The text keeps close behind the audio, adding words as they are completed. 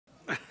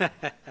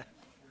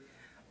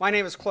My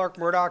name is Clark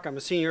Murdoch. I'm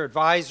a senior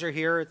advisor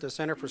here at the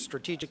Center for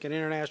Strategic and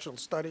International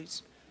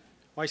Studies.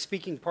 My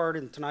speaking part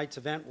in tonight's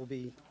event will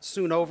be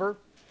soon over.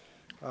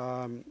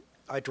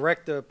 I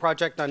direct the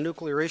Project on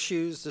Nuclear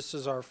Issues. This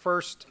is our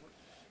first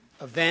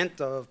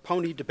event of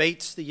PONI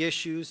Debates the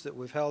Issues that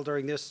we've held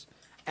during this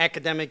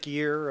academic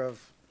year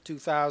of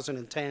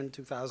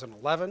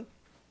 2010-2011.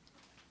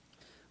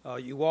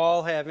 You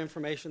all have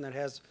information that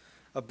has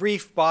a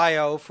brief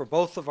bio for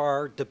both of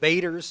our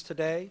debaters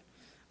today,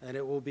 and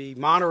it will be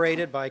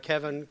moderated by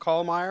Kevin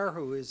Kallmeyer,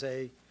 who is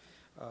a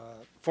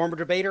former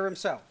debater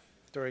himself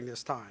during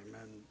this time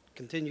and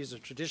continues a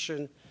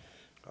tradition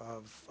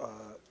of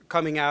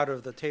coming out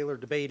of the Taylor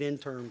Debate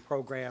Intern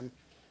Program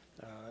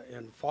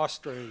and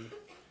fostering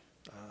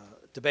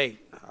debate.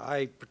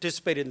 I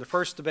participated in the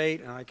first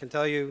debate, and I can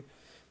tell you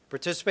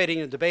participating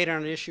in a debate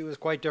on an issue is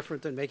quite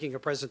different than making a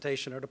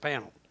presentation at a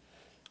panel,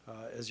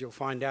 as you'll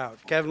find out.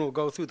 Kevin will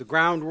go through the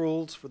ground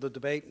rules for the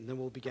debate, and then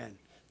we'll begin.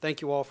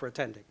 Thank you all for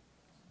attending.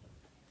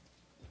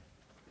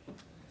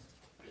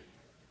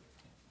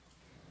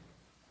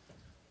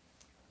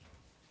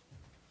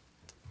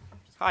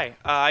 Hi,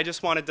 I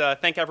just wanted to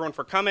thank everyone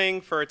for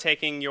coming, for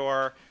taking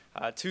your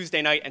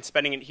Tuesday night and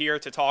spending it here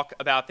to talk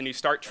about the New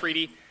START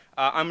Treaty.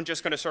 I'm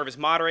just going to serve as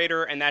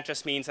moderator, and that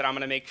just means that I'm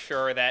going to make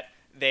sure that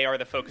they are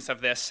the focus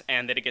of this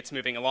and that it gets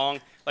moving along.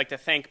 I'd like to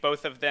thank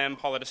both of them,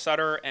 Paula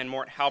DeSutter and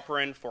Mort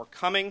Halperin, for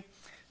coming,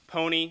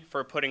 PONI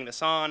for putting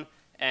this on,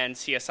 and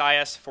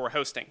CSIS for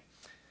hosting.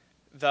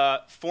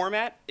 The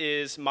format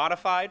is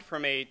modified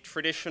from a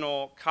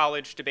traditional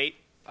college debate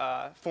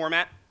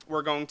format.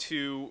 We're going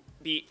to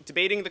be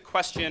debating the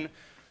question,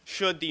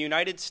 should the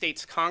United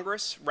States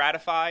Congress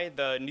ratify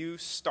the New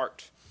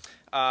START?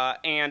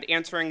 And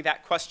answering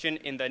that question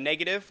in the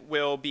negative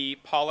will be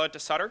Paula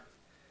DeSutter,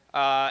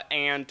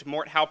 and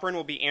Mort Halperin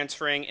will be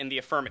answering in the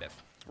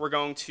affirmative. We're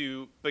going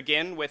to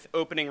begin with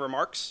opening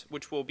remarks,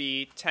 which will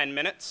be 10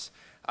 minutes,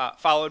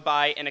 followed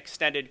by an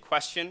extended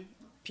question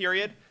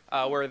period,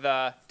 where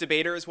the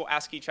debaters will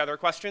ask each other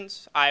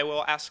questions. I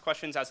will ask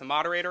questions as a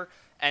moderator,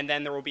 and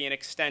then there will be an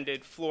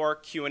extended floor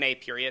Q&A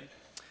period.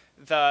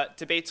 The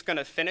debate's going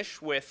to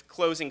finish with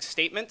closing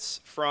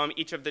statements from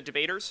each of the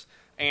debaters,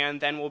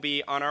 and then we'll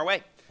be on our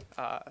way.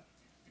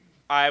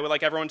 I would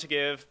like everyone to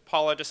give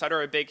Paula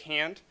DeSutter a big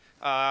hand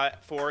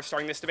for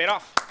starting this debate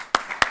off.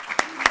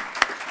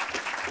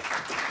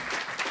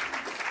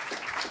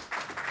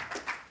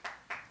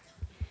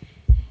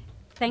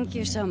 Thank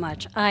you so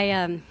much.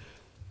 I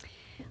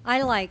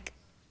like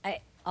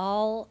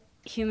all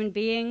human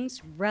beings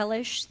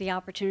relish the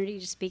opportunity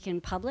to speak in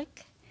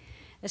public,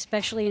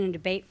 especially in a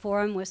debate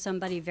forum with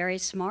somebody very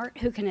smart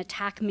who can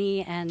attack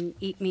me and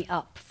eat me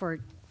up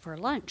for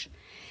lunch.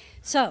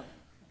 So,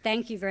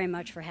 thank you very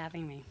much for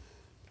having me.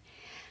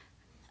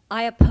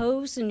 I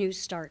oppose the New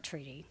START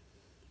Treaty.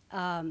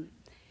 I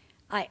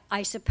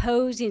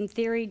suppose in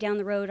theory down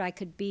the road I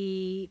could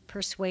be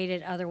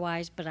persuaded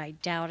otherwise, but I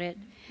doubt it.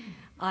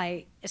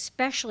 I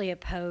especially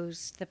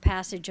oppose the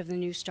passage of the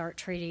New START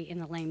Treaty in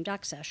the lame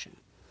duck session.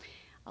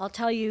 I'll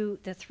tell you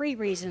the 3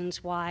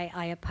 reasons why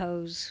I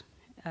oppose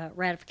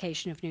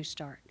ratification of New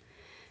START.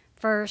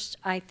 First,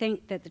 I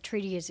think that the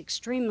treaty is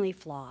extremely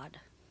flawed,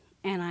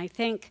 and I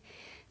think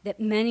that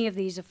many of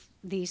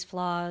these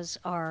flaws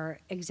are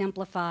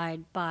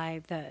exemplified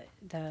by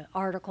the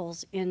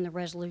articles in the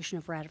resolution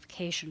of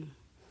ratification.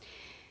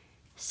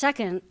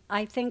 Second,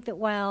 I think that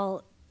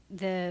while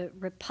the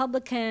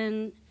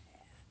Republican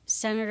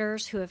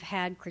senators who have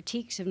had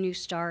critiques of New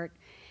START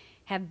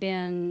have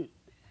been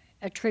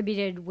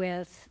attributed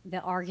with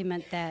the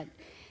argument that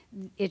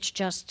it's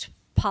just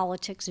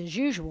politics as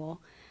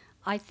usual,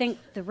 I think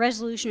the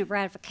resolution of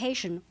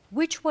ratification,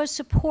 which was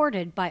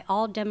supported by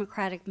all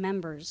Democratic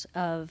members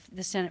of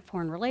the Senate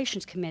Foreign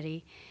Relations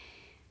Committee,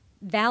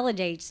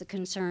 validates the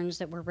concerns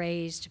that were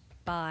raised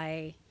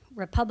by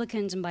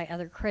Republicans and by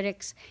other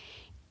critics.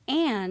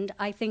 And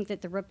I think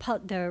that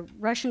the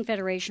Russian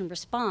Federation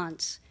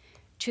response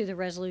to the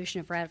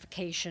resolution of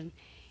ratification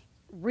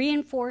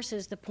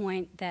reinforces the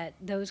point that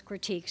those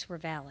critiques were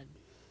valid.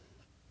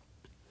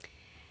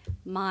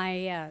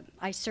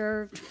 I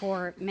served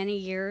for many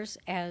years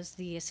as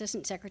the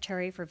Assistant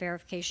Secretary for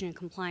Verification and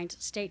Compliance at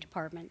the State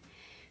Department,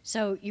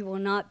 so you will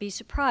not be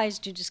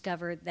surprised to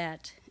discover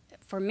that,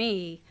 for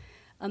me,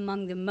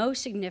 among the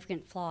most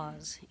significant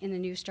flaws in the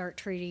New START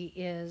Treaty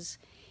is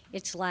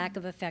its lack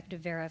of effective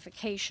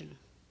verification.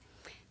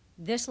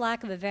 This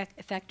lack of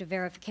effective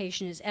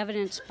verification is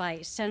evidenced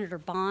by Senator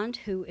Bond,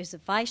 who is the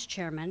Vice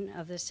Chairman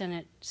of the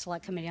Senate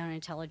Select Committee on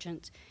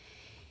Intelligence,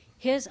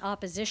 his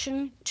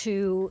opposition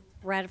to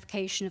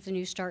ratification of the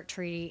New START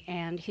Treaty,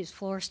 and his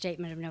floor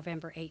statement of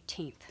November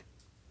 18th.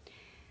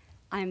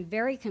 I'm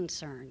very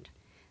concerned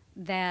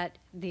that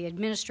the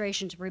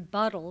administration's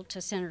rebuttal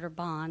to Senator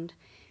Bond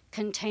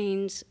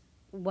contains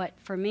what,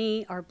 for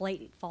me, are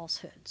blatant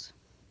falsehoods.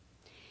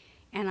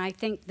 And I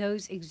think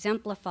those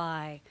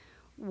exemplify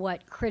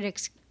what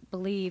critics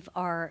believe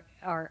are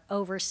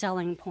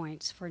overselling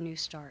points for New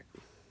START.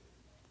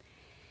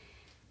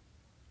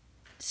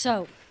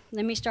 So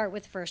let me start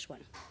with the first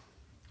one.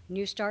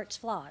 New Start's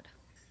flawed.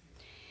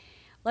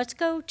 Let's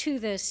go to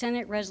the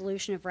Senate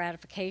resolution of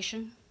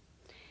ratification.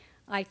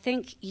 I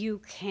think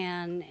you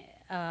can,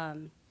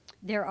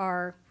 there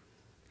are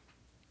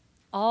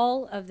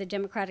all of the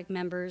Democratic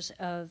members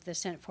of the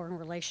Senate Foreign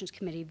Relations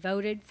Committee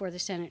voted for the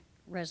Senate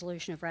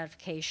resolution of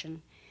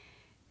ratification.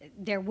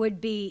 There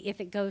would be,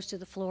 if it goes to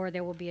the floor,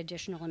 there will be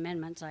additional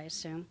amendments, I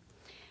assume.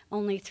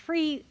 Only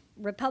 3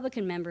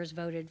 Republican members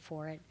voted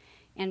for it,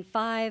 and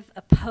 5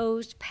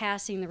 opposed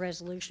passing the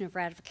resolution of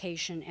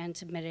ratification and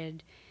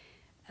submitted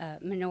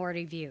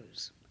minority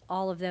views.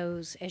 All of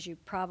those, as you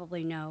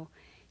probably know,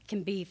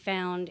 can be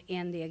found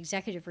in the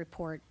executive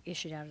report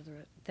issued out of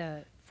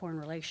the Foreign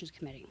Relations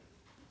Committee.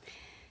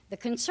 The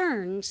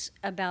concerns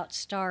about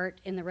START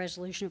in the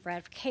resolution of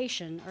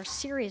ratification are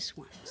serious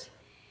ones,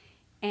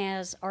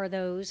 as are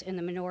those in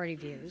the minority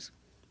views.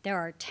 There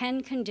are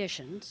 10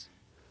 conditions,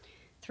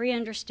 3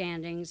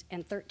 understandings,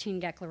 and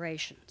 13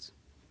 declarations.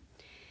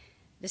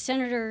 The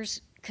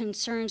senators'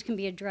 concerns can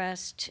be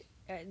addressed,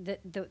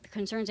 the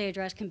concerns they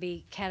address can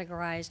be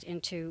categorized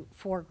into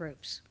 4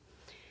 groups.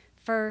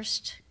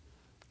 First,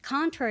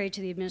 contrary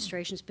to the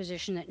administration's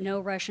position that no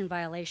Russian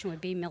violation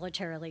would be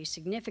militarily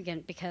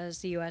significant because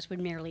the U.S. would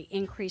merely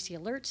increase the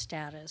alert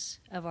status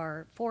of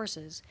our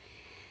forces,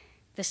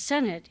 the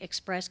Senate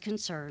expressed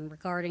concern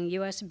regarding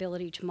U.S.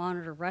 ability to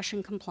monitor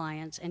Russian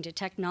compliance and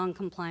detect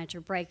noncompliance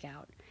or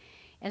breakout,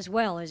 as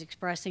well as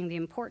expressing the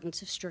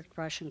importance of strict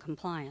Russian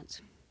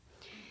compliance.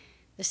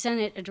 The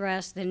Senate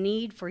addressed the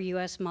need for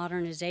U.S.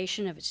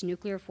 modernization of its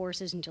nuclear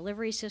forces and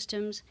delivery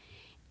systems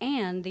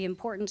and the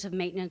importance of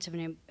maintenance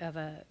of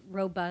a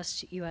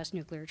robust U.S.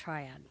 nuclear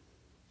triad.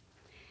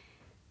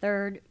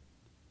 Third,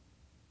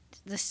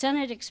 the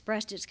Senate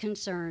expressed its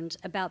concerns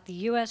about the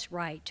U.S.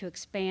 right to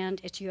expand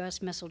its U.S.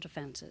 missile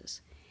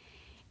defenses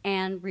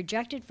and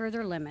rejected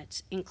further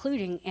limits,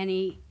 including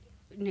any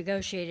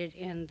negotiated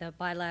in the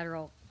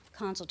bilateral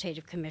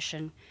consultative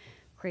commission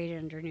created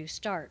under New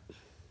START.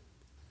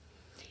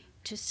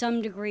 To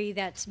some degree,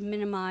 that's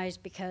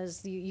minimized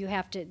because you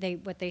have to,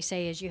 what they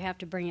say is you have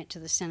to bring it to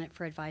the Senate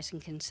for advice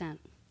and consent.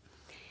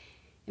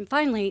 And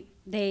finally,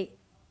 they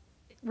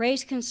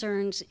raised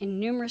concerns in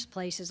numerous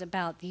places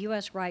about the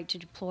U.S. right to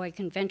deploy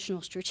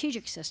conventional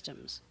strategic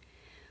systems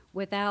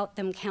without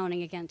them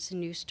counting against the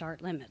New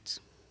START limits.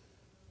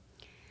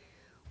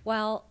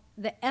 While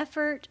the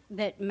effort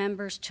that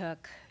members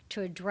took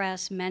to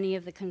address many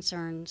of the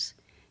concerns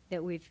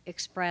that we've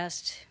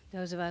expressed,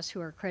 those of us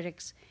who are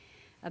critics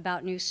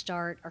about New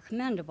START, are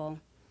commendable,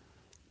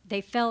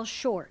 they fell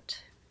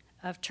short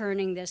of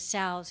turning this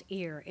sow's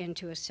ear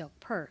into a silk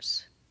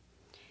purse.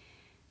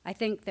 I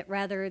think that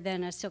rather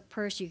than a silk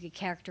purse, you could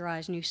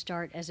characterize New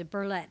START as a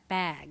burlap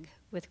bag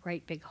with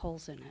great big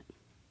holes in it.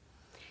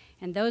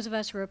 And those of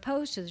us who are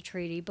opposed to the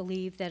treaty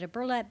believe that a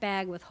burlap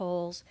bag with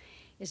holes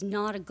is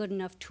not a good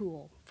enough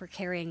tool for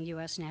carrying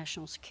U.S.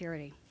 national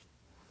security.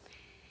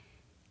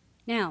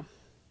 Now,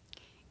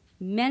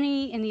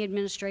 many in the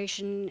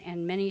administration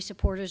and many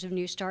supporters of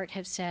New START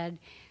have said,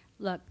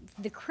 look,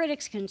 the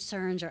critics'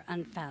 concerns are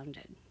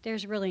unfounded.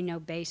 There's really no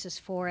basis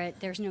for it.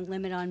 There's no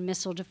limit on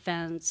missile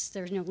defense.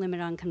 There's no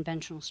limit on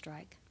conventional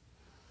strike.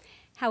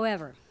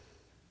 However,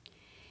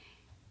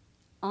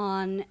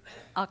 on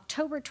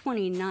October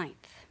 29th,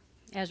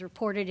 as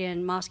reported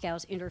in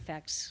Moscow's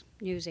Interfax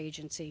news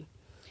agency,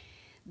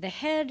 the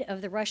head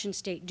of the Russian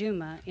State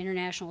Duma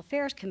International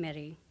Affairs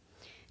Committee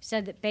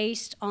said that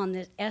based on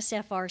the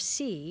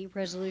SFRC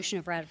resolution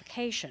of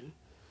ratification,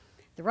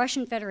 the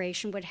Russian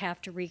Federation would have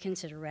to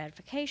reconsider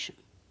ratification.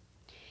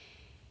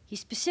 He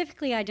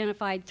specifically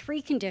identified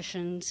 3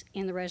 conditions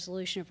in the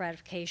resolution of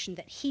ratification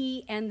that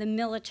he and the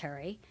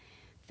military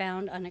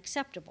found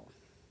unacceptable.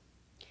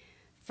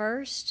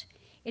 First,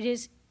 it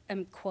is,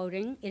 I'm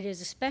quoting, it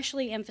is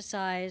especially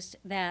emphasized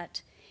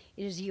that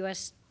it is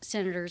U.S.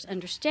 senators'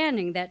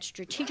 understanding that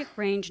strategic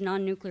range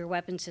non-nuclear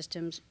weapon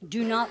systems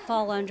do not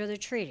fall under the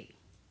treaty.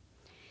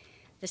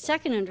 The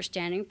second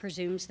understanding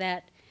presumes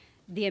that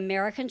the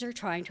Americans are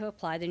trying to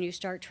apply the New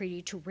START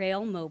treaty to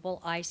rail-mobile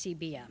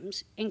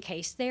ICBMs in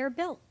case they are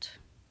built.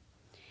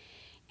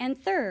 And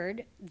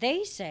third,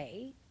 they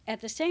say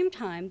at the same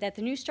time that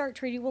the New START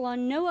treaty will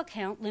on no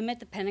account limit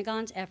the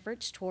Pentagon's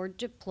efforts toward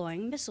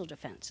deploying missile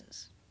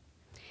defenses.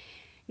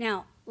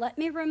 Now, let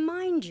me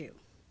remind you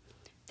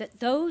that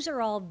those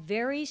are all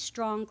very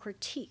strong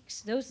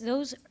critiques.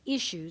 Those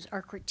issues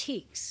are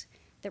critiques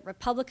that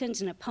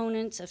Republicans and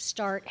opponents of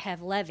START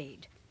have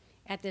levied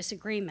at this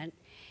agreement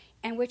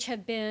and which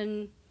have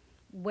been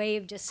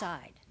waved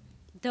aside.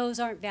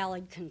 Those aren't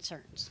valid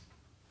concerns.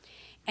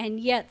 And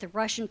yet the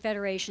Russian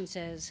Federation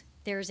says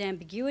there's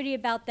ambiguity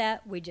about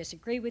that, we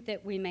disagree with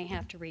it, we may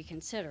have to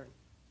reconsider.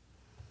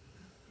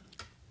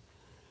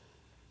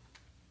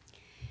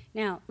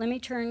 Now, let me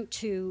turn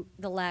to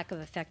the lack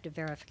of effective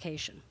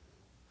verification.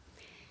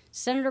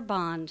 Senator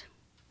Bond,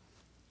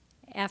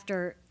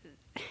 after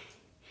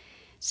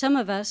some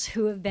of us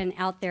who have been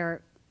out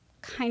there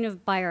kind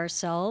of by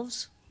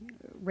ourselves,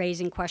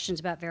 raising questions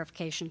about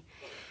verification,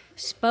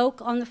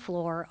 spoke on the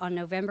floor on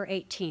November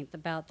 18th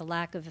about the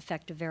lack of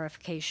effective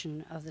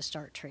verification of the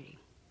START treaty.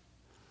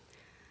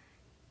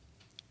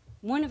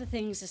 one of the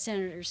things the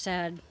senator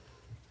said,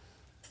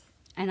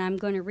 and I'm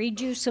going to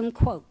read you some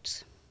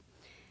quotes.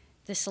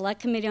 The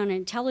Select Committee on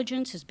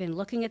Intelligence has been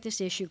looking at this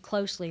issue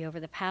closely over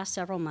the past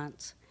several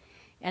months.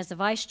 As the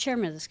vice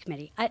chairman of this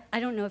committee, I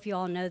don't know if you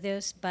all know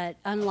this, but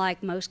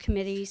unlike most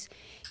committees,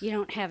 you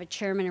don't have a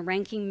chairman and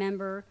ranking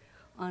member.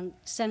 On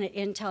Senate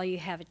Intel, you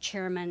have a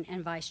chairman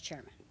and vice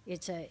chairman.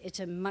 It's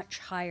a much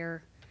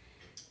higher,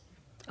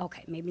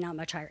 okay, maybe not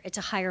much higher, it's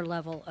a higher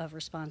level of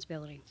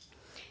responsibility.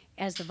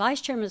 As the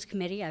vice chairman of this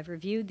committee, I've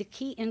reviewed the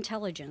key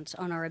intelligence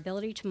on our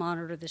ability to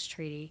monitor this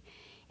treaty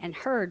and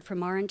heard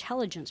from our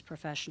intelligence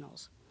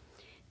professionals.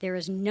 There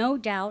is no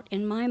doubt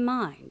in my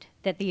mind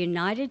that the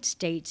United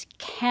States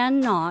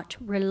cannot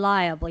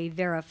reliably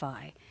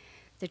verify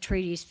the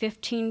treaty's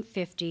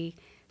 1550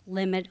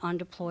 limit on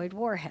deployed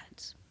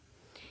warheads.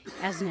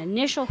 As an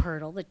initial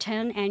hurdle, the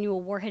 10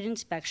 annual warhead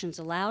inspections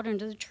allowed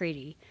under the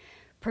treaty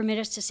permit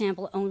us to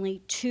sample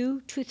only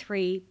 2 to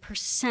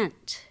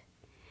 3%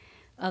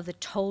 of the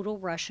total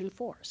Russian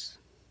force.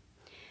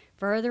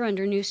 Further,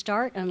 under New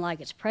START,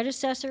 unlike its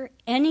predecessor,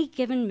 any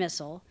given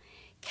missile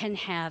can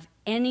have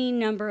any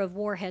number of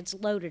warheads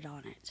loaded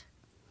on it.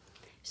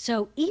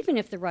 So even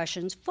if the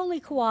Russians fully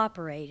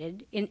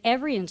cooperated in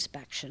every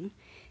inspection,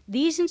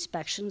 these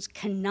inspections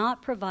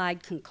cannot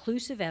provide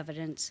conclusive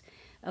evidence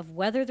of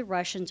whether the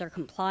Russians are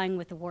complying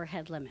with the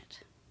warhead limit.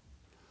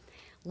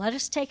 Let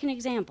us take an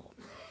example.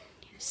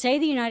 Say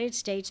the United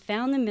States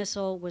found the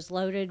missile was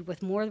loaded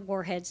with more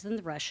warheads than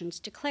the Russians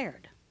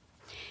declared.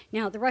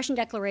 Now, the Russian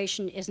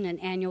declaration isn't an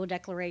annual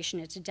declaration.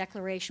 It's a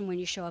declaration when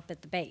you show up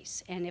at the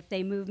base. And if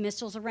they move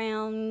missiles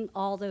around,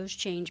 all those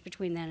change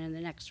between then and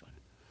the next one.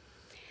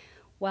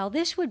 While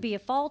this would be a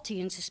faulty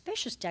and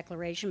suspicious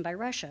declaration by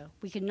Russia,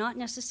 we could not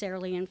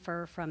necessarily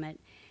infer from it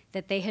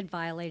that they had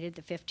violated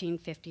the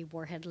 1550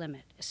 warhead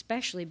limit,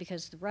 especially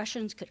because the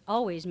Russians could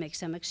always make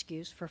some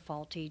excuse for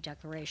faulty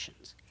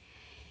declarations.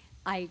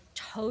 I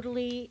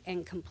totally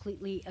and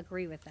completely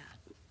agree with that.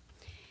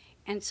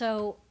 And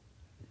so,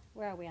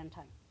 where are we on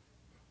time?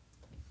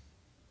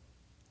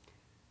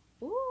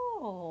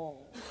 Ooh,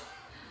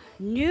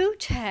 new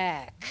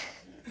tech.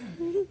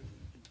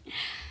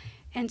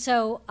 And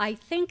so I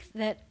think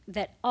that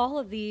all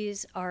of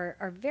these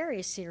are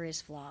very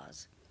serious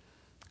flaws.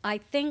 I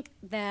think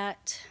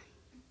that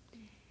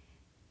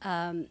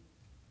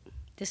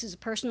this is a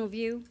personal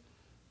view.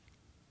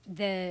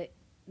 The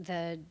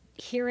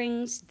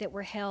hearings that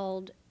were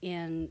held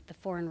in the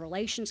Foreign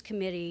Relations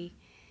Committee,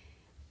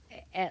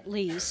 at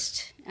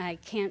least, I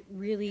can't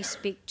really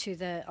speak to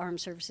the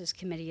Armed Services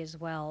Committee as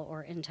well,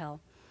 or Intel,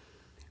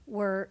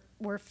 were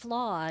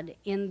flawed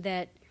in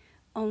that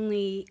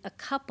only a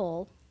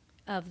couple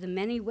of the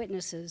many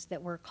witnesses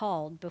that were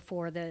called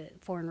before the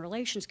Foreign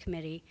Relations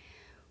Committee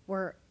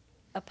were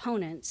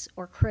opponents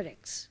or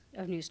critics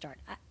of New START.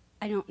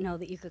 I don't know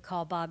that you could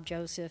call Bob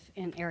Joseph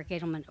and Eric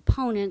Edelman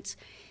opponents,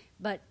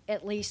 but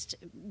at least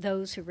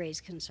those who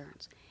raised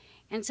concerns.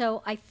 And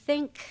so I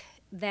think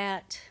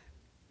that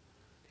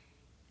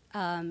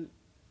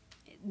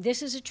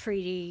this is a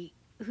treaty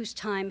whose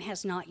time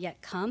has not yet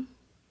come.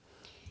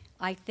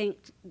 I think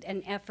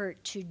an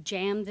effort to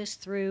jam this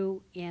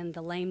through in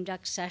the lame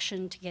duck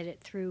session to get it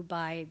through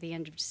by the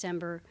end of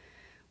December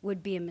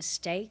would be a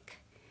mistake.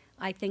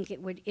 I think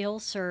it would ill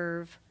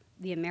serve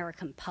the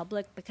American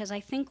public because I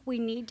think we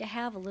need to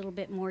have a little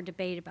bit more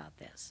debate about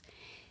this.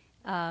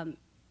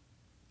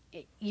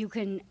 You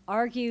can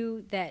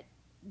argue that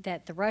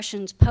the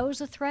Russians pose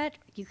a threat.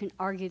 You can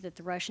argue that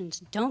the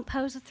Russians don't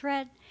pose a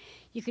threat.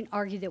 You can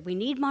argue that we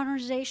need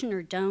modernization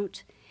or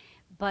don't.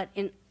 But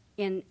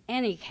in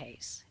any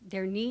case,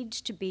 there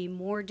needs to be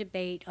more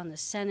debate on the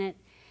Senate.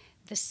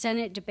 The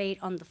Senate debate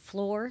on the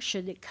floor,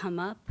 should it come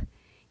up,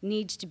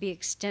 needs to be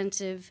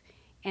extensive,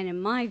 and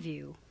in my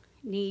view,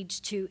 needs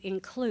to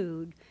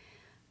include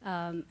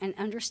an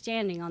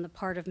understanding on the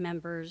part of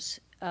members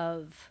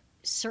of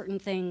certain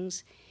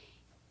things,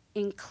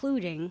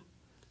 including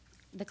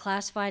the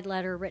classified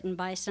letter written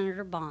by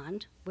Senator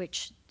Bond,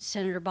 which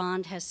Senator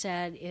Bond has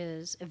said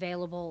is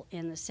available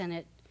in the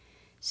Senate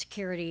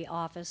Security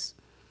Office,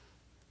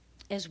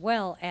 as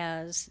well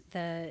as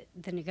the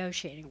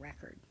negotiating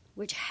record,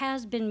 which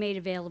has been made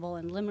available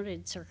in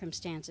limited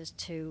circumstances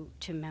to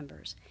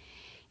members.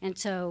 And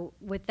so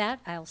with that,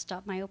 I'll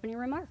stop my opening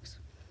remarks.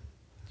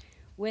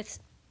 With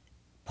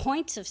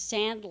points of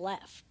sand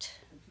left.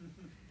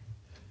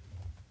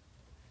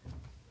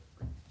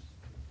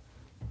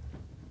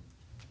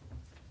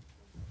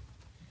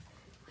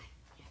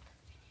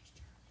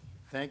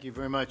 Thank you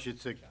very much.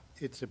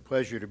 It's a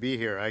pleasure to be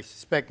here. I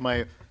suspect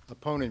my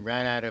opponent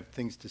ran out of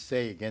things to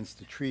say against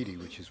the treaty,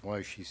 which is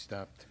why she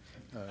stopped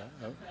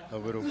a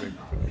little bit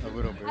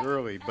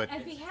early. But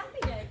I'd be happy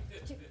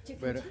to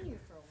continue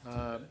for a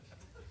while.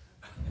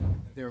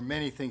 There are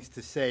many things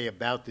to say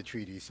about the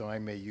treaty, so I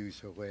may use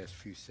her last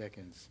few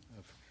seconds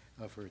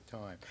of her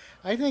time.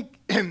 I think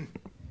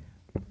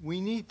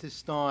we need to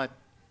start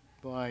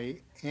by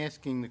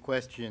asking the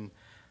question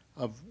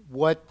of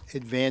what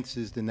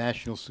advances the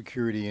national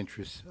security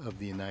interests of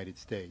the United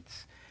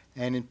States.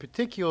 And in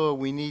particular,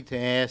 we need to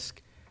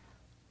ask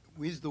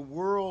is the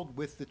world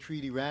with the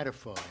treaty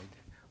ratified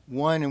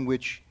one in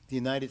which the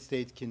United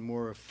States can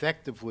more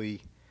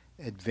effectively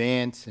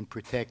advance and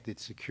protect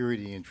its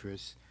security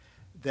interests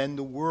than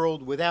the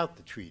world without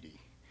the treaty?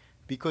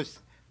 Because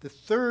the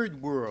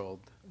third world,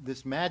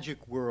 this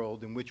magic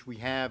world in which we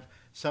have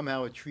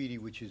somehow a treaty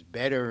which is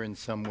better in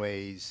some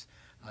ways,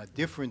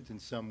 different in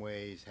some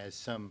ways, has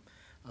some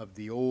of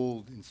the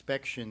old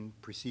inspection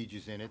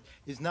procedures in it,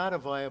 is not a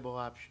viable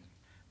option.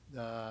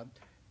 The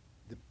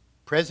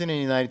President of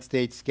the United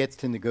States gets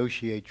to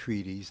negotiate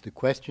treaties. The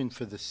question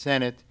for the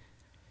Senate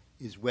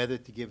is whether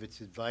to give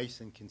its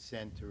advice and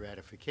consent to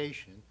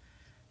ratification.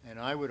 And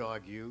I would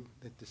argue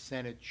that the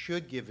Senate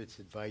should give its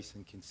advice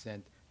and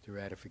consent to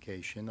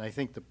ratification. I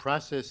think the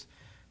process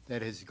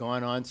that has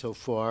gone on so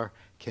far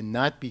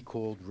cannot be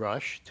called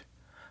rushed.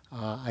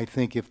 I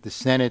think if the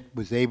Senate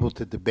was able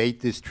to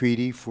debate this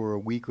treaty for a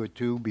week or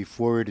two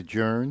before it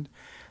adjourned,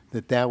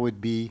 that would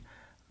be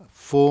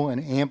full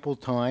and ample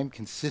time,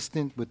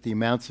 consistent with the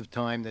amounts of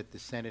time that the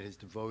Senate has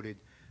devoted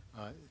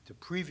to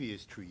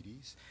previous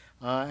treaties,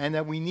 and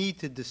that we need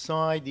to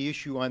decide the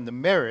issue on the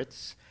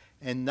merits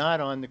and not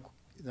on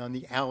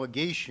the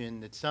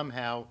allegation that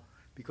somehow,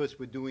 because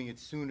we're doing it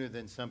sooner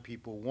than some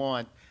people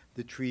want,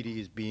 the treaty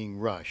is being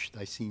rushed.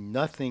 I see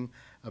nothing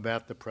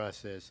about the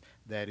process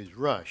that is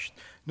rushed.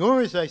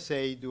 Nor, as I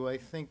say, do I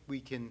think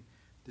we can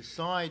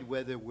decide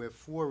whether we're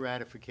for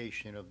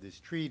ratification of this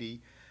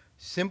treaty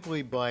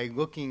simply by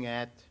looking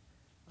at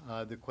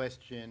the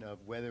question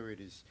of whether it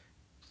is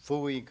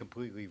fully and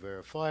completely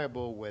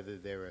verifiable, whether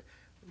there are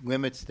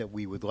limits that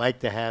we would like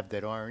to have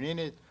that aren't in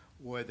it,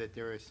 or that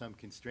there are some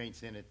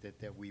constraints in it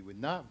that we would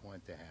not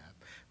want to have.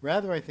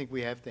 Rather, I think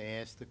we have to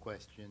ask the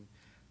question,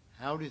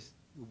 how does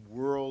the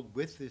world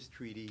with this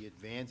treaty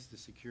advance the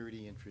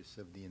security interests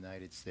of the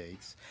United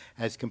States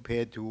as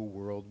compared to a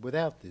world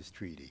without this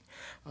treaty?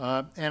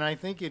 And I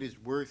think it is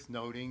worth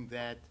noting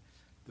that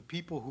the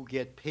people who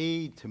get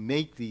paid to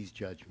make these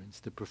judgments,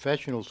 the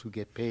professionals who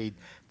get paid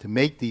to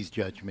make these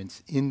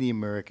judgments in the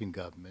American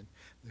government,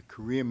 the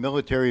career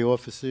military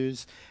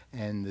officers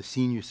and the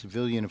senior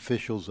civilian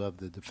officials of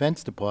the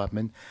Defense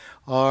Department,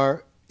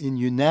 are in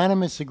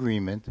unanimous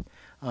agreement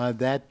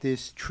that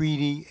this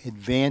treaty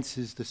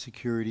advances the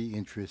security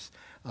interests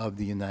of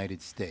the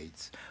United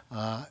States.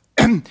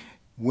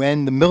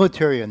 When the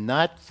military are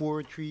not for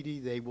a treaty,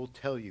 they will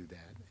tell you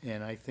that.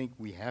 And I think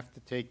we have to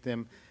take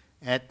them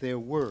at their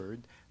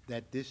word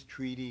that this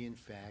treaty, in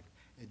fact,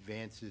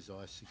 advances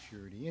our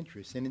security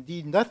interests. And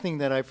indeed, nothing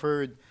that I've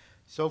heard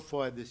so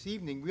far this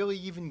evening really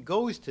even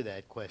goes to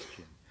that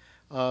question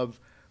of,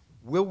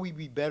 will we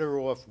be better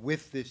off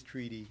with this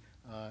treaty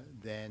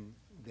than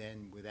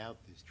without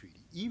this treaty?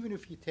 Even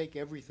if you take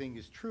everything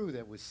as true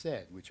that was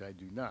said, which I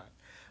do not,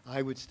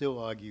 I would still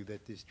argue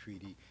that this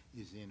treaty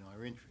is in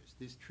our interest.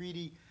 This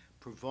treaty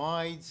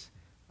provides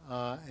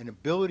an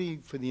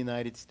ability for the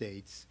United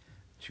States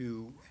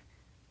to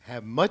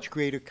have much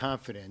greater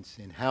confidence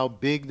in how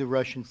big the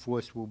Russian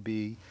force will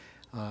be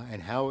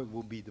and how it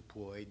will be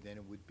deployed than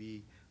it would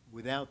be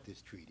without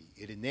this treaty.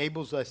 It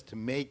enables us to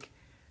make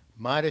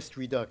modest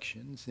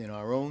reductions in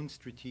our own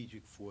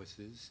strategic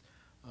forces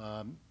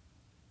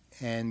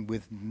and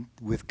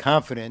with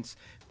confidence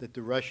that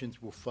the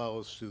Russians will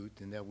follow suit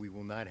and that we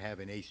will not have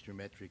an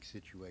asymmetric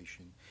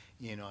situation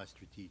in our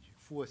strategic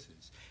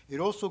forces.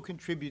 It also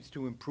contributes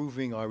to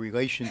improving our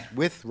relations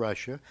with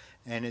Russia,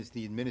 and as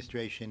the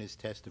administration has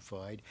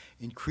testified,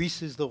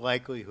 increases the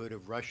likelihood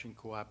of Russian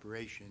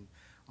cooperation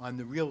on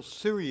the real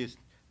serious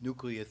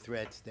nuclear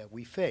threats that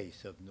we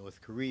face, of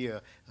North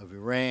Korea, of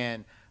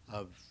Iran,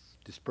 of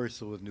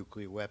dispersal of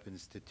nuclear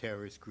weapons to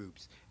terrorist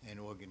groups and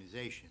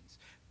organizations.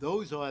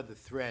 Those are the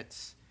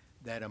threats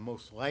that are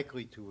most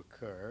likely to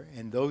occur,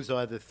 and those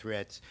are the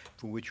threats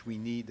for which we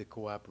need the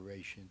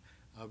cooperation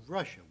of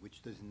Russia,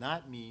 which does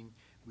not mean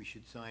we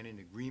should sign an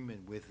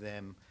agreement with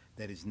them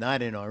that is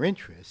not in our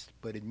interest,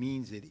 but it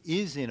means it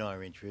is in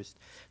our interest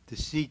to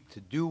seek to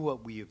do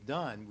what we have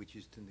done, which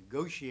is to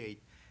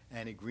negotiate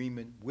an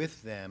agreement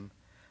with them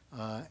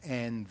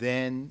and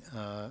then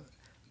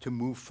to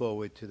move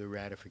forward to the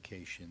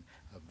ratification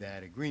of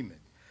that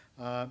agreement.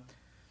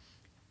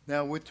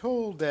 Now, we're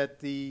told that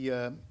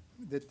the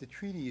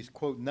treaty is,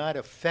 quote, not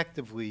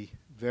effectively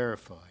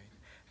verified.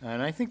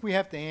 And I think we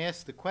have to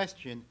ask the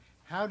question,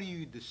 how do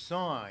you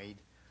decide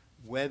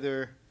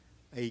whether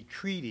a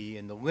treaty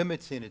and the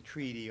limits in a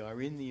treaty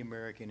are in the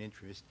American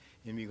interest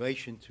in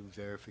relation to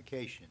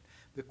verification?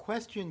 The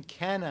question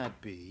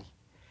cannot be,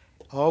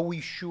 are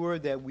we sure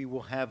that we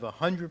will have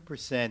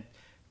 100%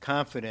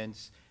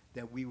 confidence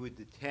that we would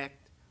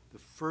detect the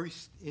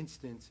first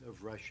instance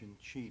of Russian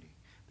cheating?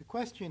 The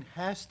question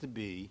has to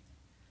be,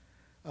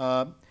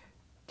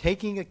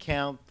 taking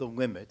account the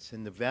limits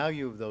and the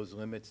value of those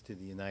limits to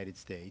the United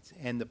States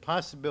and the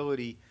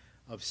possibility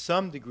of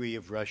some degree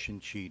of Russian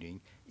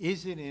cheating,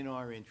 is it in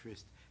our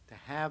interest to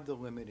have the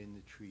limit in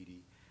the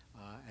treaty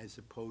as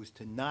opposed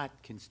to not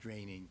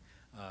constraining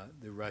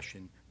the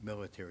Russian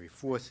military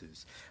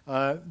forces?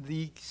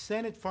 The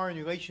Senate Foreign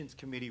Relations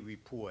Committee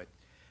report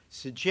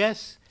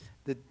suggests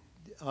that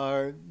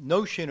our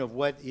notion of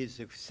what is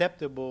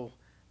acceptable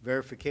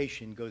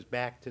verification goes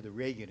back to the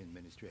Reagan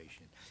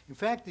administration. In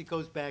fact, it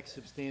goes back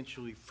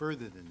substantially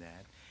further than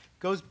that. It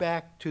goes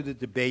back to the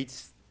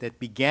debates that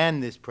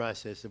began this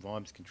process of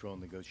arms control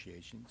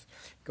negotiations.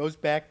 It goes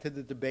back to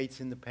the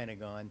debates in the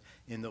Pentagon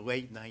in the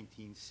late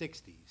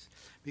 1960s.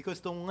 Because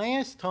the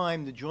last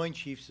time the Joint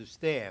Chiefs of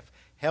Staff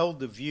held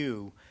the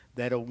view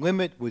that a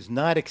limit was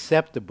not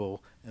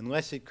acceptable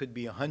unless it could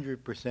be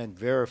 100%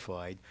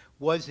 verified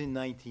was in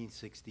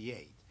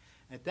 1968.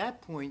 At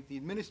that point, the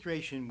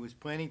administration was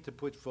planning to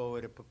put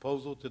forward a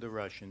proposal to the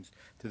Russians,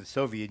 to the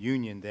Soviet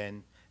Union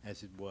then,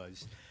 as it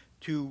was,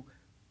 to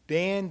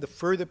ban the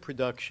further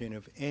production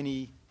of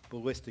any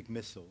ballistic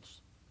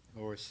missiles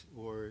or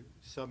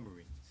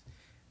submarines.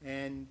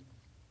 And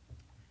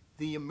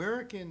the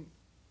American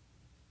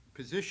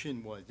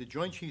position was, the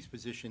Joint Chiefs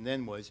position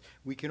then was,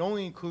 we can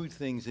only include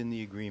things in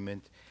the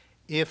agreement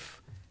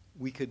if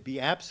we could be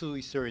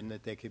absolutely certain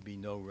that there could be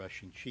no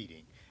Russian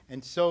cheating.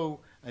 And so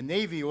a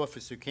Navy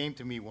officer came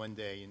to me one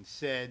day and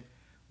said,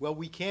 well,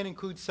 we can't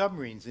include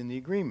submarines in the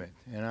agreement.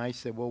 And I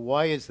said, well,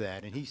 why is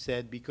that? And he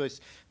said,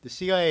 because the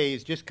CIA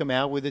has just come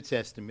out with its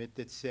estimate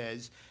that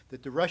says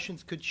that the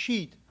Russians could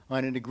cheat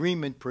on an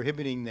agreement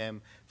prohibiting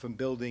them from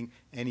building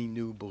any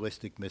new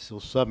ballistic missile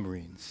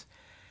submarines.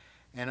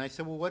 And I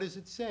said, well, what does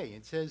it say?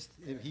 It says,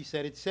 he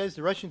said, it says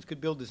the Russians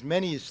could build as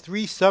many as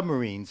 3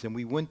 submarines and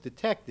we wouldn't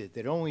detect it,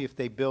 that only if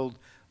they build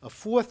a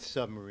 4th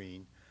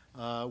submarine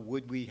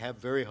would we have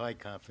very high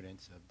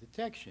confidence of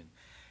detection.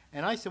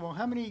 And I said, well,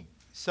 how many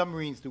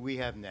submarines do we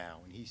have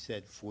now? And he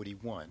said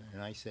 41.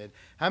 And I said,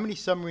 how many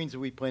submarines are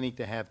we planning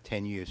to have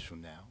 10 years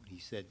from now? He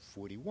said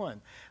 41.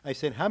 I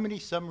said, how many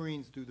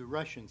submarines do the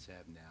Russians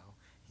have now?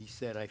 He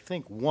said, I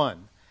think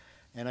 1.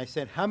 And I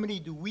said, how many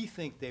do we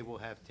think they will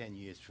have 10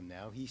 years from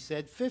now? He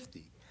said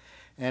 50.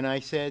 And I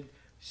said,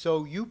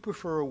 so you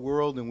prefer a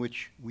world in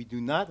which we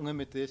do not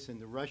limit this and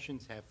the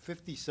Russians have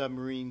 50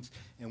 submarines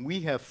and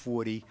we have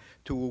 40,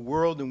 to a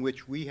world in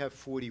which we have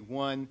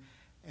 41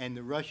 and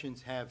the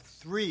Russians have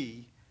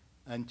 3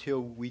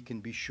 until we can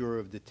be sure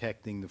of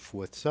detecting the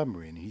 4th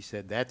submarine. He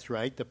said, that's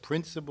right. The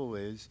principle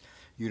is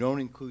you don't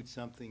include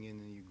something in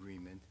the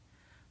agreement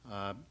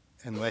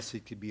unless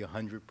it could be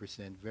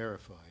 100%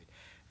 verified.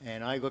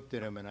 And I looked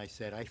at him and I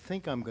said, I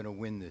think I'm going to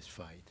win this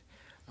fight.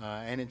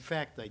 And in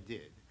fact, I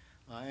did.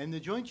 And the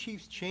Joint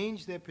Chiefs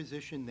changed their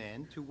position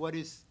then to what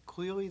is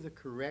clearly the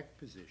correct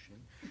position,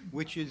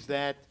 which is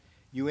that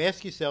you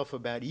ask yourself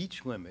about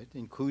each limit,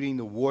 including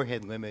the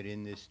warhead limit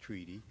in this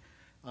treaty.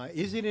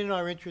 Is it in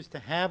our interest to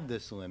have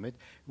this limit,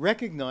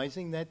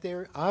 recognizing that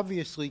there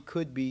obviously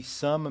could be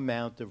some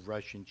amount of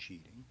Russian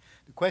cheating?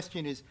 The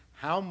question is,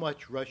 how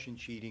much Russian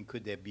cheating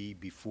could there be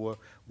before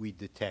we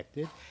detect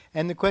it?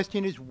 And the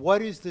question is,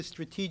 what is the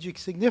strategic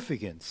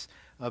significance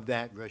of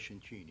that Russian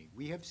cheating?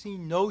 We have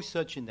seen no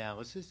such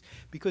analysis,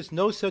 because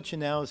no such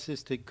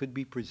analysis that could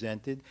be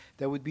presented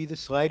that would be the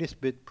slightest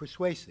bit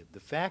persuasive.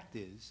 The fact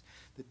is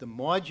that the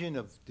margin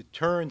of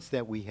deterrence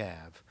that we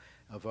have,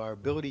 of our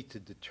ability to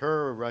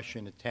deter a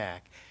Russian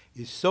attack,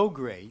 is so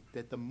great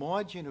that the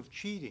margin of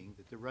cheating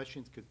that the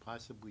Russians could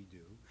possibly do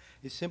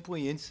is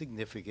simply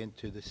insignificant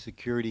to the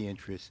security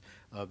interests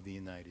of the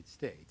United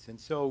States. And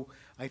so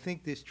I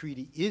think this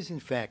treaty is,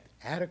 in fact,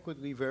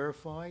 adequately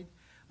verified.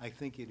 I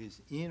think it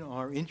is in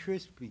our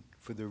interest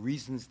for the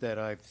reasons that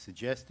I've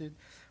suggested,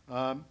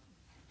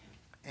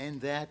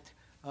 and that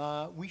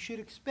we should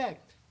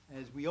expect,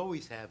 as we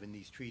always have in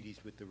these treaties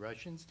with the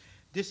Russians,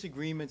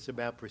 disagreements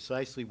about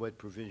precisely what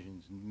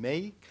provisions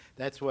make.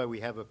 That's why we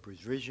have a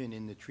provision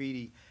in the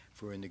treaty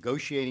for a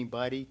negotiating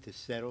body to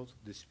settle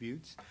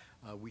disputes.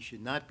 We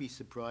should not be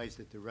surprised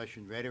that the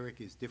Russian rhetoric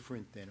is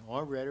different than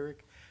our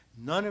rhetoric.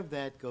 None of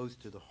that goes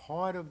to the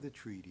heart of the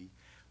treaty,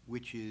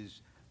 which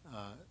is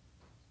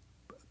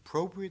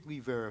appropriately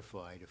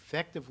verified,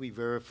 effectively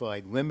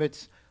verified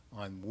limits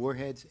on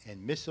warheads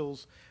and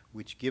missiles,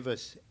 which give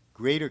us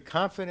greater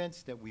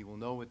confidence that we will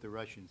know what the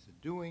Russians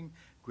are doing,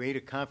 greater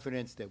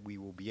confidence that we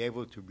will be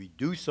able to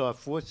reduce our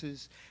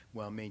forces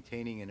while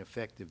maintaining an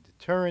effective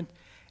deterrent,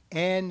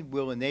 and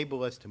will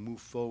enable us to move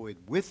forward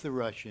with the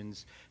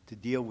Russians to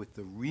deal with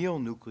the real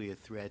nuclear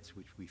threats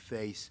which we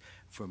face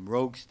from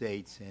rogue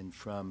states and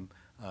from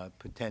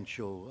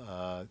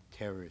potential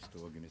terrorist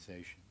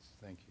organizations.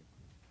 Thank you.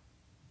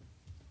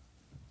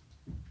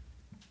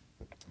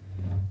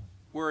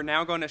 We're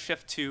now going to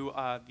shift to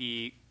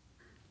the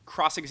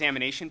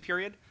cross-examination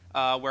period,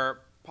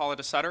 where Paula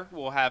de Sutter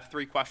will have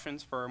 3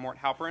 questions for Mort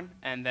Halperin,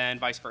 and then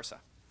vice versa.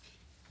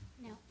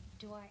 Now,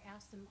 do I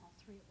ask them all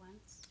 3 at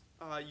once?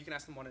 You can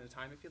ask them one at a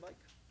time if you'd like.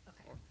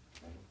 Okay.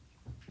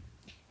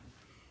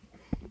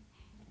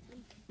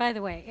 By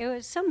the way, it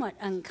was somewhat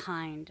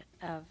unkind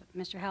of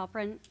Mr.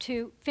 Halperin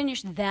to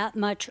finish that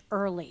much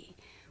early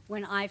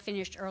when I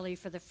finished early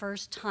for the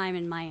first time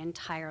in my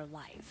entire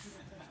life.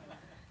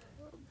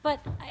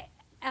 But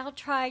I'll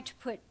try to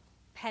put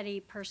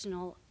petty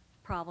personal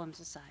problems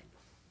aside.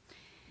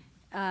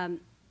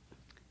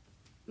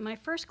 My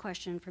first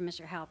question for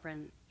Mr.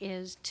 Halperin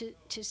is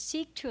to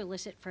seek to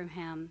elicit from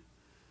him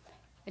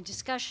a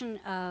discussion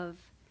of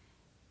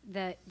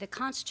the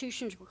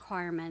Constitution's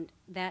requirement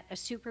that a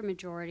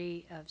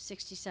supermajority of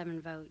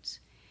 67 votes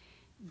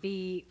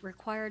be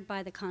required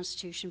by the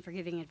Constitution for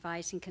giving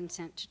advice and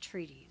consent to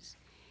treaties,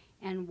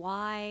 and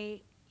why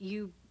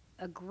you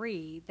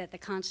agree that the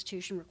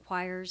Constitution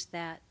requires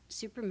that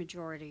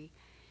supermajority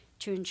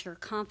to ensure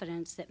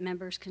confidence that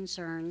members'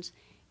 concerns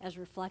as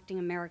reflecting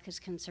America's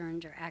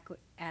concerns are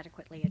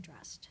adequately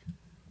addressed.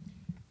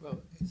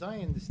 Well, as I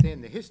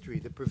understand the history,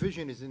 the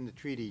provision is in the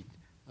treaty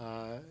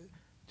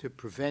to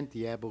prevent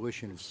the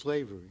abolition of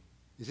slavery,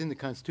 is in the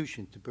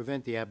Constitution to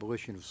prevent the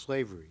abolition of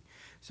slavery.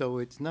 So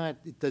it's not,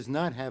 it does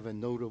not have a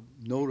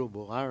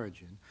notable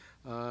origin.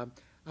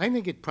 I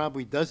think it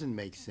probably doesn't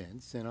make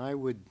sense, and I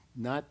would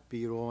not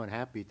be at all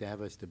unhappy to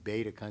have us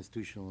debate a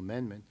constitutional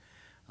amendment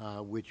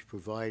which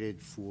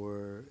provided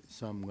for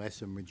some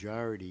lesser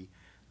majority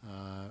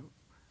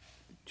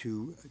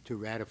to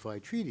ratify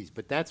treaties.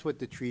 But that's what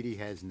the treaty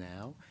has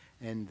now,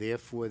 and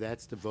therefore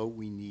that's the vote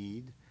we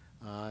need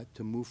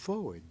to move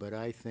forward. But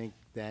I think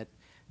that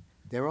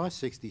there are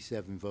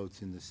 67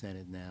 votes in the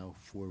Senate now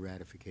for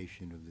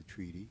ratification of the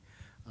treaty.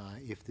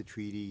 If the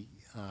treaty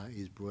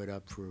is brought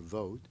up for a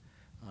vote,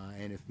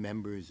 and if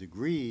members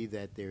agree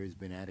that there has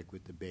been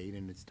adequate debate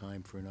and it's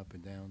time for an up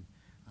and down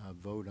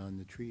vote on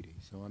the treaty.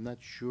 So I'm not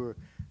sure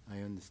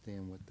I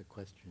understand what the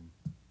question.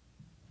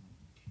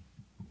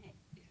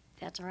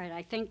 That's all right.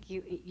 I think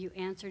you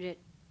answered it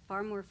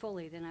far more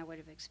fully than I would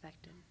have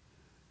expected.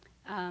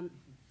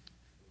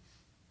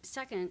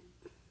 Second,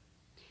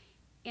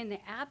 in the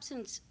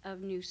absence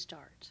of New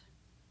START,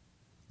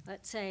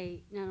 let's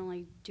say not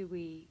only do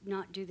we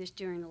not do this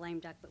during the lame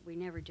duck, but we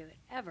never do it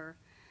ever,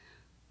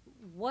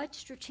 what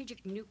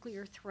strategic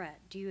nuclear threat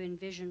do you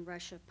envision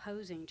Russia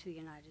posing to the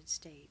United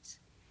States?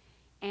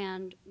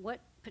 And what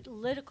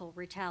political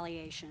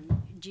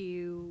retaliation do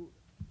you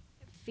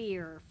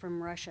fear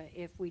from Russia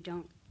if we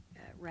don't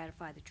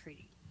ratify the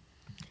treaty?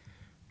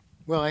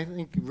 Well, I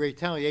think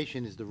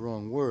retaliation is the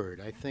wrong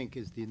word. I think,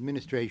 as the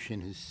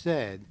administration has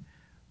said,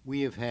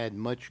 we have had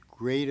much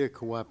greater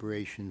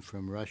cooperation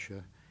from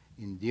Russia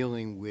in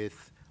dealing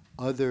with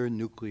other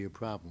nuclear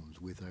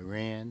problems, with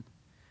Iran,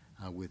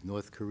 with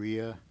North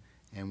Korea,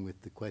 and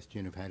with the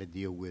question of how to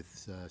deal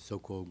with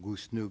so-called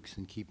goose nukes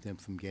and keep them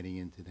from getting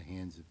into the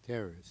hands of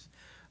terrorists.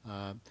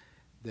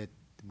 That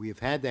we have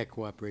had that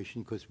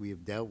cooperation because we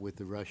have dealt with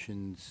the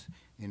Russians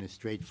in a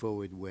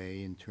straightforward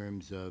way in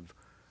terms of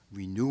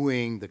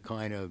renewing the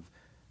kind of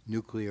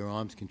nuclear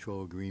arms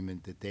control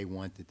agreement that they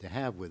wanted to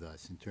have with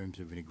us, in terms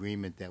of an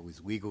agreement that was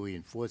legally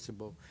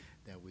enforceable,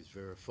 that was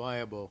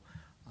verifiable,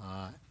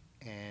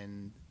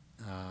 and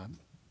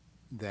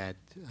that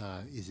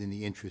is in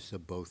the interests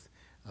of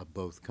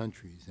both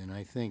countries. And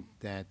I think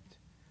that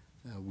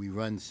we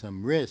run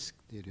some risk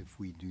that if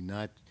we do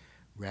not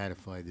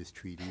ratify this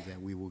treaty, that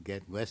we will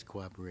get less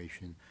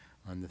cooperation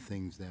on the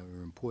things that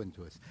are important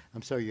to us.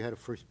 I'm sorry, you had a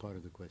first part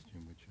of the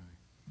question, which I...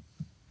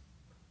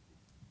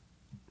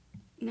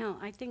 No,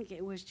 I think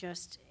it was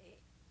just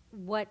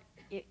what,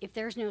 if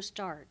there's no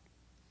START,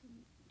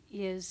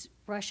 is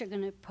Russia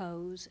going to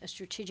pose a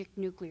strategic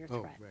nuclear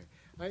threat? Oh,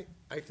 right.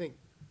 I think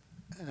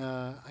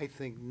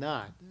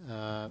not.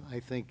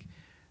 I think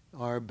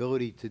our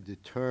ability to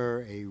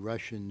deter a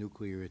Russian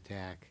nuclear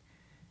attack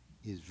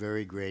is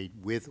very great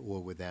with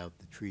or without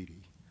the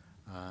treaty.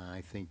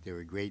 I think there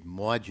are great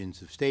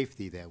margins of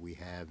safety that we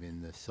have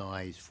in the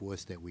size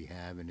force that we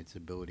have and its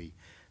ability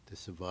to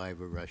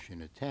survive a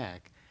Russian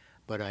attack.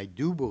 But I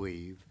do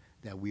believe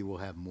that we will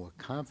have more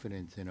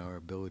confidence in our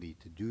ability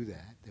to do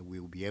that we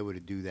will be able to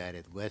do that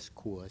at less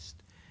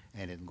cost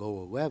and at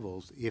lower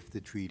levels if the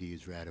treaty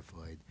is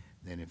ratified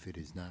than if it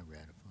is not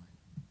ratified.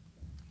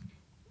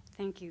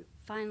 Thank you.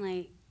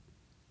 Finally,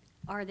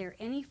 are there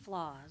any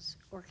flaws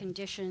or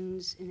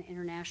conditions in the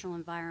international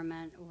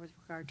environment or with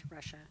regard to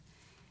Russia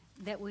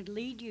that would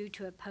lead you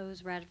to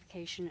oppose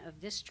ratification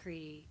of this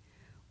treaty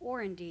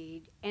or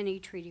indeed any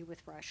treaty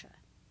with Russia?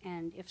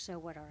 And if so,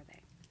 what are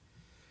they?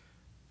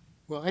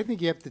 Well, I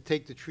think you have to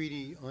take the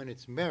treaty on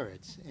its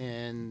merits,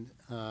 and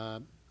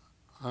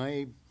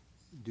I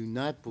do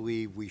not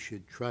believe we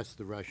should trust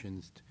the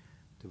Russians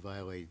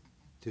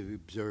to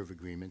observe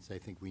agreements. I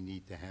think we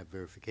need to have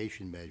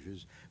verification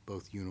measures,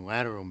 both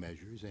unilateral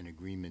measures and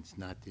agreements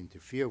not to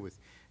interfere with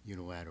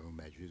unilateral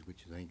measures,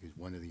 which I think is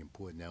one of the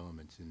important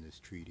elements in this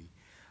treaty.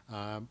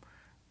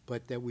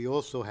 But that we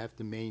also have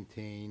to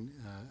maintain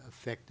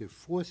effective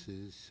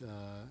forces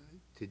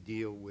to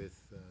deal with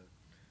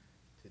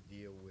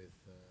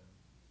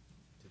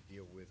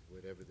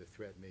whatever the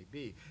threat may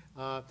be.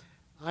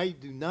 I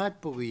do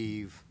not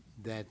believe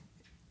that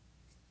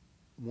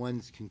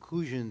one's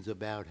conclusions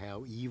about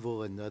how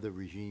evil another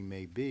regime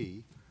may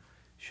be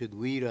should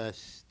lead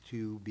us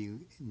to be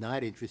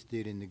not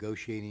interested in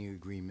negotiating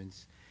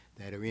agreements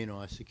that are in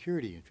our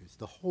security interests.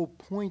 The whole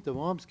point of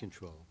arms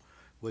control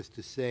was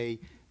to say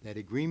that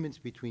agreements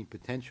between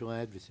potential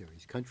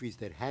adversaries, countries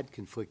that had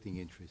conflicting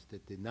interests,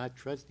 that did not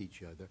trust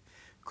each other,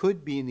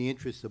 could be in the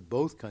interests of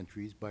both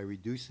countries by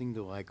reducing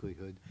the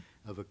likelihood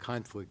of a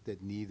conflict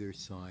that neither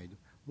side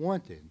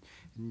wanted.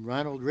 And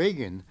Ronald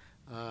Reagan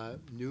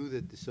knew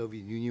that the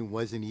Soviet Union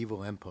was an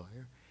evil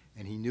empire,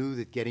 and he knew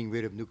that getting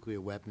rid of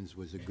nuclear weapons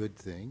was a good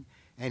thing,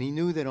 and he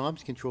knew that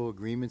arms control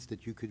agreements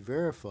that you could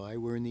verify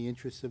were in the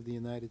interests of the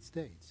United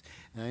States.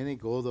 And I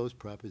think all those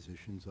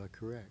propositions are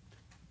correct.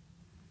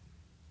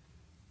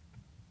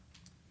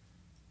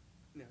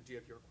 Now, do you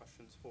have your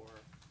questions for?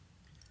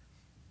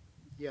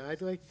 Yeah,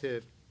 I'd like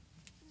to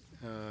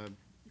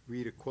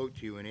read a quote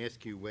to you and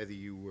ask you whether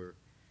you were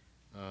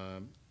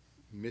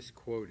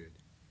misquoted.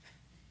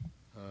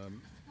 Oh,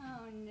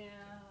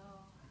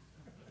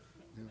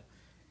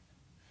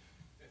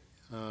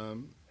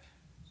 no.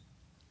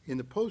 In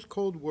the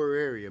post-Cold War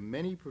area,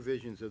 many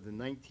provisions of the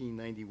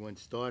 1991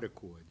 START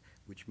Accord,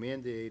 which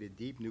mandated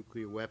deep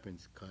nuclear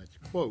weapons cuts,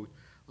 quote,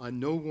 are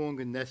no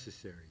longer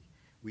necessary.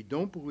 We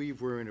don't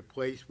believe we're in a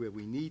place where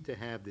we need to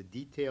have the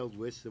detailed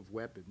lists of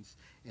weapons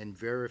and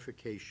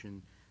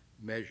verification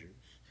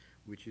measures,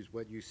 which is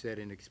what you said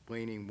in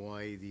explaining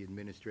why the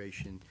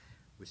administration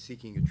was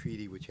seeking a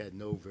treaty which had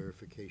no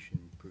verification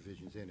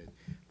provisions in it.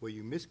 Were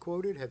you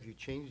misquoted? Have you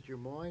changed your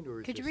mind?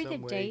 Or is Could you there read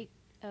some the way? date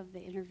of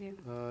the interview?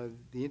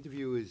 The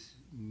interview is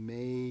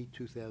May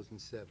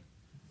 2007.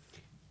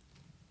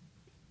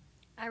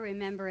 I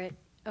remember it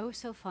oh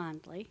so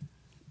fondly.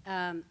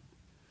 Well,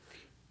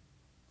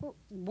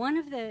 one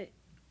of the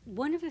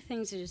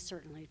things that is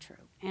certainly true,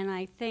 and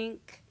I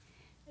think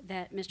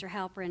that Mr.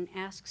 Halperin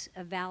asks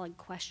a valid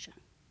question,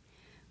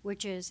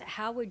 which is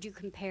how would you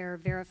compare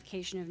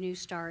verification of New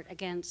START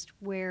against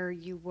where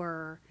you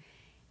were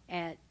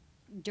at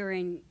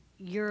during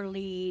your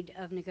lead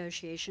of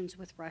negotiations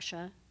with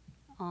Russia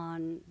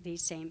on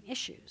these same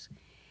issues?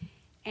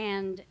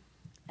 And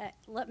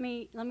let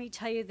me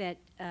tell you that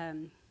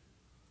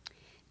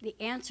the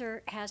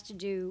answer has to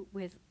do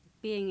with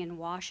being in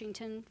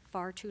Washington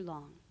far too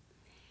long.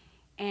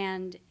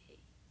 And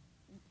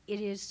it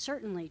is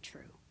certainly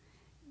true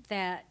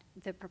that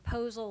the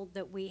proposal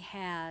that we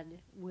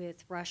had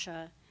with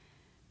Russia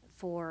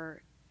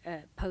for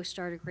a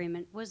post-START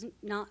agreement was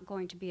not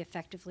going to be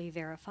effectively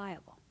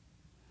verifiable.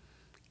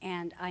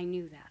 And I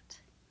knew that.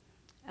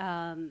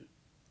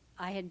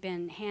 I had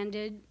been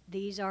handed,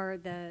 these are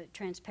the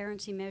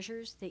transparency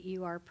measures that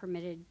you are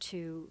permitted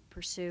to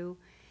pursue.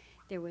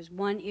 There was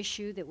one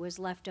issue that was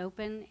left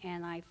open,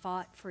 and I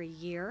fought for a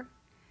year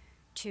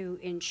to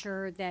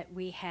ensure that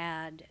we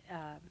had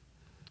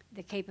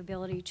the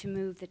capability to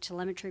move the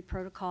telemetry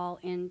protocol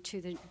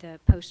into the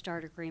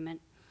post-START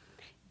agreement.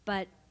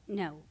 But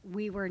no,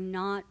 we were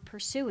not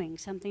pursuing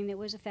something that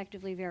was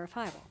effectively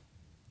verifiable.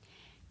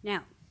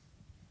 Now,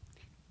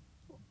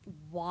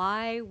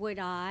 why would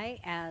I,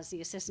 as the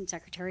Assistant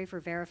Secretary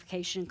for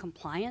Verification and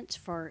Compliance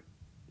for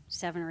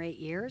 7 or 8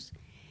 years,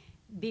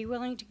 be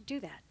willing to do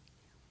that?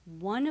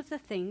 One of the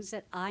things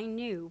that I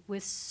knew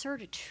with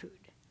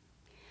certitude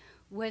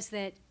was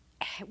that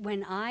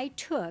when I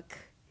took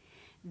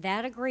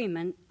that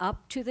agreement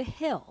up to the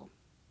Hill,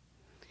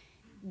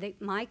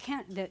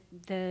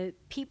 the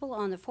people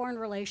on the Foreign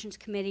Relations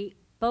Committee,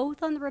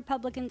 both on the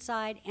Republican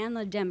side and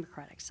the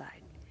Democratic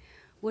side,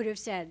 would have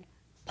said,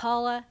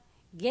 Paula,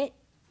 get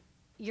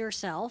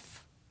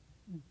yourself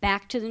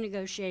back to the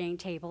negotiating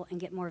table and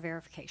get more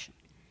verification.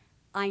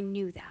 I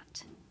knew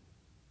that.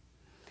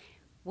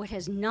 What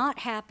has not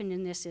happened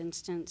in this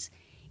instance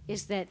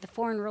is that the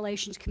Foreign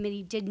Relations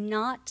Committee did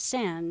not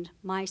send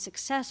my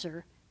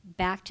successor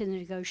back to the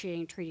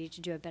negotiating treaty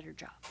to do a better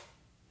job.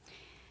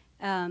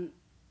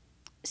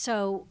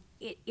 So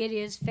it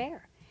is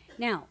fair.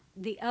 Now,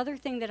 the other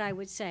thing that I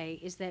would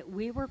say is that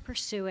we were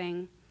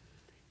pursuing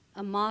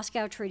a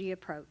Moscow Treaty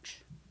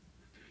approach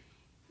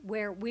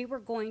where we were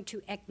going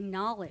to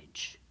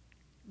acknowledge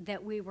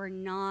that we were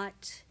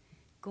not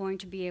going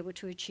to be able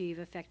to achieve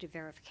effective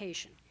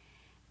verification.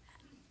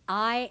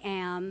 I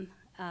am,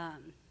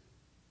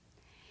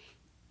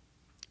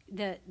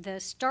 the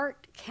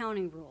START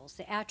counting rules,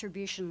 the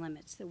attribution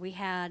limits that we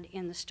had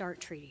in the START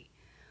treaty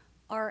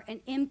are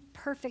an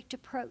imperfect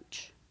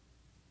approach.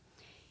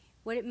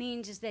 What it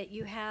means is that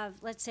you have,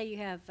 let's say you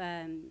have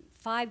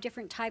 5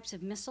 different types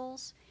of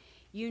missiles.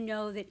 You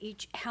know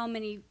that how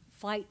many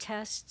flight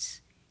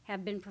tests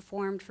have been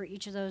performed for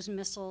each of those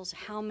missiles,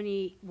 how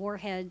many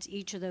warheads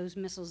each of those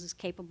missiles is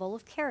capable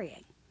of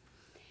carrying.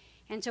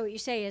 And so what you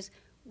say is,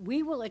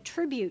 we will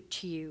attribute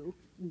to you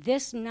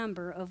this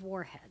number of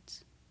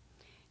warheads.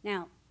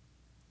 Now,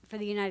 for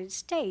the United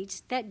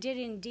States, that did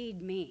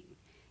indeed mean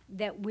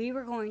that we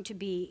were going to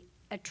be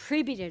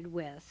attributed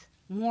with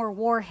more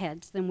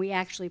warheads than we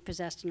actually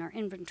possessed in our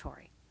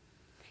inventory.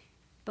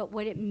 But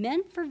what it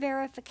meant for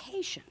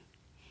verification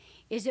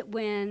is that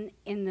when,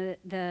 in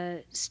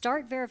the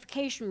START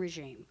verification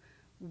regime,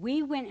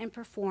 we went and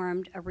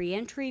performed a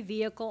reentry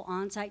vehicle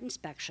on-site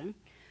inspection,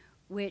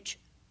 which,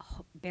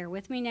 bear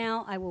with me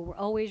now, I will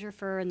always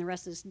refer in the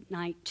rest of this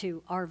night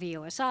to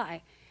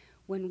RVOSI.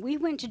 When we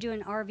went to do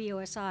an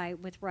RVOSI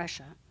with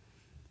Russia,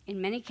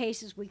 in many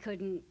cases we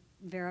couldn't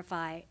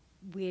verify.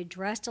 We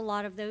addressed a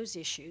lot of those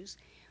issues.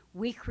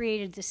 We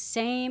created the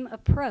same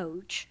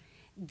approach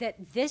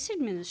that this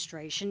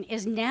administration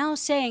is now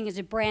saying is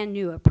a brand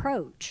new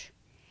approach.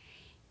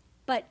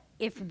 But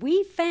If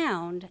we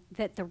found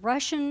that the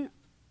Russian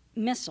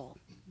missile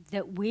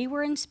that we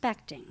were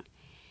inspecting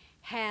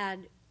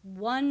had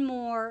 1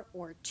 more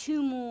or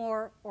 2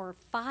 more or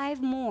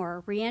 5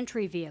 more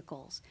reentry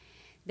vehicles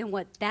than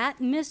what that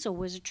missile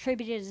was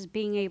attributed as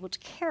being able to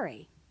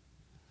carry,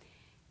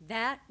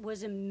 that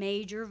was a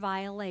major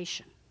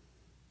violation.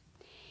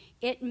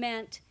 It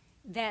meant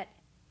that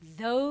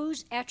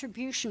those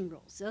attribution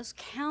rules, those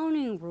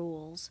counting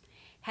rules,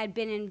 had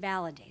been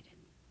invalidated.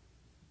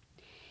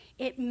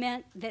 It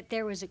meant that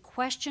there was a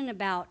question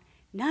about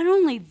not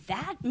only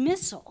that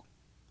missile,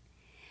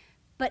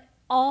 but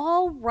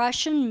all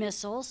Russian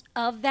missiles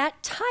of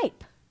that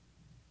type.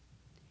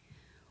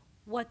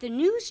 What the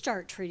New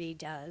START Treaty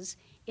does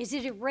is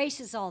it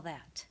erases all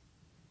that.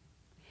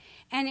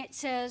 And it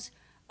says,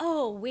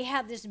 oh, we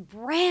have this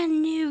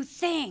brand new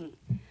thing.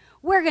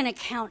 We're going to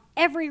count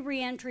every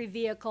reentry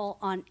vehicle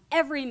on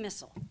every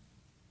missile.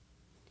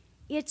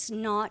 It's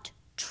not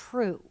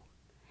true.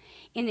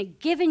 In a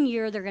given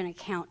year, they're going to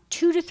count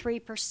 2 to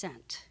 3%.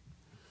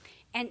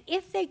 And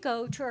if they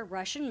go to a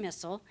Russian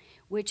missile,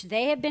 which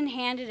they have been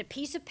handed a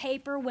piece of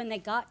paper when they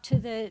got to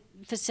the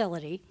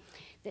facility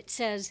that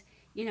says,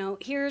 you know,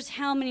 here's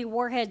how many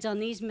warheads on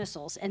these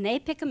missiles, and they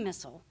pick a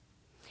missile,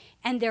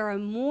 and there are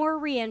more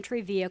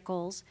reentry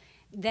vehicles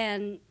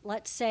than,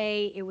 let's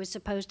say, it was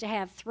supposed to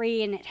have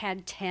 3 and it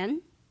had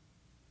 10,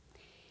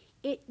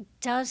 it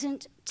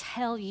doesn't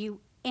tell you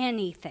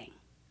anything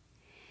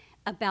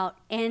about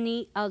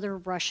any other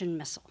Russian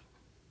missile.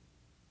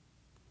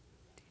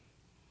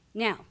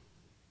 Now,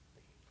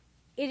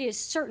 it is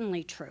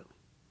certainly true.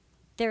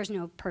 There's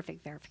no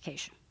perfect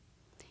verification.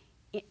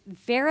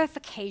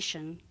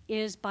 Verification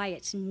is, by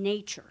its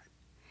nature,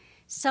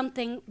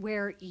 something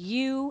where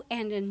you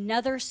and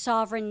another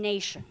sovereign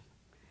nation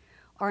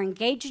are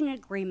engaged in an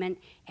agreement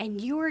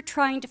and you are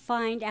trying to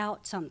find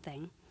out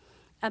something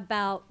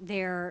about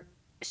their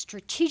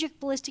strategic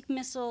ballistic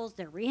missiles,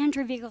 their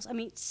reentry vehicles, I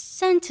mean,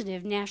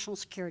 sensitive national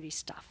security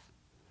stuff.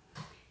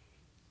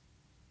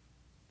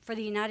 For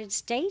the United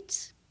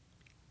States,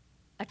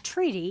 a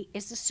treaty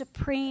is the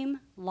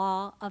supreme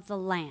law of the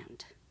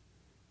land.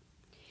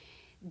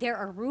 There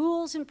are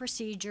rules and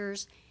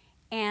procedures,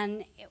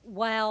 and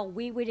while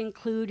we would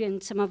include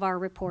in some of our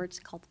reports,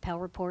 called the Pell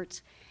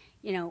reports,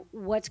 you know,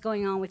 what's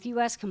going on with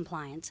U.S.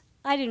 compliance,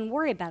 I didn't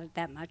worry about it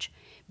that much,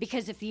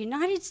 because if the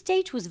United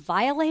States was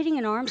violating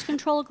an arms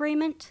control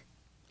agreement,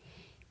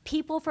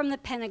 people from the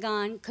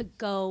Pentagon could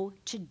go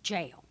to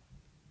jail.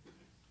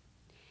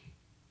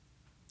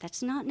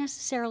 That's not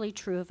necessarily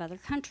true of other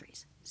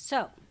countries.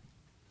 So,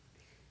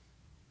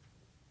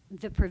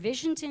 the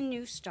provisions in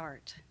New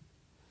START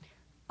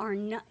are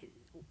not,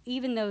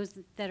 even those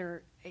that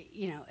are,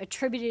 you know,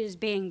 attributed as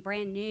being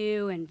brand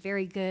new and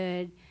very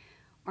good,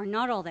 are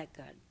not all that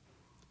good.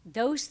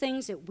 Those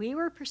things that we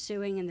were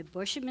pursuing in the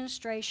Bush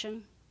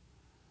administration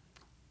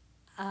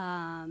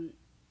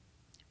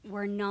we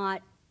were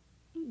not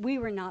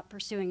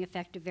pursuing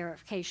effective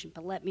verification.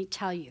 But let me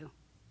tell you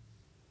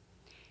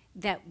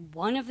that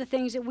one of the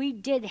things that we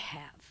did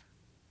have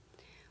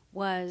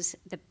was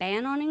the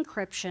ban on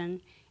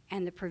encryption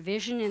and the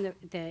provision in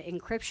the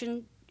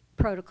encryption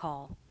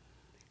protocol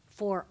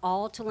for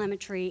all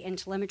telemetry and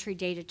telemetry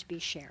data to be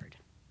shared.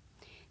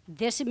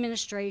 This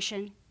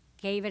administration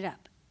gave it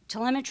up.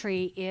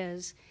 Telemetry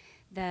is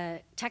the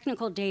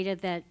technical data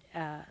that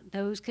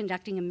those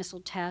conducting a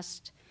missile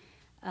test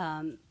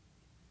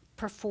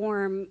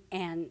perform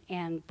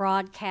and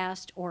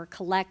broadcast or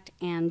collect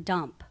and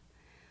dump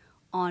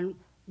on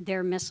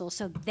their missiles,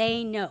 so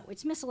they know.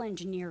 It's missile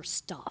engineer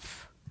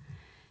stuff.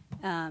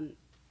 They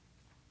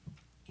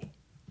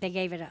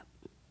gave it up.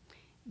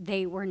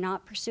 They were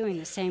not pursuing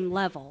the same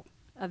level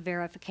of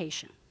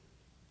verification.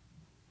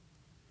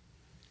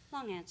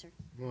 Long answer.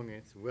 Long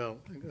answer. Well,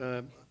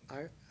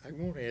 I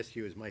won't ask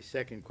you as my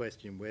second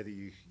question whether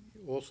you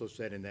also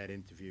said in that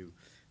interview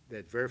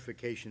that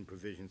verification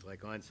provisions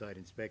like on-site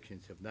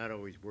inspections have not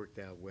always worked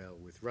out well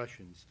with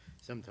Russians,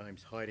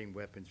 sometimes hiding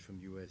weapons from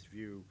U.S.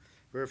 view.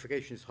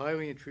 Verification is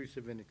highly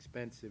intrusive and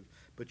expensive,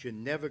 but you're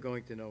never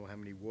going to know how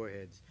many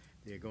warheads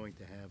they're going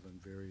to have on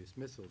various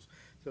missiles.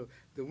 So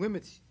the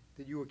limits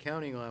that you were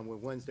counting on were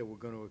ones that were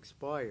going to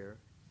expire,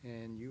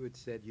 and you had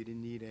said you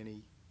didn't need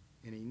any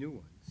new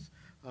ones.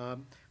 But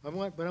I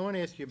want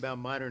to ask you about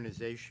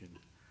modernization,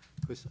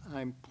 because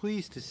I'm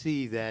pleased to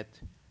see that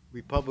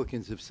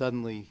Republicans have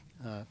suddenly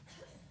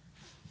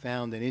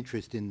found an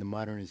interest in the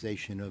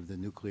modernization of the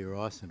nuclear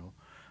arsenal.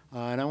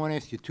 And I want to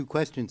ask you 2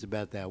 questions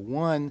about that.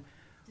 One,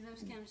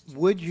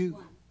 would you...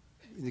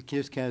 The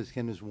just count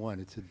as one.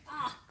 It's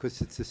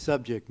because it's a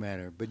subject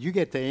matter, but you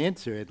get to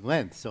answer at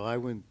length, so I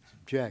wouldn't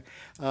object.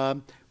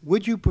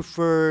 Would you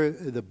prefer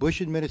the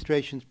Bush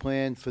administration's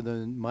plan for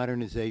the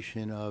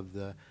modernization of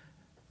the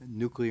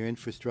nuclear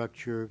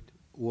infrastructure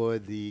or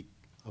the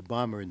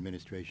Obama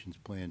administration's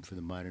plan for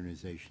the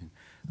modernization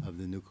of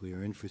the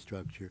nuclear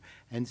infrastructure?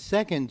 And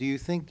second, do you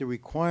think the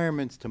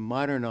requirements to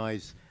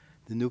modernize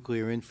the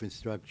nuclear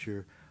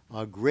infrastructure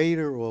are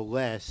greater or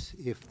less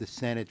if the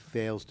Senate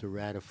fails to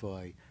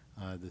ratify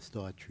the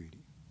START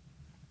Treaty?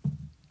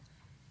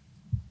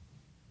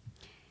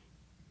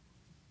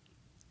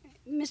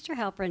 Mr.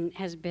 Halpern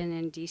has been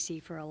in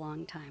D.C. for a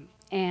long time,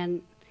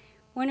 and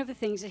one of the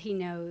things that he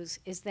knows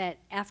is that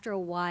after a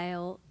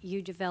while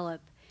you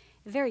develop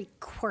a very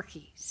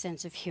quirky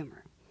sense of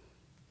humor.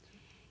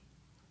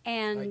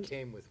 And I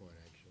came with one,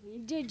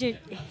 actually. did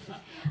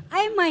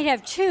I might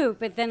have too,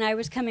 but then I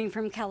was coming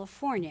from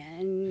California,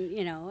 and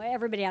you know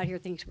everybody out here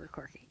thinks we're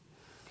quirky.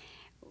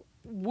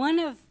 One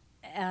of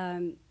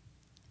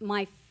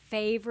my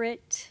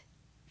favorite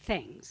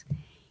things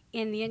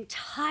in the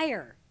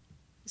entire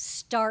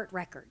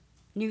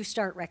New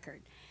START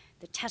record,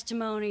 the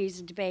testimonies,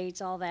 the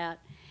debates, all that,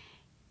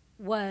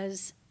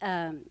 was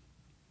a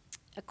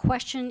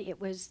question.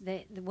 It was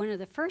one of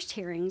the first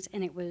hearings,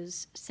 and it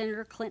was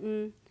Secretary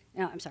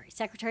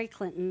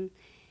Clinton,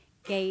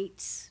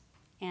 Gates,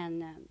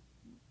 and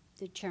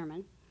the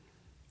chairman.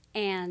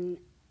 And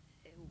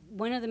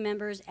one of the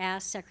members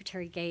asked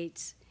Secretary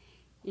Gates,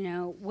 you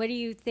know, what do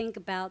you think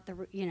about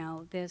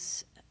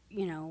this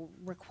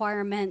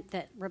requirement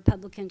that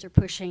Republicans are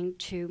pushing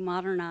to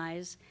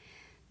modernize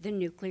the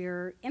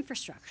nuclear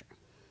infrastructure?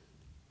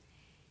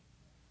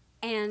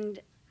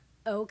 And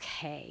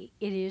okay,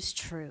 it is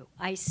true.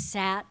 I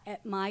sat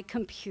at my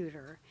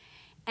computer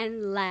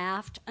and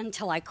laughed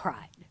until I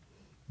cried.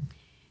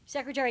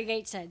 Secretary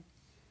Gates said,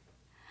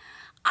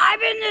 I've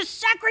been the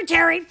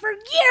secretary for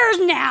years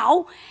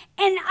now,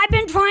 and I've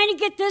been trying to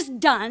get this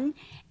done,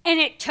 and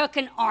it took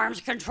an arms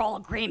control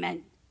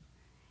agreement.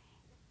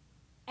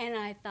 And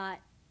I thought,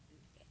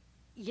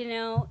 you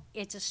know,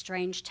 it's a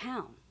strange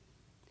town.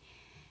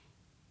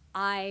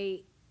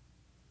 I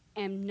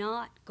am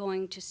not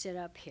going to sit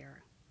up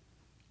here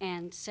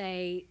and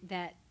say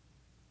that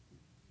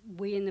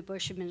we in the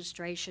Bush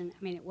administration,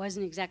 I mean, it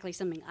wasn't exactly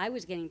something I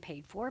was getting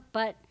paid for,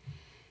 but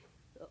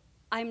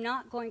I'm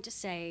not going to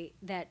say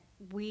that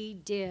we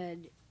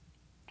did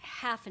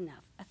half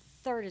enough, a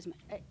third as much,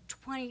 a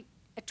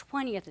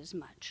 20th as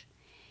much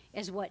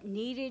as what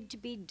needed to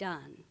be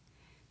done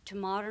to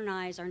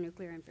modernize our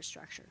nuclear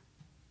infrastructure.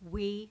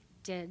 We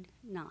did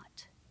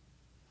not.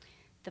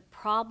 The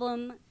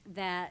problem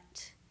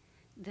that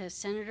the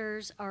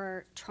senators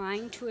are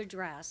trying to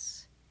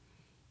address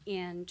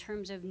in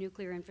terms of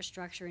nuclear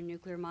infrastructure and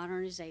nuclear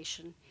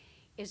modernization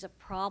is a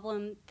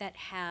problem that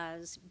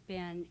has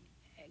been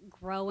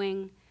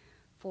growing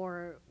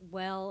for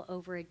well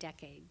over a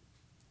decade.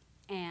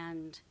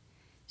 And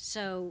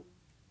so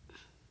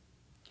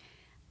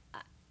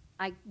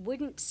I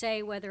wouldn't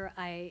say whether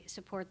I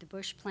support the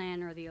Bush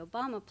plan or the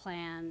Obama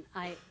plan.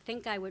 I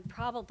think I would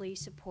probably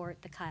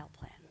support the Kyle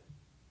plan.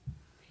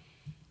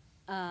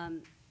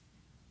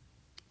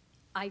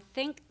 I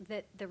think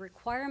that the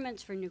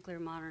requirements for nuclear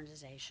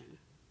modernization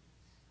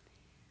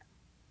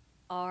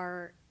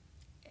are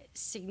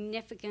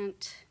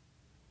significant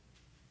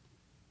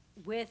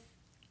with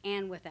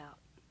and without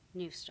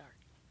New START.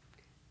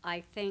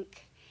 I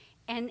think,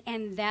 and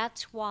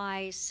that's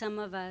why some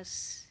of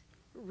us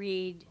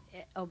read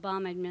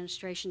Obama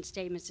administration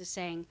statements as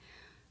saying,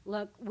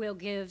 look, we'll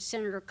give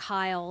Senator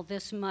Kyle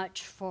this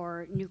much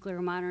for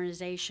nuclear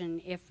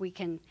modernization if we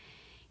can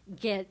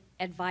get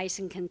advice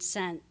and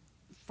consent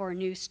for a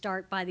New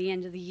START by the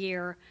end of the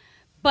year.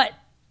 But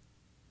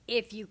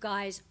if you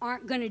guys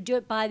aren't going to do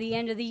it by the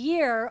end of the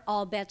year,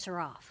 all bets are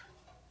off.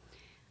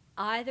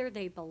 Either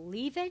they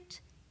believe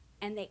it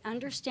and they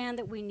understand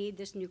that we need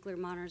this nuclear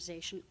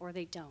modernization, or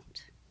they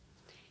don't.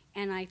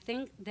 And I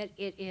think that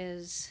it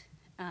is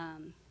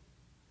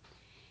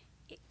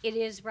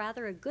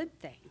rather a good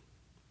thing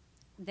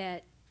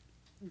that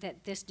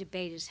this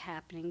debate is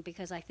happening,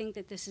 because I think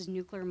that this is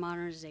nuclear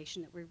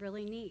modernization that we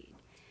really need.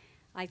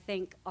 I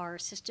think our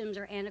systems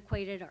are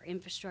antiquated, our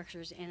infrastructure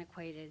is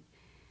antiquated,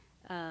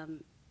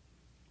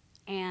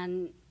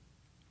 and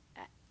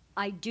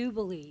I do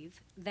believe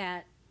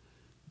that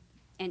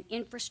an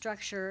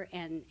infrastructure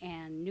and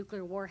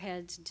nuclear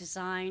warheads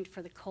designed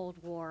for the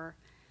Cold War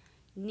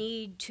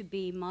need to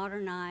be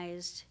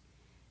modernized,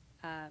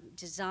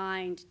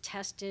 designed,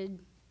 tested,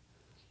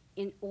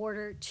 in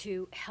order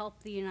to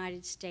help the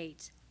United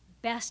States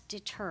best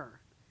deter,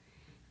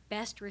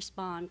 best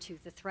respond to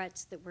the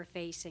threats that we're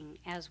facing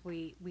as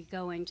we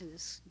go into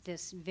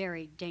this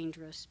very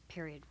dangerous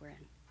period we're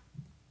in.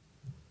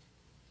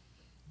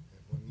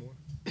 One more.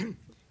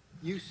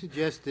 You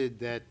suggested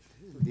that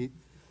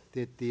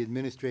the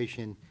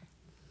administration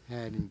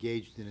had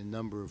engaged in a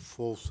number of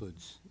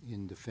falsehoods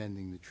in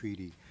defending the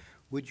treaty.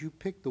 Would you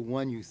pick the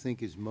one you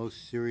think is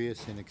most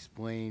serious and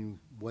explain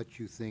what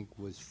you think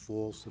was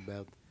false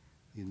about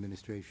the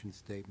administration's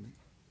statement?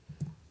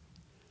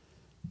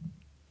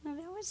 Well,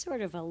 that was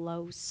sort of a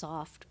low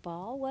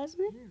softball,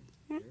 wasn't it?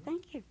 Yeah,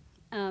 thank you.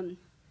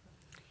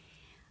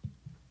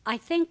 I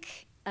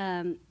think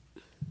the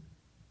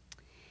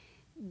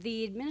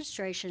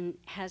administration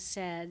has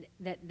said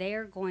that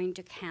they're going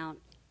to count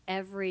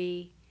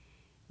every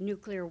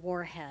nuclear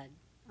warhead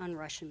on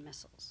Russian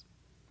missiles.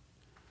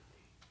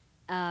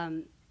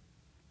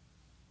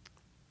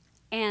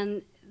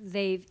 And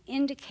they've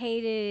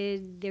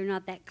indicated, they're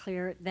not that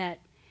clear,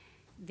 that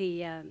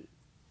the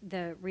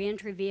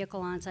reentry vehicle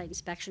on-site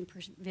inspection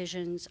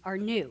provisions are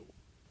new.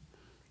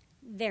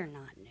 They're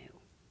not new.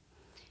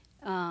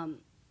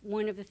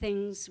 One of the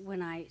things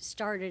when I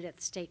started at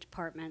the State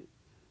Department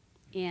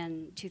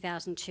in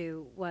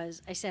 2002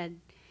 was I said,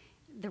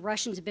 the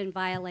Russians have been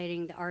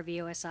violating the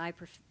RVOSI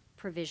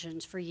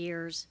provisions for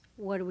years.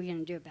 What are we going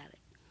to do about it?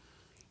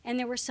 And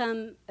there were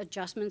some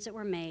adjustments that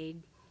were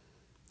made.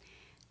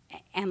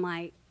 Am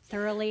I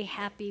thoroughly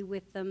happy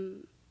with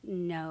them?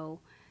 No.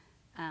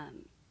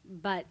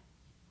 But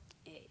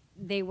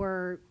they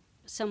were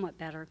somewhat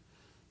better.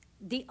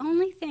 The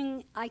only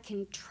thing I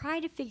can try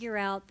to figure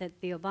out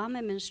that the Obama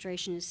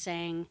administration is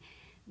saying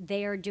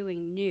they are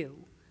doing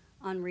new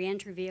on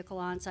reentry vehicle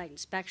on-site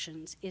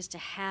inspections is to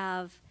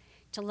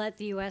let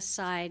the U.S.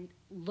 side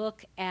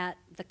look at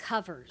the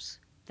covers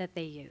that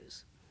they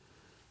use.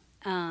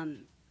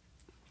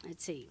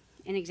 Let's see,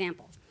 an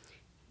example.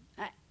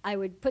 I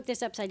would put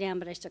this upside down,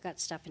 but I still got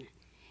stuff in it.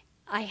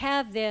 I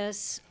have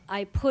this,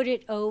 I put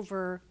it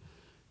over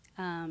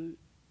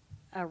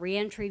a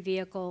reentry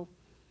vehicle,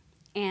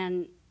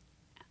 and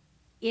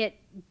it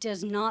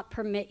does not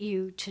permit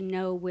you to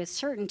know with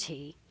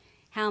certainty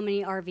how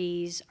many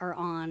RVs are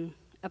on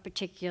a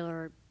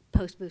particular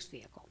post-boost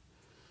vehicle.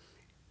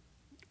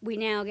 We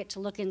now get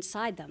to look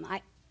inside them.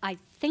 I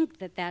think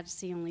that that's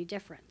the only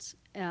difference.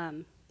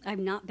 I've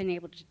not been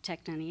able to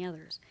detect any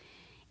others.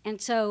 And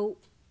so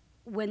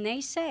when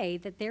they say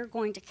that they're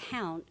going to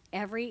count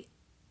every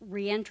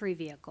reentry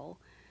vehicle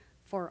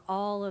for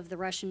all of the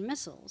Russian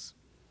missiles,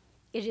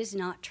 it is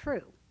not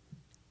true.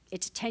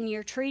 It's a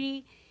 10-year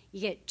treaty. You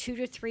get 2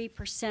 to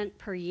 3%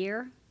 per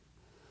year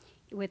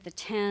with the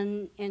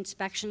 10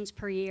 inspections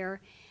per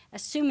year.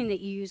 Assuming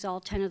that you use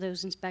all 10 of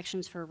those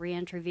inspections for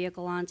reentry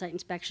vehicle on-site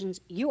inspections,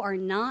 you are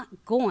not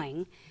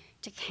going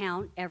to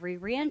count every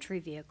reentry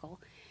vehicle,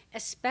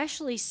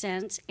 especially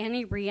since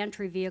any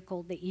reentry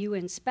vehicle that you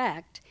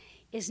inspect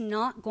is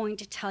not going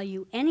to tell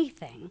you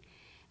anything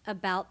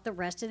about the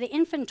rest of the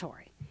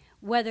inventory.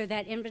 Whether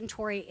that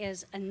inventory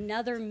is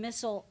another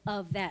missile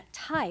of that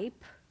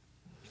type,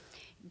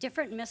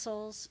 different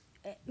missiles,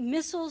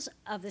 missiles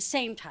of the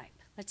same type.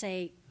 Let's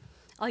say,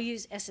 I'll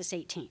use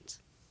SS-18s,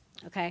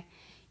 okay?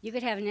 You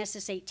could have an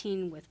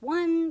SS-18 with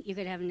 1, you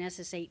could have an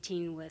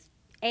SS-18 with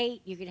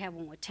 8, you could have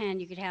one with 10,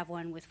 you could have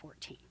one with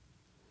 14.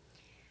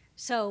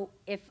 So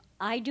if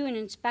I do an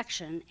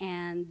inspection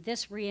and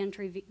this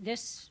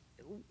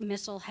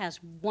missile has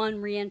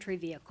 1 reentry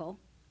vehicle,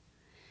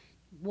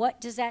 what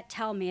does that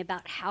tell me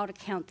about how to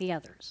count the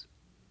others?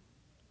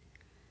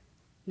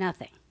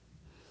 Nothing.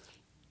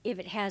 If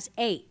it has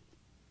 8,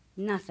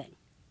 nothing.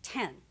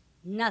 10,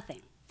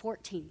 nothing.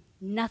 14,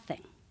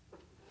 nothing.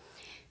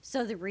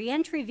 So the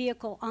reentry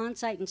vehicle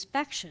on-site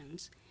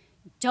inspections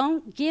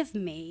don't give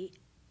me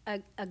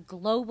a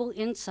global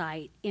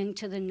insight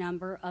into the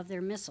number of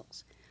their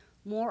missiles.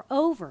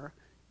 Moreover,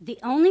 the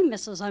only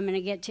missiles I'm going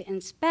to get to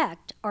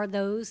inspect are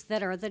those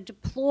that are the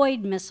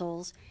deployed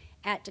missiles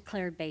at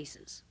declared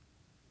bases.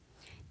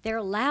 They're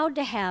allowed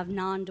to have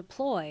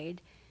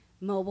non-deployed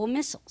mobile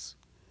missiles.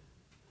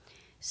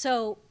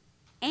 So,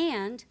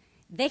 and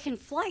they can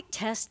flight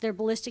test their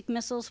ballistic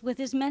missiles with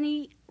as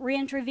many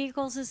reentry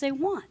vehicles as they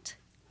want.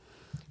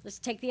 Let's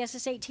take the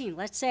SS-18.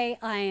 Let's say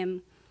I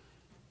am,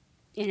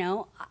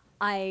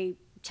 I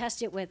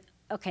test it with,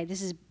 okay,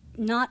 this is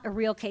not a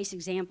real case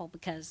example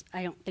because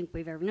I don't think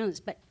we've ever known this,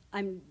 but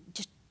I'm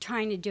just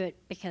trying to do it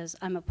because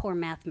I'm a poor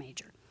math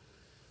major.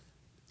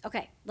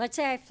 Okay, let's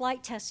say I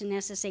flight test an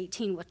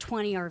SS-18 with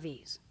 20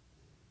 RVs.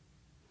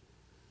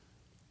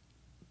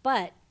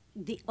 But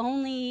the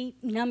only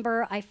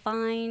number I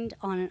find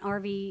on an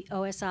RV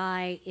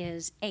OSI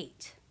is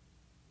 8.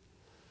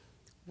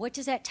 What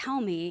does that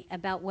tell me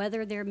about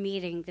whether they're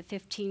meeting the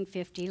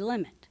 1550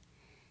 limit?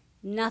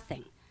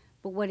 Nothing.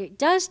 But what it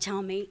does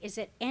tell me is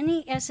that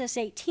any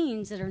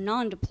SS-18s that are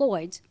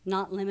non-deployed,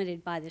 not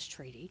limited by this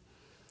treaty,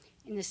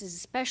 and this is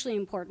especially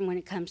important when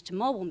it comes to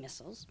mobile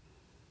missiles,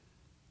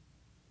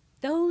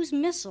 those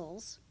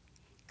missiles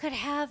could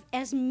have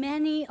as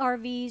many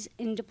RVs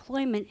in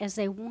deployment as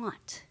they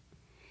want.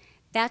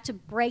 That's a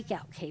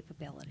breakout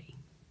capability.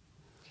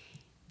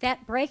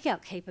 That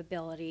breakout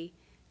capability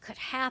could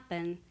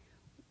happen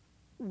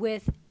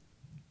with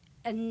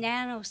a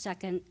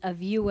nanosecond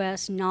of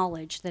U.S.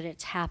 knowledge that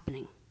it's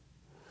happening.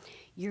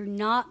 You're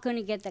not going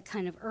to get that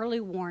kind of early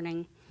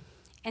warning.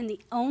 And the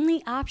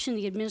only option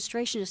the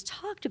administration has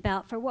talked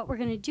about for what we're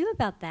going to do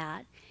about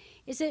that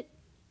is that,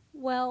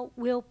 well,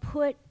 we'll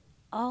put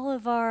all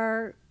of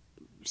our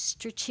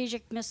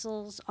strategic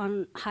missiles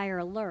on higher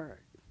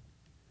alert.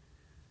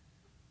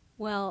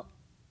 Well,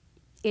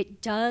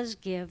 it does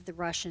give the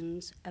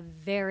Russians a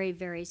very,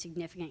 very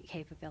significant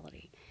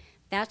capability.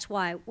 That's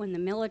why when the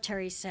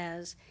military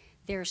says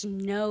there's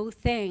no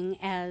thing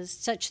as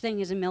such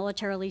thing as a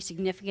militarily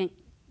significant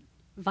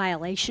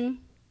violation,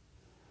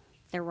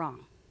 they're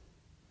wrong.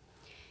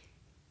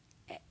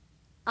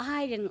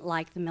 I didn't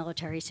like the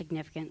military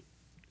significant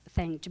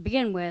thing to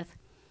begin with,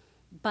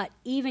 but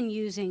even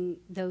using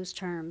those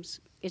terms,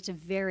 it's a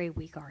very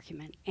weak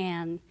argument,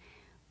 and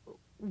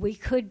we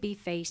could be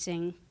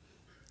facing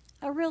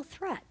a real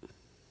threat.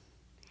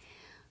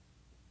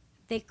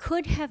 They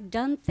could have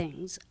done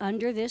things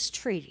under this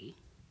treaty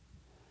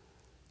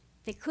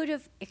They could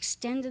have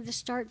extended the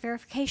START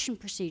verification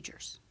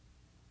procedures.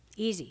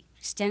 Easy.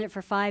 Extend it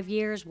for 5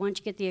 years. Once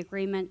you get the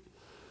agreement,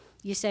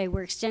 you say,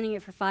 we're extending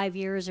it for 5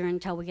 years or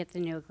until we get the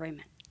new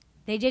agreement.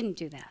 They didn't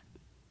do that.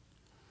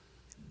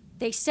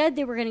 They said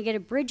they were going to get a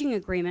bridging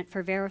agreement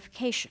for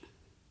verification.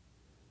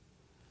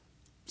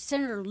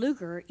 Senator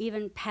Lugar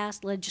even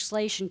passed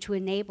legislation to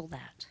enable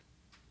that.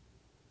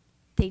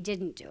 They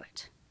didn't do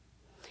it.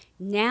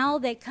 Now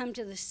they come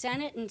to the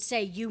Senate and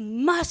say, you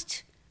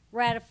must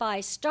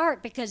ratify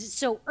START because it's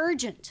so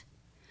urgent.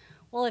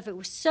 Well, if it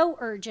was so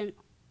urgent,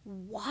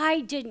 why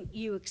didn't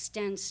you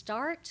extend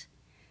START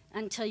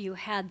until you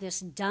had this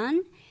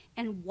done?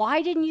 And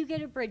why didn't you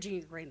get a bridging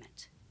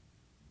agreement?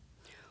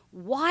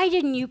 Why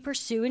didn't you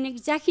pursue an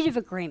executive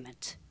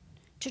agreement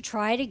to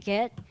try to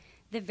get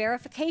the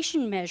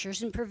verification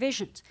measures and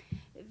provisions?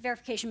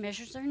 Verification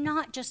measures are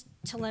not just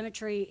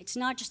telemetry, it's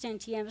not just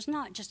NTM, it's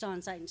not just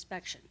on-site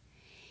inspection.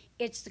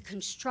 It's the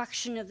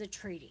construction of the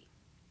treaty.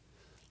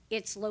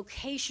 It's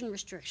location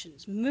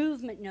restrictions,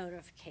 movement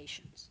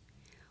notifications,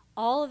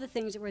 all of the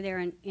things that were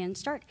there in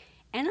START.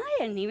 And I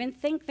didn't even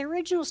think the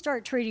original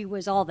START treaty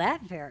was all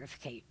that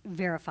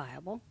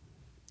verifiable.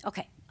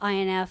 Okay,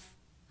 INF,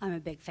 I'm a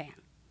big fan.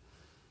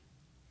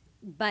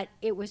 But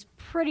it was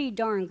pretty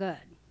darn good.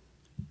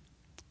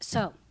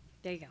 So,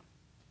 there you go.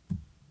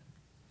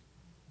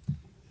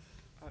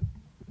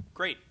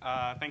 Great.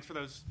 Thanks for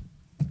those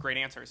great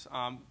answers.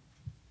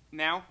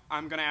 Now,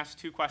 I'm going to ask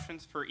 2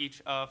 questions for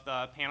each of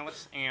the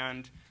panelists,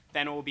 and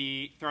then it will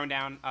be thrown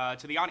down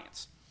to the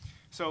audience.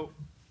 So,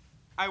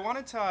 I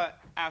wanted to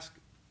ask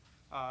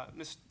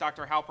Ms.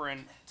 Dr.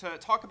 Halperin to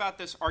talk about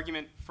this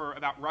argument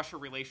about Russia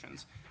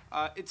relations.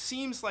 It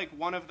seems like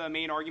one of the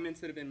main arguments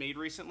that have been made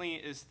recently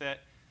is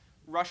that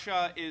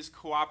Russia is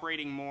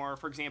cooperating more,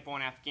 for example,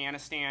 in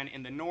Afghanistan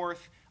in the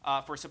north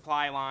for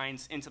supply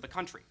lines into the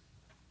country.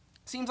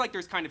 Seems like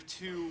there's kind of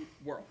 2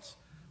 worlds.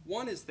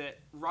 One is that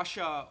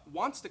Russia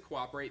wants to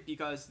cooperate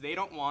because they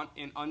don't want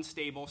an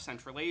unstable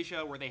Central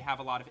Asia where they have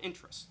a lot of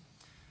interests.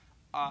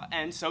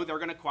 And so they're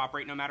going to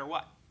cooperate no matter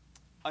what.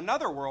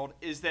 Another world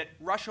is that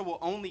Russia will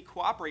only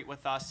cooperate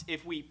with us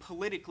if we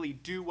politically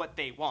do what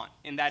they want.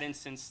 In that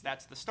instance,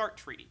 that's the START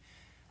treaty.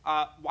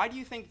 Why do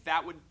you think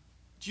that would...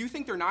 Do you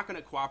think they're not going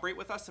to cooperate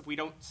with us if we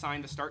don't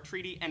sign the START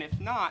treaty? And if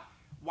not,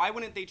 why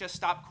wouldn't they just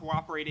stop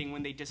cooperating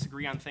when they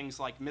disagree on things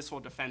like missile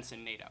defense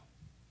in NATO?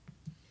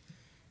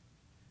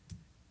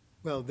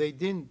 Well, they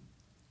didn't.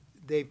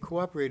 They've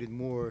cooperated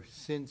more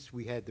since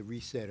we had the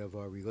reset of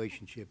our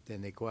relationship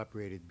than they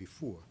cooperated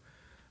before.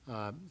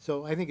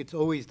 So I think it's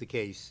always the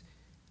case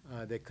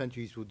that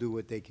countries will do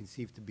what they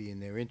conceive to be in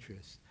their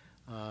interest.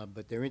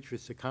 But their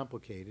interests are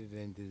complicated,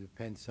 and it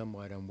depends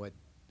somewhat on what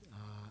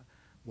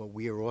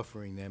we are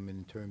offering them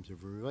in terms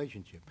of a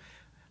relationship.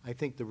 I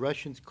think the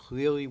Russians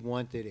clearly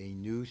wanted a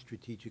new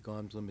strategic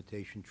arms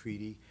limitation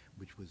treaty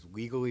which was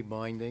legally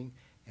binding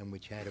and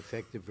which had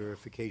effective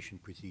verification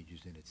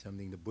procedures in it,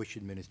 something the Bush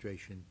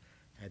administration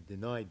had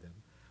denied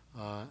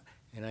them.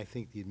 And I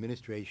think the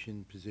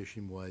administration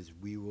position was,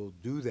 we will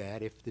do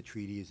that if the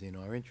treaty is in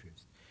our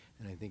interest.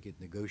 And I think it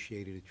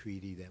negotiated a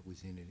treaty that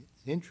was in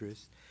its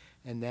interest,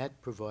 and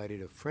that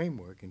provided a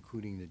framework,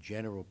 including the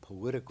general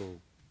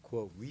political,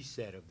 quote,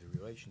 reset of the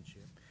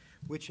relationship,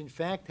 which in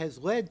fact has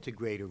led to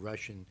greater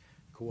Russian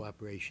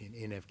cooperation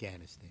in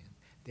Afghanistan.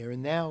 They are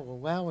now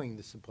allowing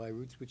the supply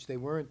routes, which they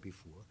weren't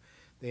before.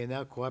 They are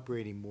now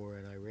cooperating more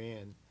in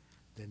Iran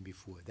than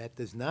before. That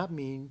does not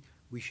mean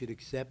we should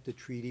accept a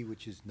treaty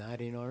which is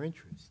not in our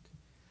interest.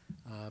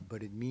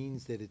 But it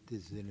means that it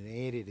is an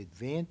added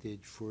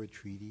advantage for a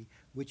treaty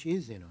which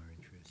is in our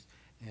interest.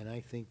 And I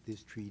think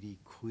this treaty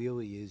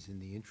clearly is in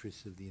the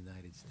interests of the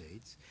United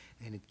States,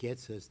 and it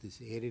gets us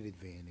this added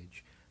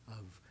advantage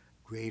of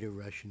greater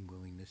Russian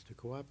willingness to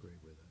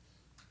cooperate with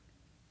us.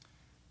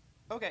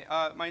 Okay,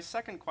 my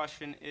second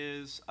question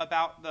is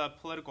about the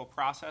political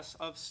process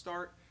of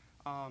START.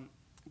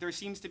 There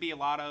seems to be a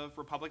lot of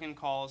Republican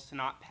calls to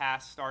not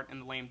pass START in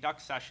the lame duck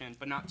session,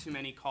 but not too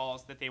many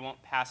calls that they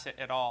won't pass it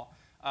at all.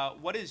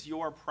 What is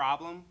your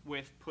problem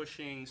with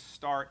pushing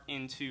START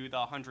into the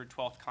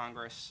 112th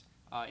Congress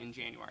in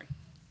January?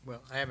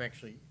 Well, I haven't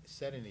actually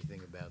said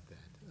anything about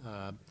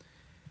that.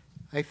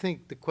 I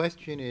think the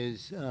question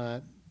is,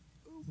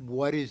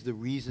 what is the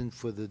reason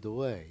for the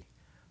delay?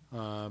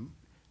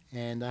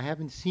 And I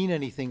haven't seen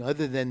anything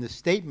other than the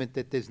statement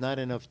that there's not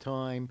enough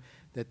time,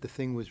 that the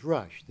thing was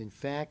rushed. In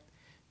fact,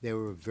 there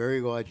were a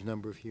very large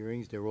number of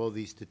hearings. There were all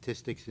these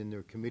statistics in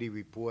their committee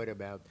report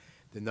about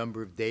the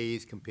number of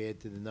days compared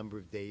to the number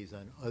of days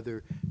on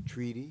other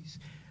treaties.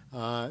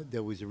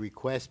 There was a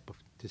request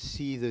to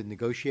see the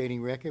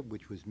negotiating record,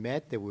 which was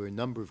met. There were a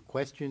number of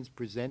questions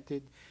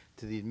presented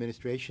to the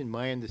administration.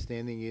 My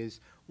understanding is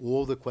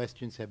all the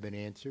questions have been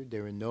answered.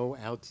 There are no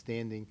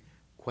outstanding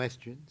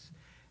questions.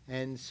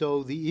 And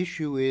so the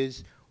issue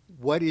is,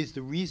 what is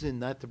the reason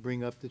not to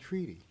bring up the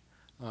treaty?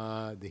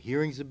 The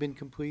hearings have been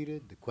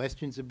completed. The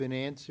questions have been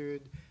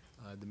answered.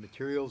 The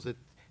materials that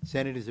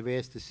senators have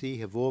asked to see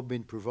have all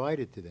been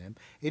provided to them.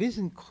 It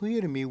isn't clear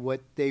to me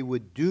what they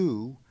would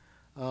do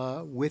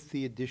with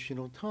the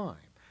additional time.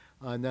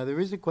 Now, there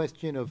is a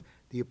question of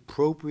the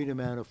appropriate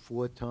amount of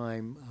floor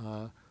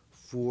time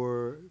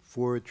for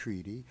a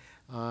treaty.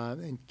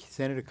 And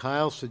Senator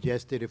Kyle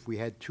suggested if we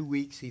had 2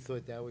 weeks, he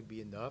thought that would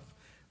be enough.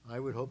 I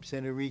would hope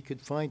Senator Reid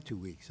could find 2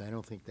 weeks. I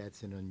don't think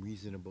that's an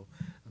unreasonable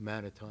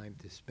amount of time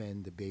to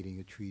spend debating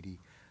a treaty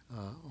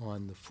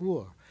on the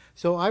floor.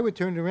 So I would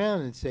turn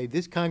around and say,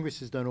 this Congress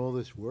has done all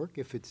this work.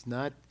 If it's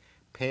not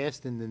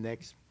passed in the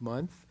next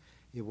month,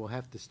 it will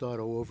have to start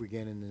all over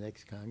again in the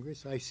next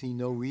Congress. I see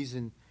no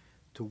reason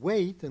to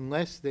wait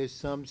unless there's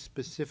some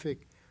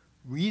specific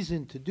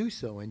reason to do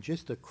so. And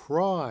just a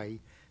cry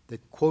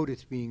that, quote,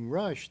 it's being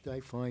rushed, I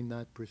find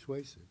not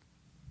persuasive.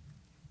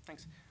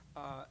 Thanks.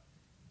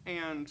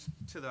 And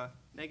to the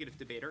negative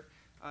debater,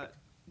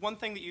 one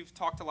thing that you've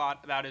talked a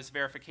lot about is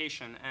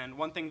verification. And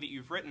one thing that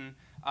you've written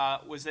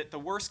was that the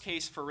worst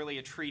case for really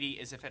a treaty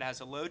is if it has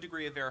a low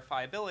degree of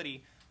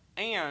verifiability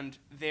and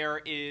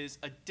there is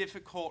a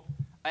difficult,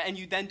 and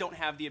you then don't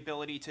have the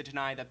ability to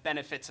deny the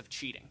benefits of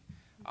cheating.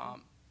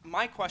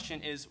 My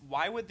question is,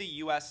 why would the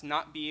U.S.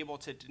 not be able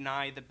to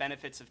deny the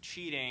benefits of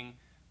cheating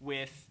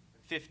with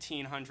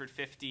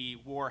 1,550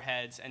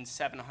 warheads and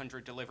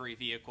 700 delivery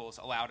vehicles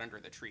allowed under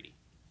the treaty?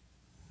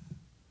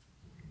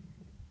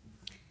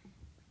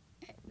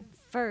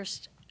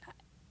 First,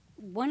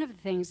 one of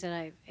the things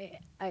that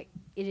it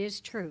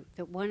is true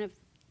that all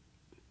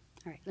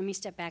right, let me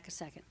step back a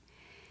second.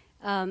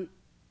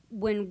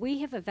 When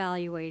we have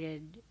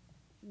evaluated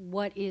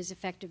what is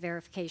effective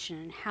verification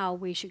and how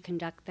we should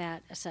conduct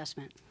that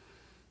assessment,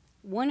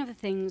 one of the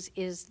things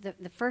is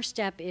the first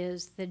step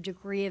is the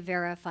degree of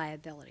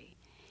verifiability.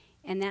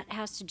 And that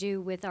has to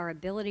do with our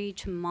ability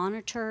to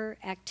monitor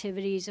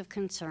activities of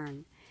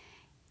concern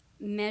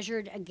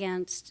measured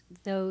against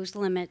those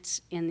limits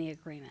in the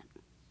agreement.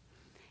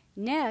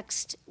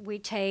 Next, we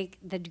take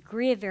the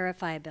degree of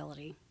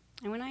verifiability.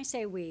 And when I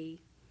say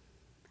we,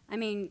 I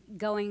mean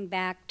going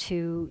back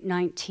to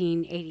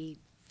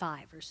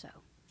 1985 or so.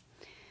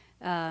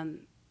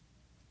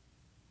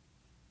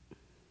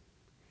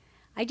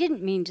 I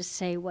didn't mean to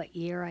say what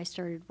year I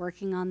started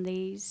working on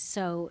these,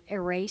 so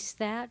erase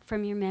that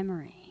from your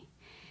memory.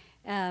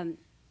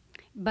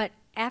 But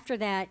after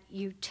that,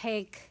 you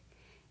take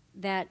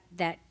that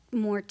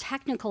more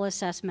technical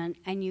assessment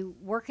and you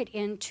work it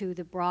into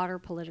the broader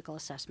political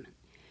assessment,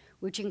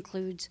 which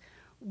includes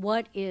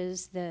what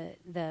is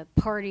the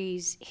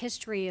party's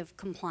history of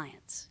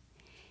compliance.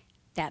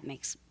 That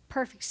makes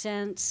perfect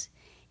sense.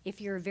 If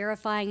you're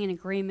verifying an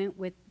agreement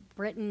with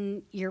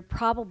Britain, you're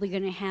probably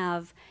going to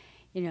have,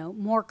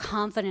 more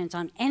confidence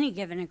on any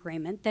given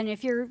agreement than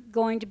if you're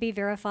going to be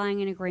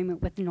verifying an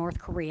agreement with the North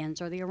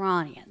Koreans or the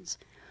Iranians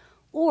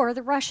or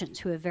the Russians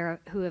who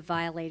have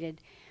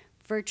violated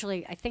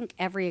virtually, I think,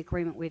 every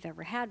agreement we've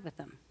ever had with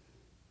them.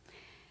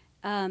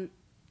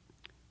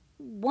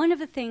 One of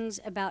the things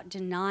about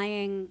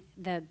denying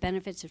the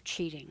benefits of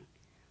cheating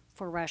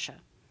for Russia,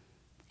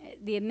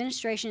 the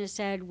administration has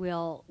said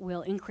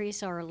we'll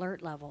increase our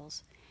alert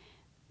levels.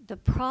 The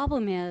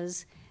problem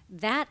is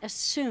that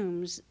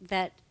assumes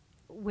that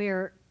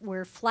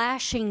we're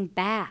flashing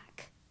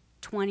back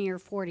 20 or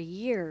 40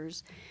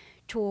 years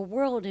to a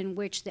world in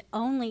which the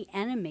only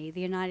enemy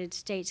the United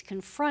States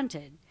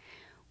confronted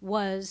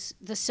was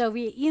the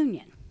Soviet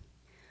Union.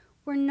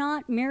 We're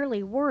not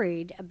merely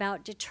worried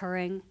about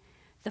deterring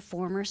the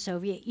former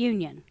Soviet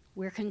Union.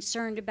 We're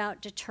concerned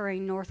about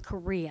deterring North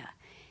Korea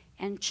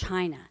and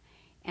China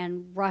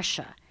and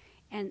Russia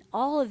and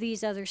all of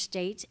these other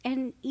states,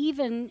 and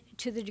even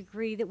to the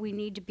degree that we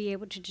need to be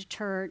able to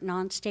deter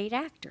non-state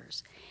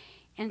actors.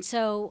 And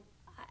so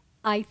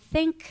I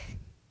think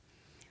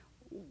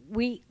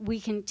we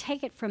can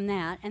take it from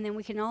that, and then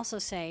we can also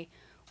say,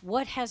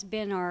 what has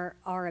been our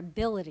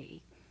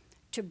ability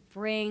to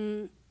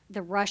bring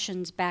the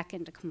Russians back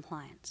into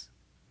compliance?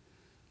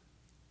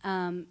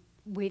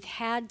 We've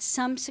had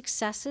some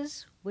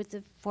successes with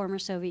the former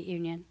Soviet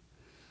Union,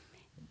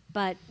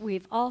 but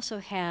we've also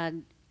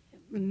had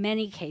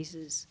many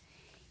cases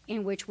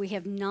in which we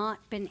have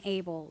not been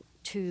able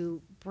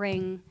to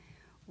bring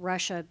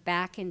Russia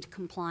back into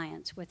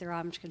compliance with their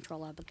arms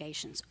control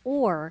obligations,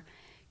 or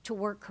to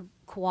work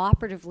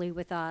cooperatively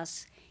with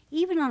us,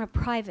 even on a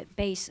private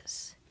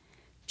basis,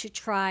 to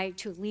try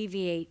to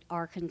alleviate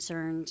our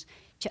concerns,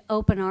 to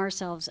open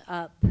ourselves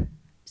up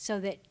so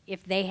that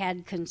if they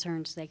had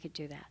concerns, they could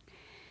do that.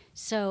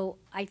 So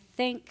I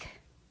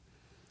think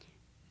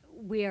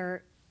we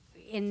are,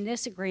 in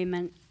this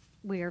agreement,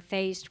 we are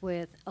faced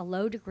with a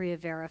low degree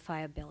of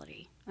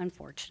verifiability,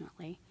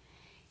 unfortunately.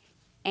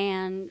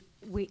 And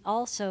we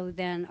also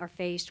then are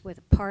faced with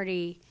a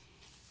party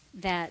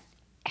that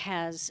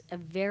has a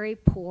very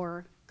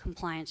poor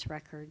compliance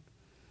record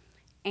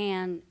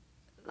and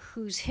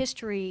whose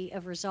history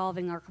of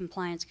resolving our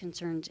compliance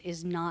concerns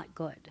is not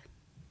good.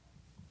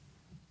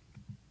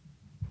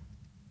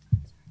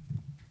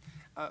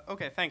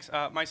 Okay, thanks.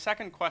 My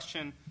second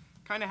question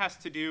kind of has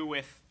to do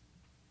with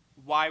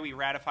why we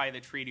ratify the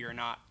treaty or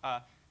not.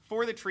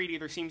 For the treaty,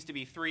 there seems to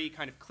be three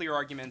kind of clear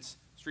arguments: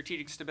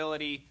 strategic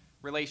stability,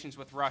 relations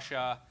with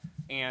Russia,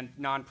 and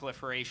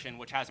non-proliferation,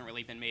 which hasn't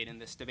really been made in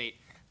this debate.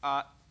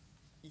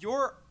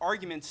 Your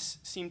arguments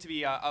seem to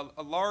be a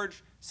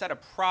large set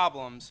of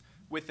problems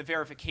with the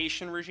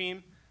verification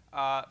regime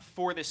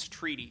for this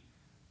treaty.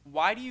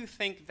 Why do you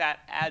think that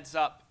adds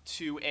up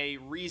to a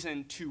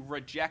reason to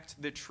reject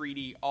the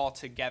treaty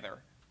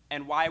altogether?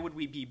 And why would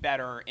we be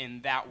better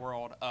in that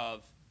world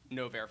of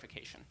no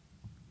verification?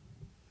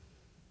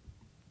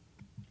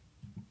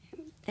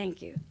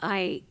 Thank you.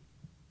 I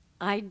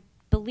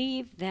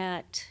believe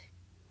that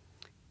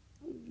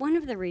one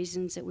of the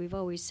reasons that we've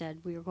always said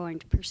we were going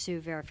to pursue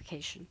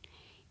verification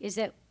is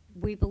that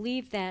we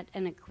believe that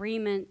an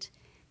agreement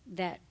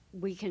that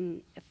we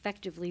can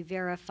effectively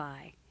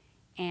verify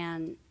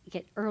and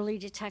get early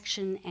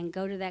detection and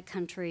go to that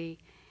country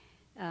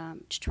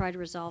to try to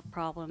resolve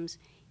problems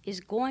is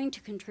going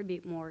to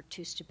contribute more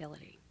to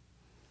stability.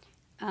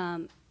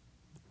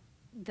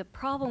 The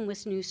problem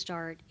with New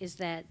START is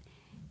that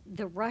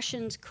the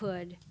Russians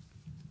could,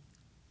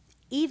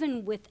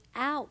 even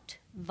without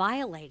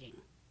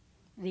violating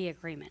the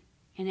agreement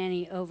in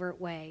any overt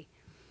way,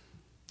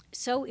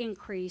 so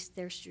increase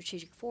their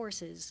strategic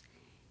forces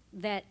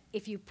that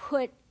if you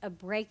put a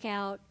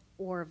breakout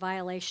or a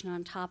violation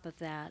on top of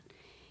that,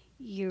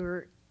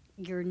 you're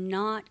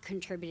not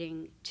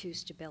contributing to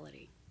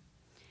stability.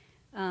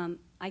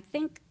 I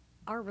think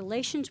our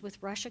relations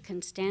with Russia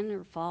can stand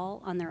or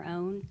fall on their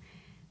own.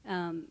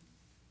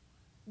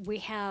 We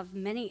have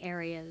many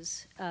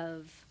areas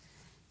of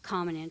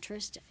common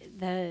interest.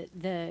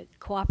 The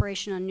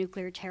cooperation on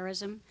nuclear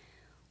terrorism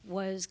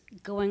was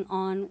going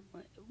on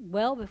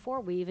well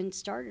before we even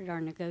started our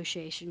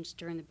negotiations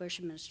during the Bush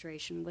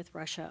administration with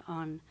Russia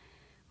on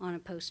a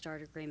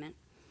post-START agreement.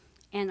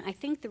 And I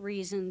think the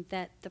reason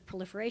that the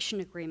proliferation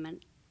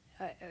agreement,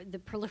 the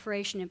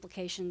proliferation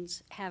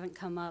implications haven't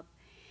come up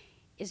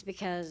is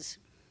because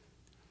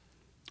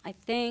I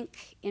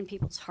think in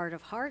people's heart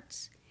of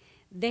hearts,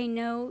 they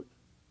know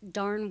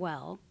darn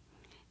well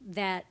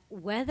that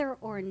whether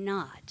or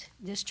not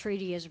this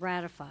treaty is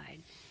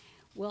ratified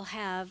will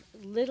have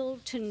little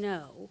to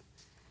no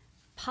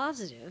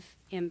positive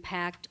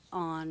impact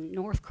on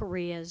North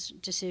Korea's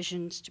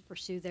decisions to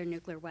pursue their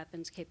nuclear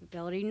weapons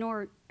capability,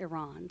 nor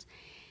Iran's.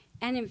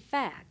 And in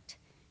fact,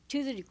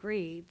 to the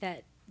degree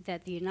that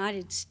the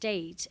United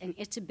States and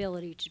its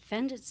ability to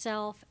defend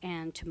itself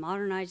and to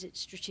modernize its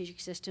strategic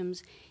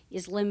systems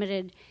is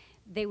limited,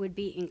 they would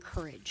be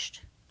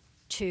encouraged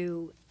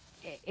to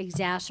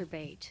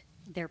exacerbate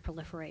their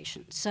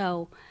proliferation.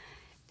 So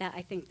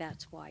I think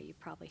that's why you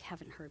probably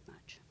haven't heard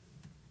much.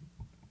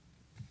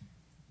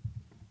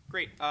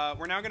 Great.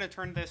 We're now going to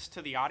turn this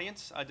to the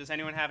audience. Does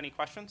anyone have any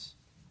questions?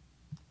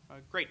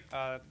 Great.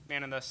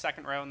 Man in the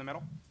second row in the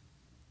middle.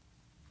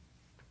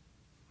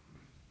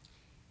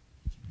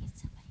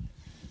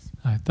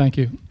 Hi, thank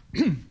you.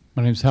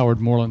 My name is Howard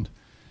Moreland.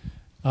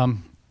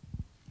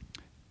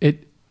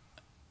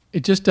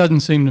 It just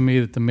doesn't seem to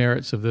me that the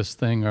merits of this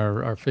thing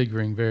are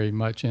figuring very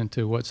much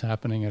into what's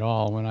happening at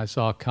all. When I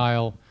saw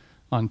Kyle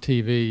on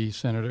TV,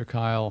 Senator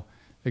Kyle,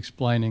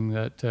 explaining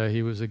that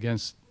he was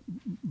against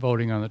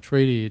voting on the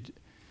treaty, it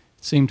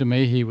seemed to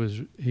me he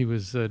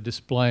was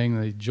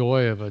displaying the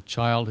joy of a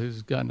child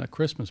who's gotten a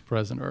Christmas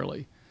present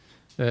early.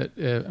 That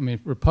I mean,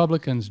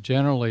 Republicans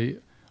generally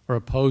are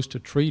opposed to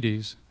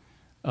treaties.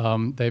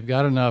 They've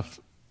got enough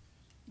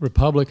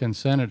Republican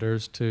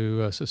senators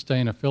to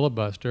sustain a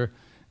filibuster,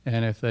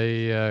 and if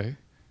they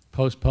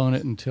postpone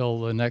it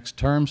until the next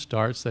term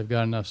starts, they've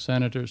got enough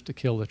senators to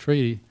kill the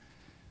treaty.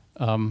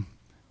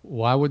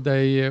 Why would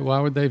they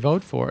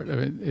vote for it? I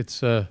mean,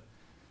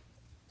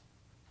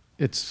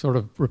 it's sort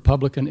of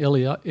Republican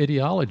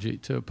ideology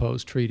to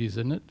oppose treaties,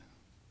 isn't it?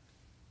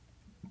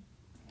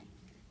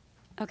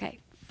 Okay.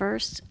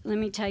 First, let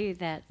me tell you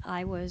that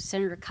I was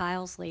Senator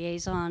Kyle's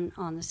liaison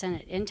on the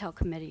Senate Intel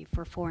Committee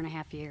for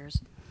 4.5 years.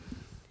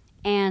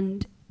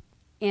 And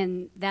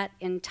in that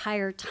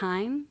entire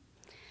time,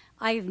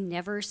 I've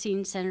never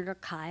seen Senator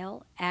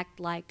Kyle act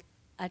like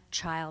a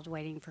child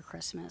waiting for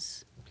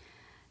Christmas.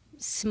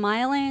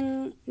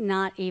 Smiling,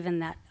 not even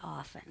that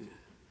often.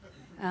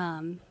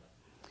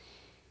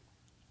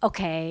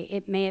 Okay,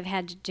 it may have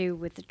had to do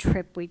with the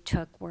trip we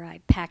took where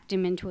I packed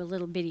him into a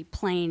little bitty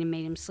plane and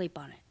made him sleep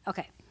on it.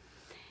 Okay.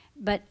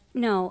 But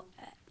no,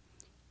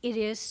 it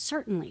is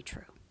certainly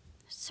true,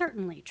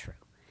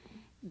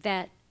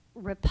 that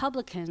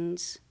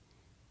Republicans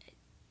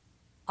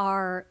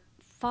are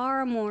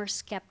far more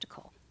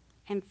skeptical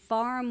and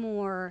far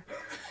more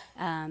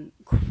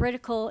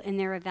critical in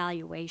their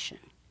evaluation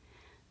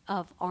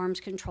of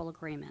arms control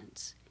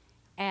agreements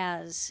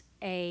as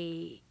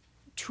a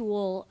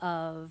tool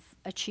of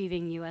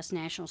achieving U.S.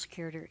 national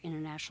security or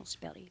international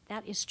stability.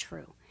 That is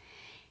true.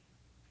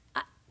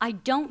 I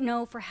don't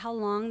know for how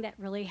long that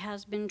really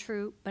has been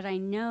true, but I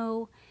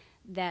know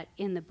that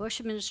in the Bush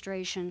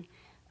administration,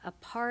 a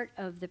part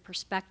of the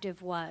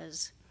perspective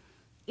was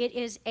it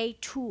is a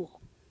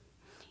tool.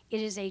 It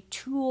is a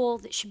tool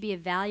that should be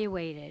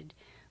evaluated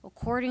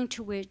according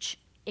to which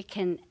it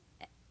can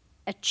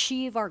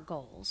achieve our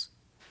goals.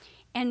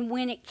 And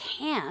when it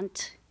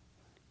can't,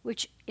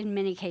 which in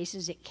many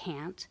cases it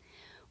can't,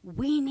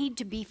 We need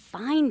to be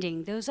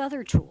finding those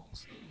other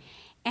tools.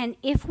 And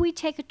if we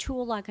take a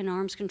tool like an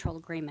arms control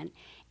agreement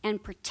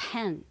and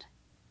pretend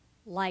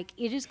like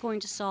it is going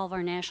to solve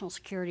our national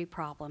security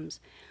problems,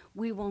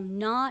 we will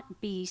not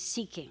be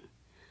seeking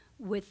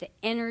with the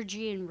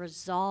energy and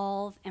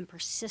resolve and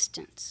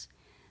persistence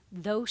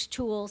those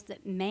tools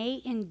that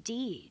may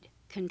indeed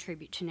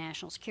contribute to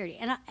national security.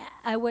 And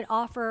I would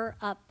offer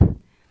up,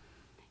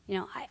 you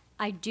know,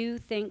 I do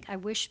think, I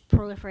wish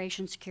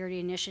Proliferation Security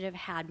Initiative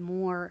had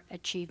more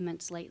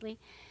achievements lately.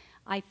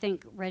 I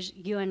think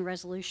UN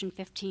Resolution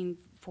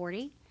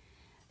 1540,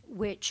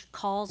 which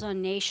calls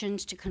on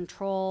nations to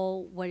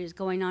control what is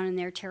going on in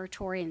their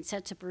territory and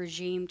sets up a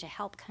regime to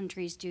help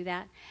countries do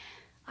that.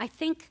 I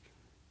think,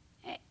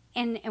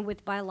 and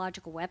with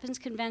Biological Weapons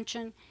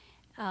Convention,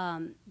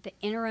 the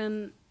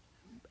interim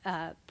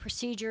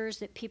procedures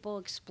that people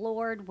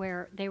explored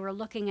where they were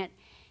looking at,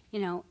 you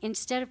know,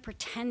 instead of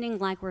pretending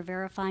like we're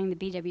verifying the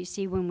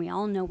BWC when we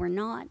all know we're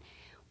not,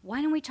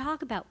 why don't we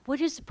talk about what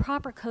is the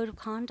proper code of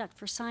conduct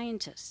for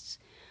scientists?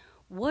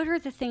 What are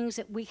the things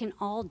that we can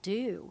all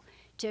do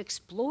to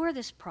explore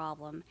this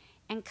problem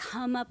and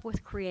come up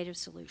with creative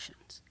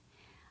solutions?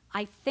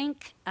 I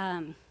think,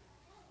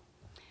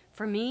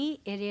 for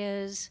me, it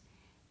is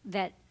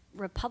that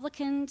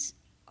Republicans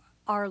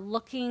are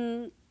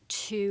looking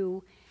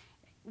to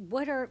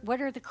what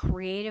are the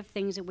creative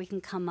things that we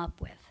can come up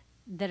with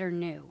that are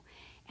new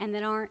and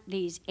that aren't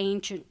these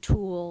ancient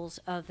tools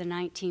of the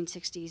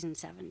 1960s and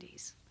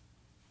 70s.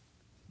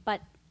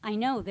 But I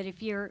know that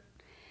if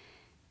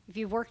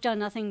you've worked on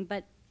nothing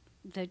but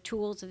the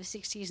tools of the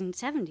 60s and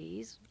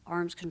 70s,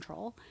 arms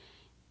control,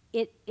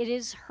 it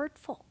is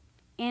hurtful.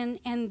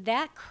 And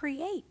that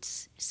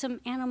creates some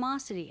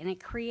animosity and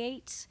it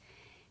creates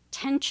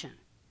tension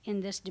in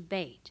this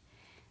debate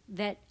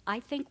that I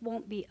think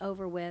won't be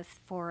over with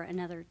for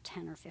another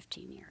 10 or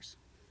 15 years.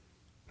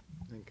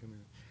 Thank you.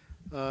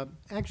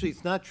 Actually,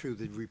 it's not true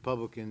that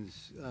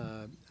Republicans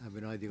have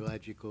an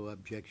ideological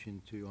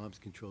objection to arms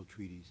control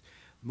treaties.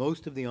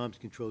 Most of the arms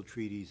control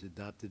treaties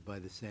adopted by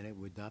the Senate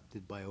were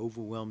adopted by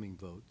overwhelming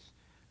votes.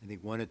 I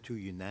think 1 or 2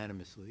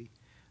 unanimously.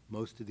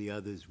 Most of the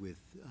others with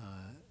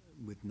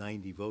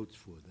 90 votes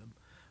for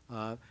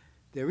them.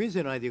 There is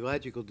an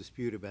ideological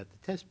dispute about the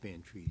test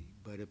ban treaty,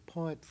 but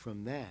apart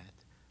from that,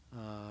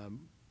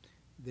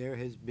 there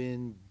has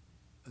been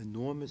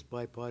enormous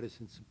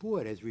bipartisan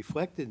support, as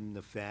reflected in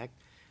the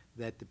fact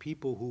that the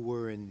people who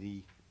were in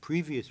the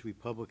previous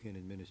Republican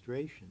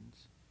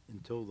administrations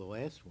until the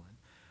last one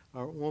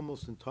are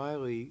almost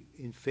entirely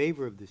in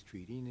favor of this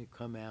treaty and have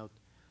come out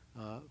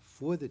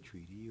for the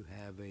treaty. You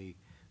have a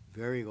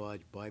very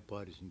large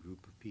bipartisan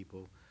group of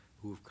people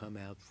who have come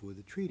out for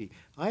the treaty.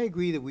 I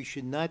agree that we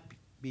should not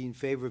be in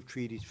favor of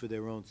treaties for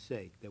their own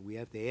sake, that we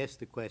have to ask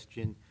the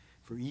question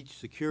for each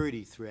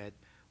security threat,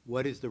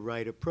 what is the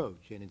right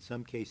approach? And in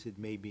some cases it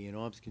may be an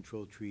arms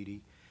control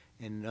treaty,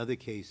 and in other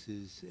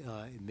cases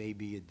it may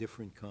be a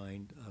different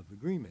kind of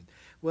agreement.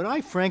 What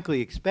I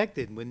frankly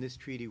expected when this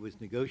treaty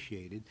was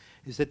negotiated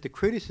is that the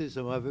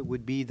criticism of it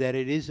would be that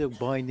it is a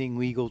binding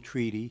legal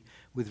treaty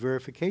with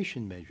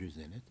verification measures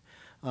in it,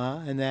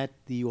 and that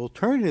the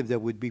alternative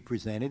that would be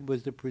presented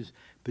was the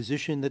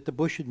position that the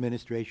Bush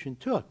administration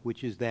took,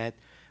 which is that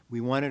we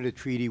wanted a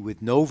treaty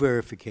with no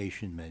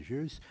verification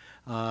measures,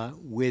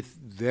 with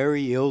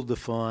very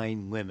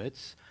ill-defined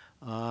limits,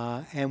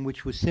 and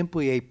which was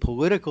simply a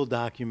political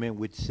document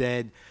which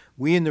said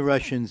we and the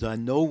Russians are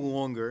no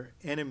longer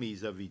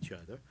enemies of each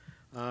other.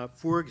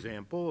 For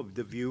example, of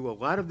the view, a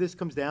lot of this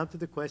comes down to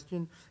the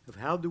question of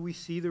how do we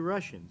see the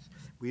Russians?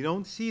 We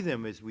don't see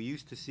them as we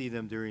used to see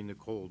them during the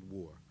Cold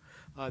War.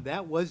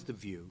 That was the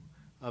view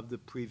of the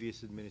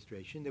previous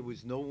administration. There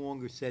was no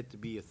longer said to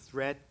be a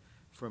threat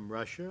from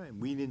Russia, and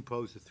we didn't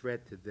pose a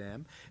threat to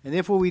them. And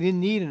therefore, we didn't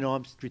need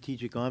an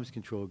strategic arms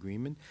control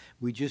agreement.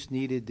 We just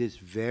needed this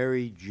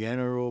very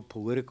general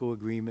political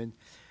agreement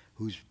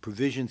whose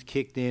provisions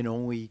kicked in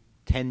only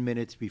 10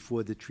 minutes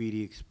before the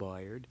treaty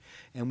expired,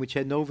 and which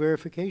had no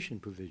verification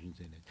provisions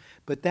in it.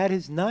 But that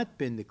has not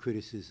been the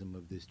criticism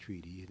of this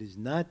treaty. It has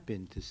not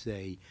been to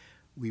say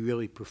we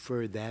really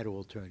prefer that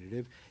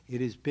alternative.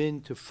 It has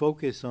been to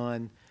focus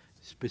on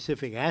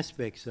specific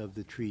aspects of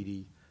the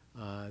treaty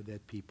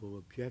that people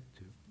object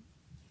to.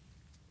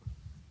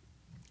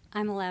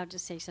 I'm allowed to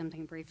say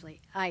something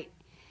briefly.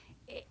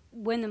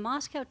 When the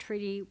Moscow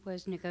Treaty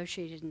was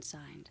negotiated and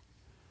signed,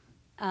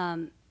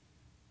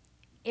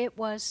 it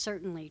was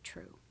certainly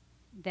true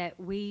that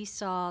we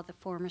saw the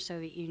former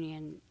Soviet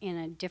Union in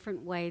a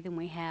different way than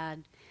we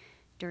had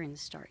during the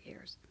START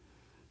years.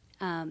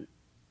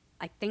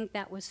 I think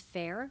that was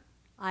fair.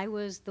 I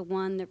was the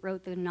one that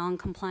wrote the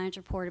non-compliance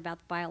report about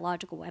the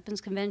Biological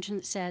Weapons Convention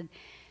that said,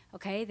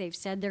 okay, they've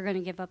said they're going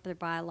to give up their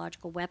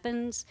biological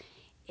weapons.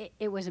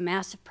 It was a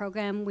massive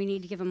program. We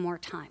need to give them more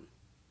time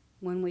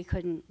when we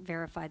couldn't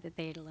verify that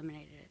they had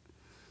eliminated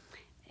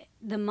it.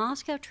 The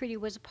Moscow Treaty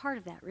was a part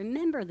of that.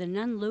 Remember the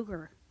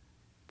Nunn-Lugar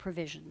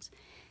provisions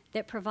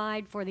that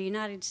provide for the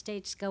United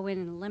States to go in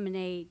and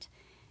eliminate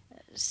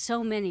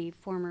so many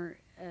former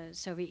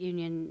Soviet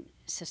Union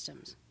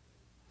systems.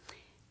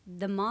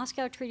 The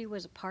Moscow Treaty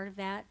was a part of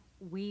that.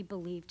 We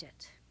believed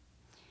it.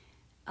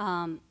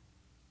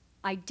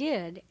 I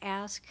did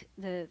ask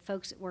the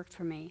folks that worked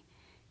for me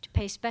to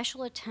pay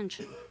special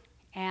attention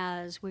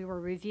as we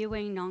were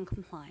reviewing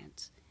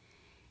noncompliance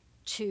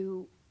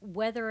to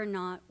whether or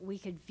not we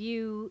could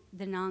view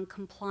the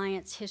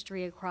noncompliance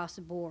history across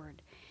the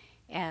board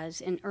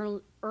as an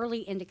early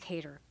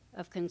indicator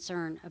of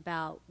concern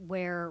about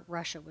where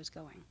Russia was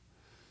going.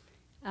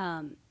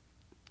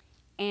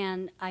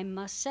 And I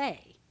must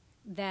say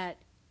that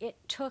it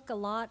took a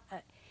lot,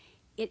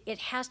 it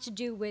has to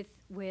do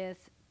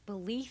with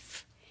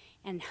belief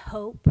and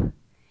hope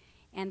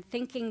and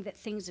thinking that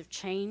things have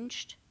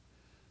changed.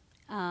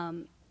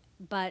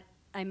 But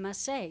I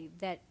must say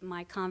that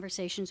my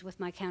conversations with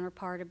my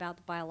counterpart about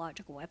the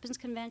Biological Weapons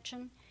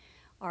Convention,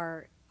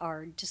 our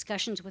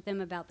discussions with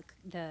them about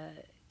the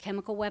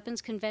Chemical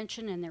Weapons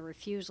Convention and their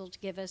refusal to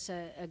give us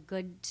a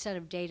good set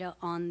of data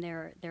on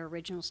their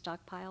original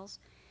stockpiles.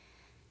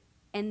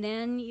 And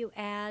then you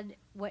add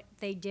what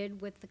they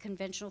did with the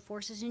Conventional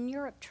Forces in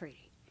Europe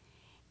Treaty.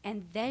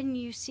 And then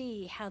you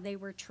see how they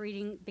were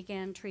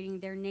began treating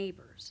their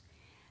neighbors.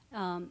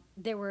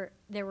 There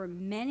were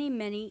many,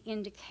 many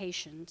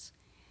indications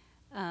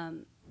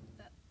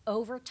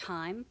over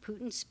time,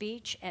 Putin's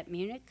speech at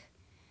Munich,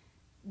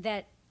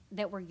 that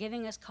were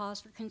giving us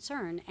cause for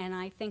concern. And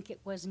I think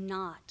it was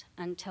not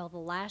until the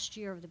last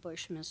year of the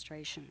Bush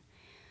administration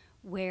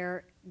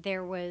where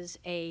there was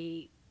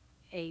a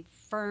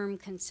firm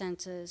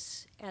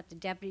consensus at the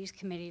Deputies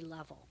Committee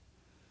level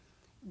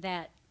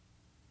that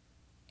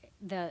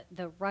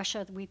the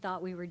Russia that we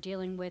thought we were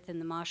dealing with in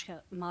the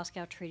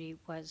Moscow Treaty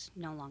was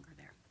no longer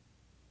there.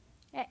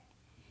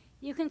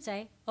 You can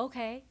say,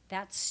 okay,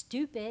 that's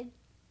stupid,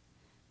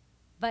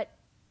 but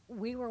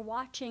we were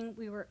watching,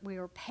 we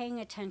were paying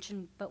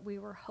attention, but we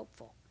were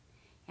hopeful.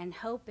 And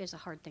hope is a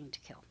hard thing to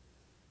kill.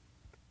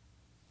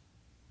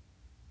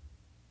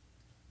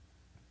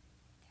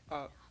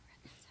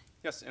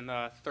 Yes, in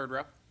the third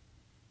row.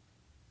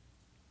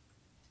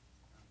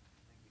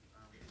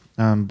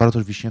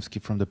 Bartosz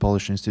Wiśniewski from the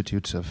Polish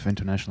Institute of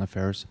International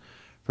Affairs.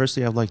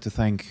 Firstly, I'd like to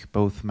thank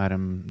both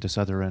Madam de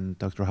Sutter and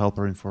Dr.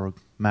 Halperin for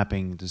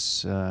mapping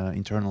this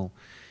internal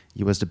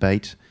U.S.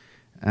 debate.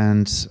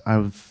 And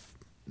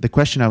the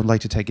question, I would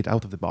like to take it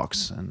out of the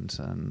box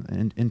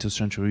and into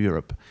Central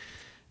Europe.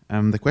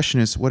 The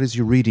question is, what is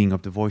your reading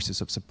of the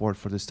voices of support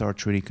for the START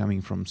Treaty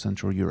coming from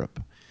Central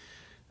Europe?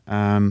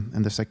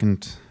 And the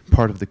second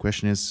part of the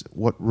question is,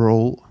 what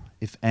role,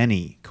 if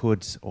any,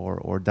 could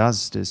or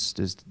does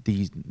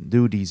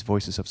these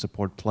voices of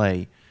support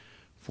play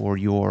for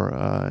your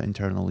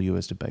internal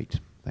U.S. debate?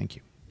 Thank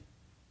you.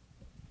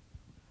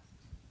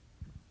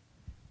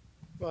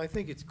 Well, I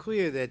think it's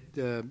clear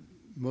that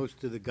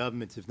most of the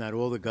governments, if not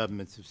all the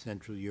governments of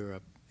Central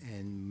Europe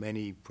and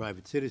many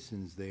private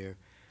citizens there,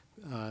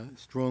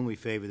 strongly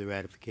favor the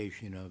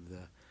ratification of the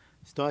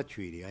START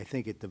Treaty. I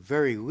think at the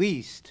very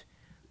least,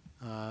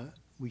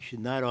 we should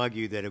not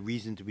argue that a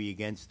reason to be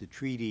against the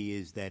treaty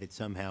is that it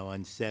somehow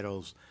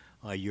unsettles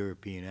our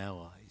European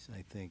allies.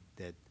 I think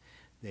that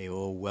they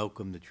all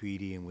welcome the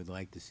treaty and would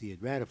like to see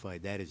it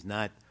ratified. That is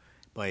not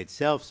by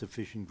itself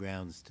sufficient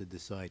grounds to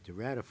decide to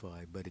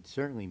ratify, but it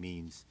certainly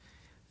means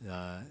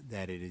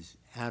that it is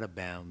out of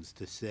bounds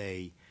to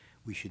say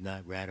we should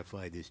not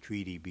ratify this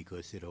treaty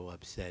because it will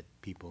upset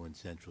people in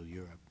Central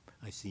Europe.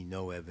 I see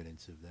no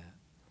evidence of that.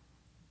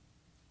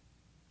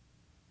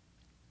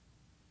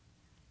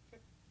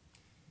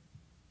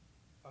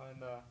 In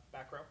the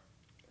back row.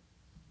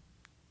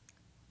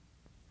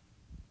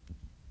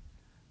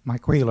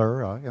 Mike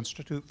Wheeler,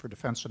 Institute for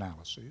Defense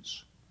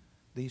Analyses.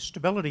 The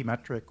stability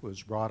metric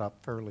was brought up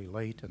fairly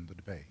late in the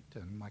debate,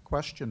 and my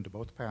question to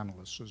both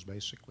panelists is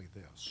basically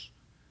this.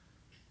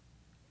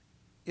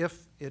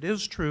 If it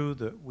is true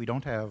that we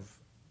don't have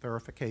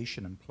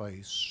verification in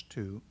place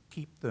to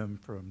keep them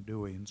from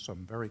doing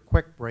some very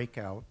quick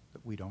breakout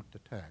that we don't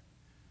detect,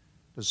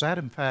 does that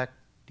in fact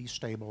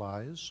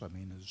destabilize? I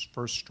mean, is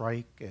first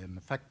strike an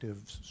effective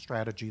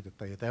strategy that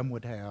they then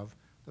would have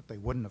that they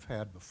wouldn't have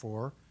had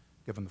before,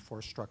 given the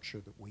force structure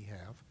that we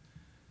have?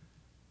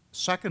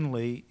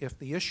 Secondly, if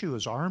the issue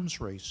is arms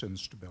race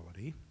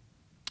instability,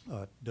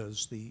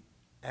 does the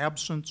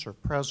absence or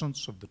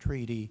presence of the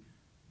treaty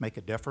make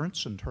a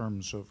difference in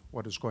terms of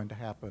what is going to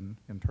happen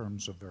in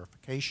terms of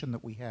verification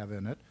that we have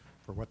in it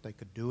for what they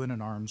could do in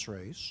an arms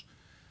race?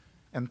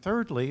 And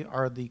thirdly,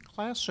 are the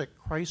classic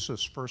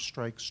crisis first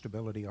strike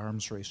stability,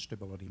 arms race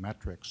stability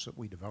metrics that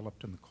we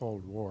developed in the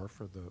Cold War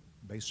for the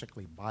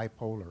basically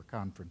bipolar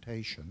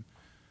confrontation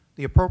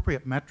the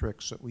appropriate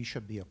metrics that we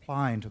should be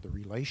applying to the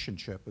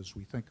relationship as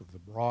we think of the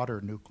broader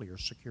nuclear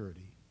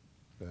security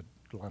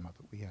dilemma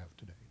that we have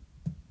today?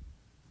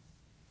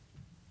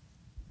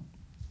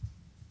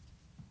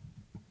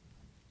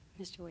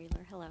 Mr.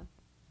 Wheeler, hello.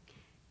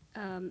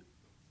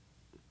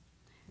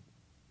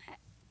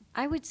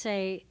 I would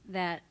say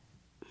that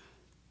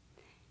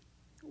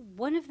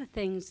one of the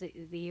things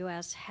that the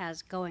U.S.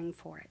 has going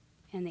for it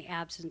in the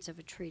absence of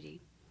a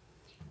treaty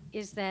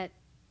is that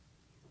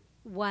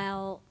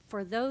while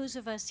for those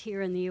of us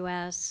here in the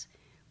U.S.,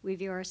 We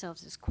view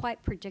ourselves as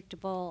quite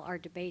predictable. Our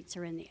debates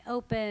are in the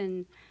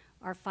open.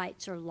 Our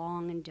fights are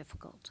long and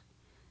difficult.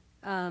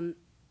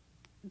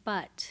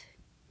 But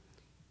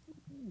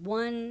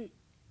one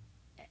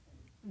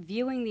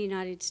viewing the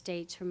United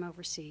States from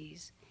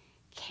overseas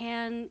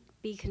can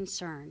be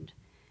concerned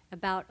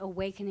about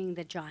awakening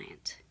the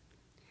giant,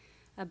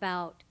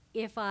 about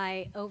if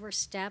I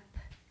overstep,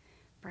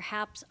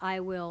 perhaps I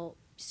will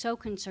so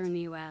concern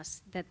the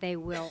U.S. that they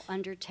will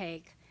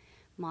undertake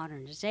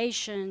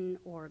modernization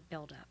or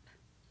buildup.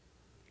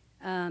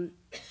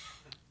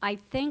 I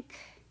think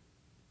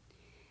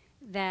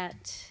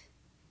that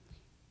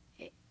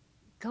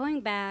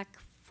going back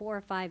 4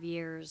 or 5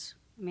 years,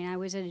 I mean, I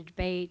was at a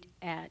debate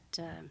at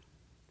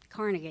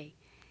Carnegie,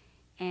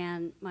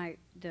 and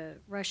the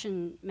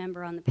Russian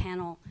member on the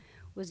panel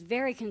was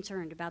very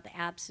concerned about the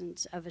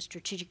absence of a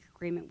strategic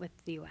agreement with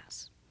the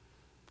U.S.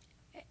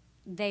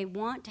 They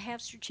want to have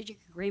strategic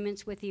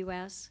agreements with the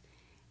U.S.,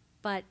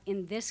 but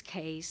in this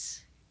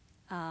case,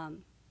 now,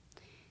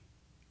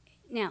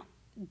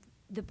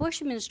 the Bush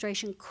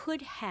administration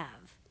could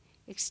have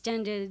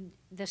extended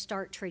the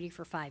START treaty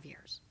for 5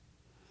 years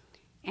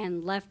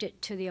and left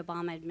it to the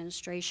Obama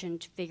administration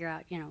to figure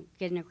out,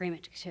 get an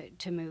agreement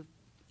to move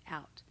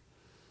out.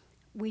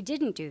 We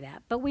didn't do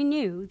that, but we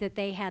knew that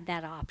they had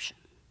that option.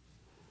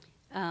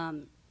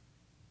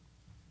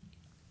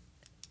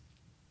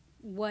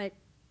 What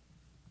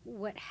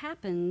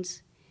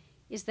happens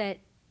is that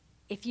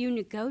if you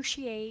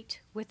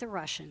negotiate with the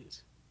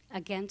Russians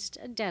against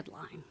a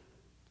deadline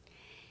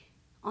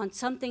on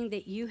something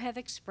that you have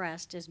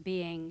expressed as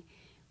being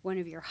one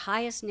of your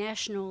highest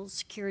national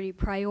security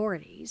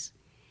priorities,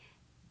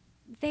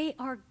 they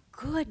are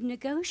good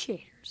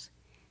negotiators.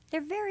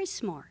 They're very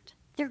smart.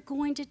 They're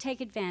going to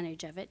take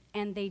advantage of it,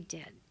 and they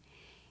did.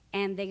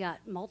 And they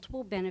got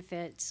multiple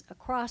benefits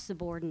across the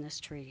board in this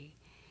treaty.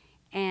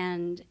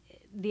 And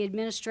the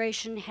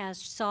administration has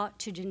sought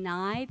to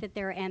deny that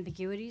there are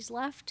ambiguities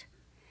left.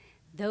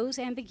 Those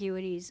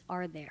ambiguities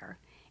are there,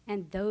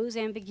 and those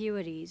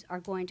ambiguities are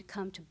going to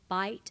come to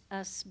bite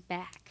us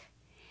back.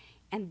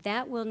 And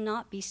that will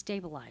not be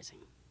stabilizing.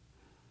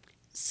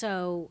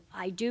 So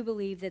I do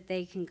believe that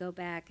they can go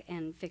back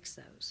and fix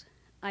those.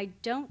 I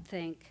don't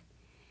think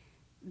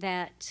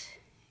that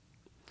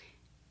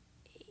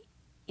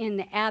in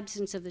the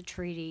absence of the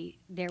treaty,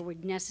 there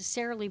would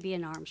necessarily be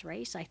an arms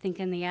race. I think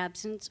in the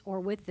absence or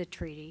with the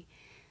treaty,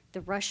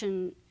 the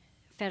Russian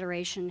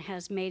Federation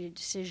has made a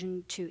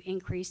decision to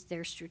increase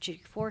their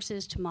strategic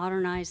forces, to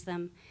modernize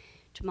them,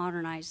 to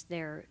modernize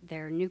their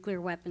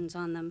nuclear weapons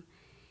on them.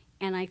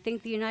 And I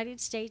think the United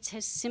States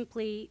has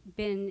simply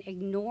been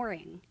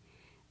ignoring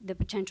the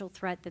potential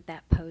threat that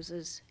that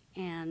poses,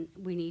 and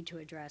we need to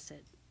address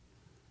it.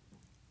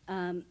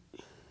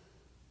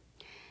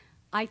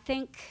 I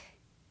think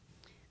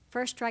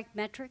first strike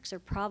metrics are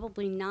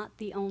probably not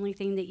the only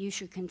thing that you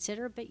should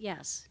consider, but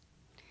yes.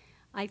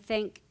 I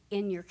think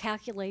in your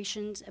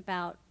calculations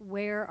about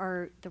where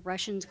are the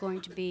Russians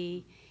going to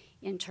be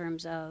in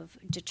terms of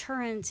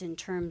deterrence, in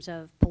terms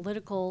of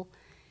political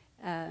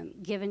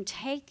give and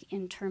take,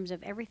 in terms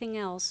of everything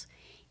else,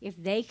 if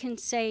they can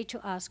say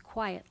to us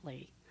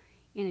quietly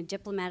in a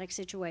diplomatic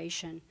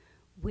situation,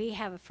 we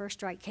have a first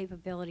strike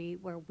capability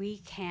where we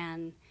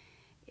can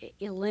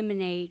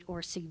eliminate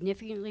or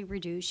significantly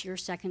reduce your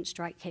second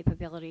strike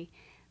capability,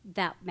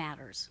 that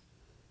matters.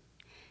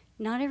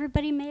 Not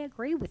everybody may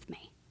agree with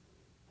me,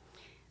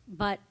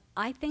 but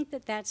I think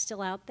that that's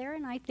still out there,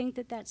 and I think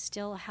that that's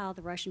still how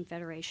the Russian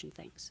Federation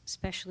thinks,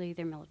 especially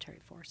their military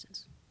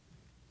forces.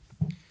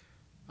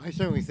 I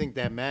certainly think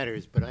that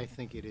matters, but I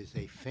think it is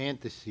a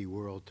fantasy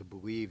world to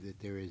believe that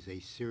there is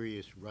a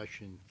serious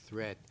Russian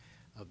threat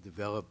of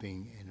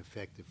developing an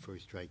effective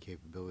first strike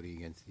capability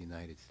against the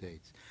United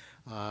States.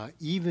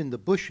 Even the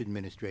Bush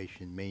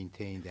administration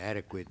maintained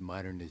adequate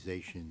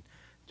modernization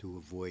to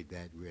avoid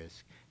that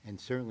risk, and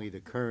certainly the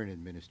current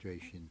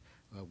administration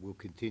will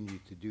continue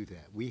to do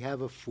that. We have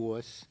a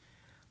force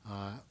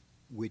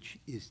which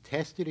is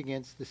tested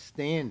against the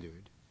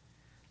standard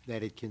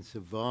that it can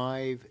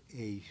survive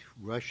a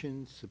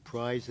Russian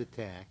surprise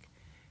attack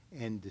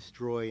and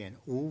destroy an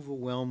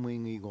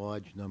overwhelmingly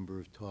large number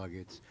of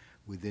targets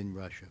within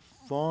Russia,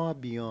 far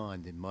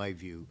beyond, in my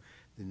view,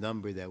 the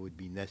number that would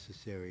be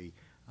necessary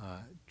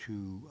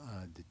to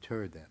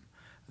deter them.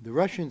 The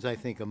Russians, I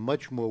think, are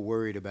much more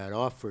worried about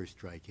our first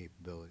strike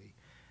capability,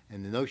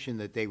 and the notion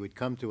that they would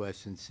come to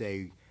us and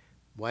say,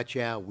 watch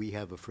out, we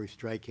have a first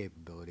strike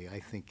capability. I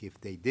think if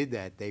they did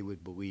that, they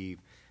would believe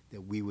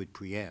that we would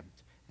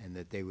preempt, and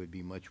that they would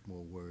be much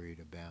more worried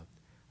about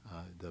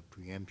the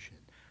preemption.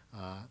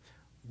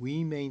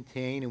 We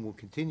maintain and will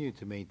continue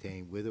to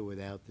maintain, with or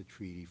without the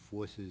treaty,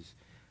 forces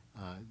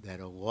that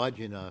are large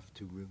enough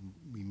to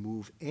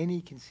remove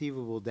any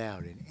conceivable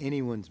doubt in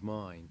anyone's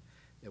mind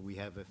that we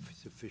have a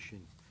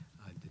sufficient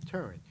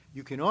deterrent.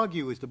 You can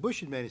argue, as the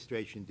Bush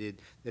administration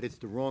did, that it's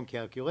the wrong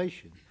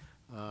calculation.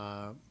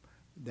 And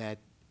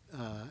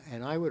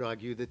I would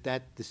argue that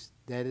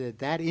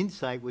that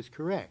insight was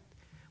correct.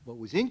 What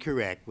was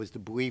incorrect was the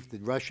belief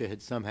that Russia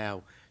had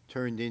somehow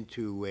turned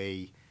into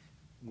a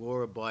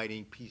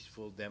law-abiding,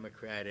 peaceful,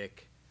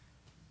 democratic,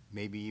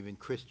 maybe even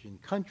Christian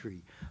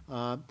country.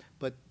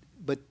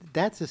 But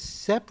that's a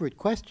separate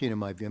question in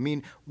my view. I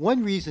mean,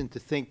 one reason to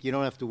think you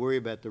don't have to worry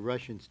about the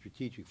Russian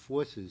strategic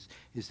forces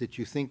is that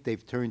you think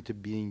they've turned to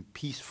being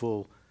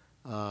peaceful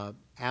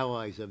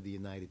allies of the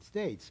United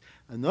States.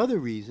 Another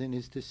reason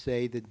is to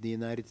say that the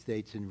United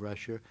States and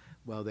Russia,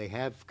 while they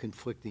have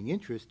conflicting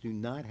interests, do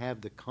not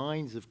have the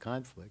kinds of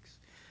conflicts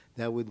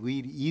that would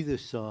lead either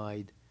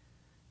side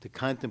to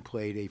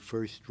contemplate a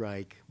first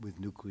strike with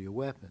nuclear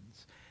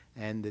weapons.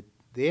 And that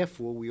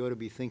therefore, we ought to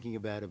be thinking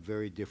about a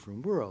very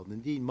different world.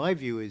 Indeed, my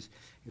view is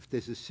if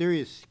there's a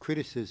serious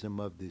criticism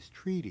of this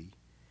treaty,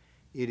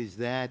 it is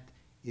that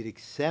it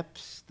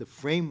accepts the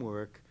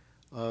framework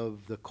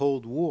of the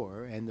Cold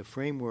War and the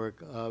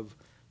framework of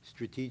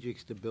strategic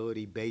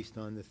stability based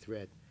on the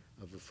threat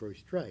of a first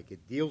strike.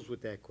 It deals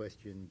with that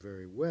question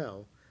very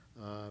well,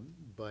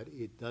 but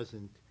it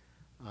doesn't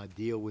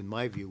deal, in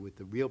my view, with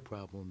the real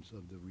problems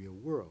of the real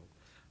world.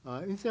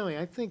 Incidentally,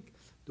 I think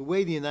the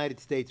way the United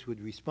States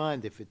would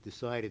respond if it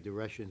decided the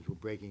Russians were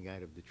breaking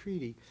out of the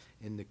treaty,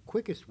 in the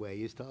quickest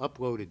way, is to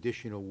upload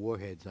additional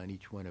warheads on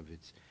each one of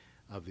its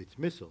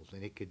missiles,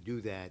 and it could do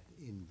that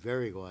in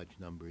very large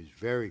numbers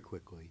very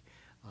quickly,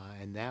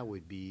 and that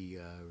would be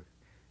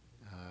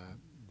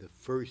the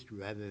first,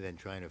 rather than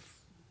trying to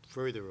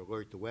further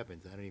alert the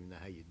weapons. I don't even know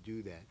how you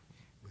do that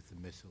with the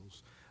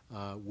missiles.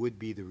 Would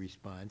be the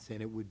response,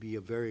 and it would be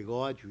a very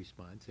large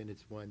response, and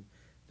it's one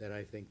that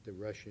I think the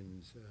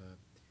Russians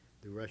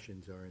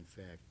are in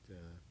fact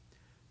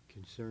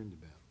concerned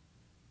about.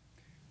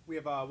 We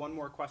have one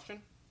more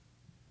question.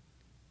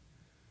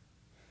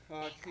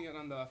 Can you get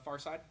on the far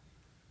side?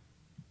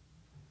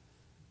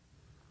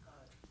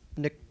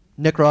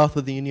 Nick Roth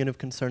with the Union of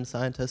Concerned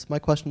Scientists. My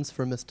question's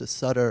for Mr.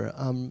 Sutter.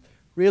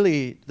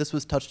 Really, this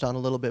was touched on a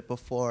little bit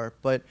before,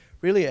 but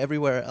really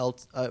everywhere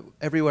else,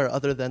 everywhere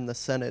other than the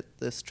Senate,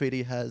 this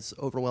treaty has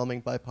overwhelming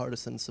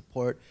bipartisan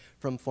support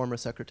from former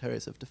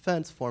secretaries of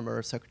defense,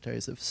 former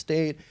secretaries of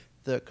state,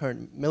 the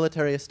current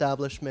military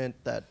establishment,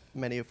 that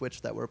many of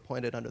which that were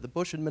appointed under the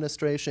Bush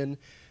administration.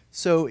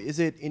 So is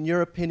it, in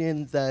your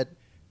opinion, that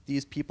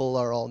these people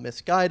are all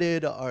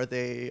misguided? Are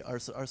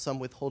some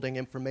withholding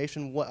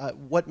information?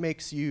 What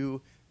makes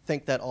you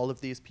think that all of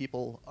these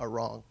people are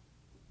wrong?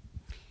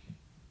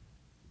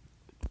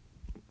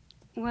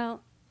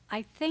 Well,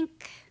 I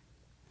think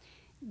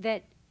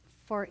that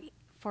for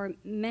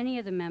many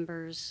of the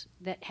members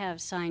that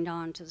have signed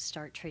on to the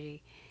START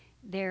Treaty,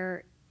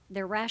 their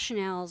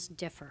rationales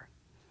differ.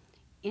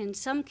 In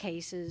some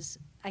cases,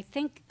 I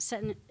think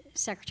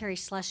Secretary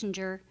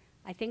Schlesinger,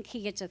 I think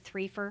he gets a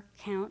threefer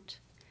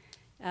count.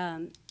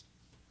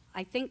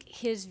 I think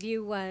his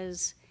view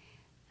was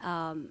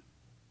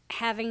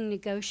having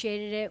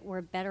negotiated it, we're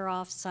better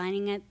off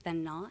signing it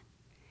than not.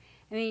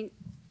 I mean,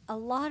 a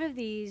lot of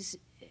these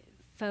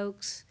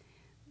folks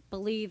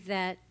believe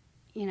that,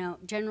 you know,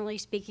 generally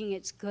speaking,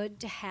 it's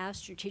good to have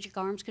strategic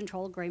arms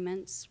control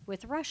agreements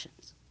with the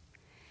Russians.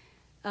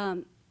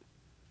 I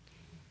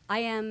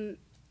am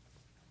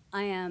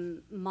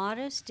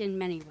modest in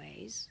many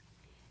ways,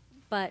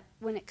 but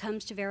when it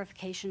comes to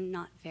verification,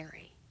 not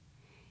very.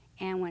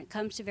 And when it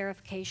comes to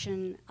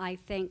verification, I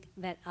think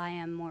that I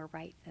am more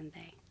right than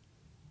they.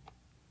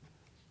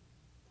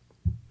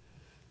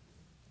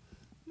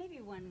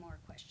 Maybe one more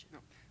question. No.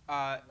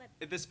 At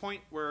this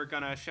point, we're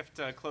going to shift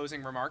to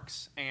closing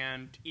remarks,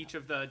 and each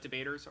of the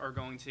debaters are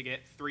going to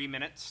get 3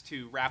 minutes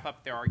to wrap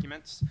up their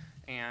arguments,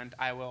 and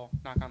I will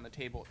knock on the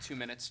table at 2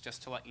 minutes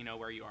just to let you know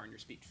where you are in your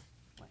speech.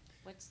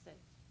 What's that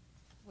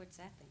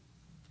thing?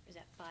 Is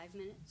that 5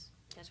 minutes?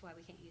 That's why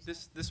we can't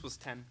use This was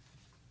 10.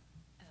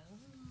 Oh.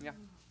 Yeah.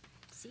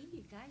 See,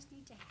 you guys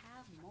need to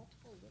have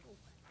multiple little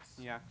ones.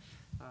 Yeah.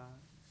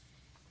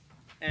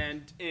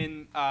 And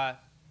in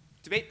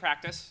debate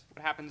practice,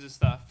 what happens is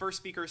the first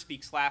speaker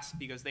speaks last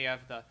because they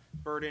have the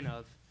burden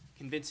of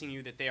convincing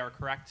you that they are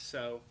correct.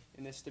 So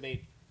in this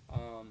debate,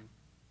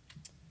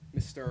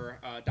 Dr.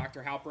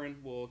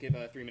 Halperin will give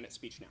a 3-minute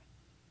speech now.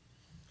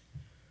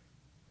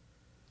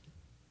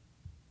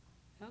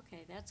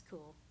 Okay, that's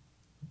cool.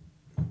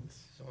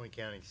 It's only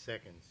counting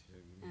seconds.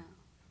 Oh.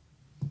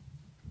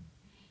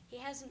 He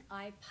has an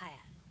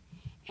iPad,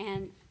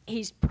 and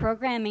he's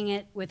programming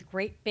it with a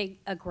great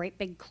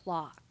big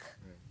clock.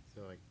 Right.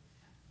 So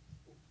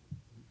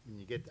when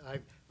you get,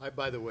 I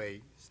by the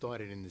way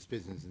started in this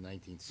business in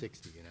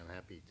 1960, and I'm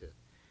happy to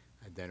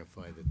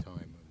identify the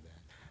time of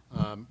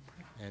that.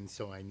 And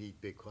so I need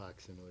big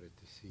clocks in order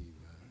to see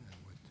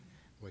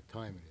what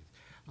time it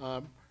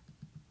is.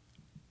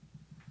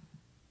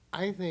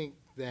 I think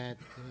that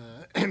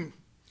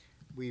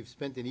we've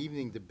spent an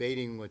evening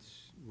debating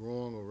what's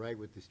wrong or right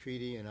with this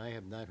treaty, and I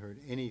have not heard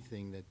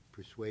anything that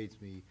persuades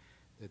me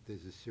that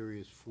there's a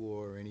serious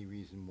flaw or any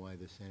reason why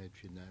the Senate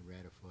should not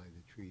ratify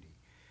the treaty.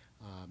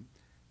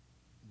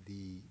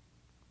 The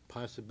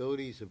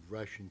possibilities of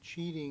Russian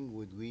cheating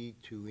would lead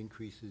to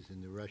increases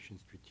in the Russian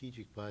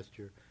strategic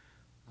posture,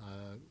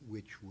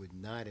 which would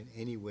not in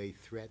any way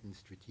threaten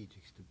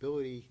strategic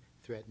stability,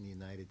 threaten the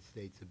United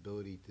States'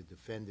 ability to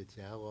defend its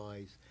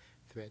allies,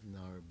 threaten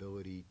our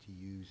ability to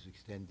use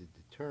extended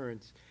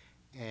deterrence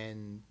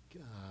and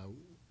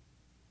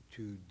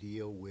to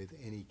deal with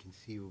any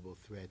conceivable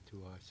threat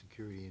to our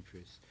security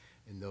interests,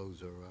 and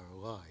those are our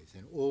lives.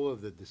 And all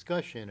of the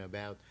discussion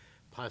about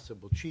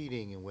possible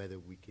cheating and whether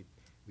we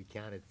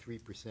counted 3%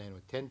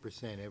 or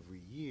 10%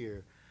 every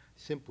year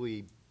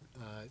simply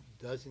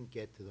doesn't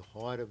get to the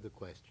heart of the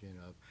question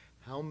of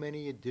how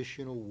many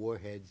additional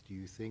warheads do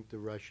you think the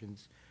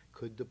Russians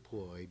could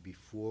deploy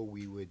before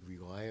we would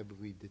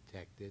reliably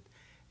detect it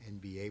and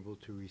be able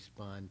to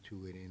respond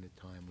to it in a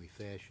timely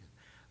fashion.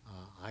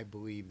 I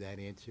believe that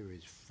answer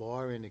is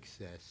far in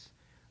excess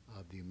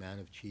of the amount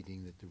of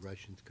cheating that the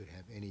Russians could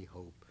have any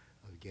hope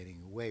of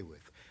getting away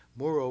with.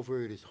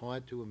 Moreover, it is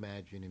hard to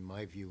imagine, in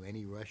my view,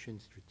 any Russian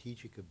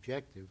strategic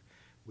objective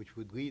which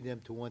would lead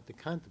them to want to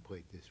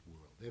contemplate this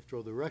world. After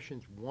all, the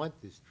Russians want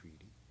this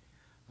treaty.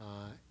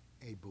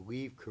 They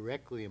believe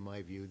correctly, in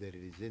my view, that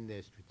it is in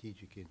their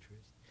strategic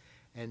interest,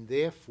 and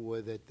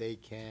therefore that they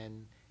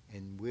can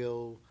and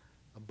will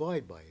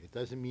abide by it. It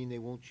doesn't mean they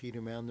won't cheat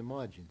around the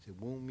margins. It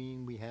won't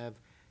mean we have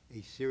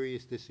a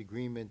serious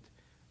disagreement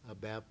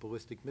about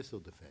ballistic missile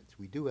defense.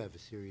 We do have a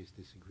serious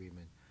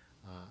disagreement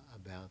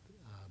about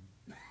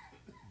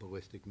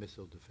ballistic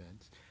missile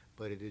defense,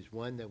 but it is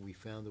one that we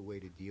found a way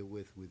to deal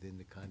with within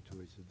the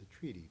contours of the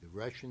treaty. The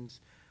Russians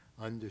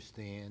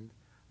understand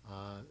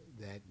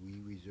that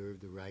we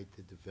reserve the right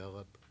to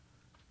develop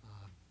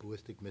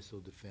ballistic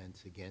missile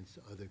defense against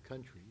other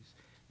countries,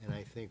 and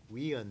I think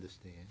we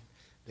understand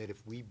that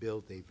if we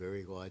built a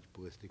very large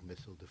ballistic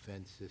missile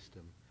defense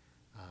system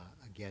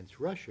against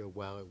Russia,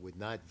 while it would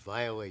not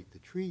violate the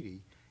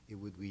treaty, it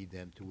would lead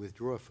them to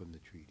withdraw from the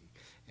treaty.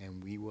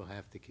 And we will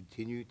have to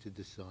continue to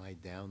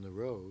decide down the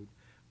road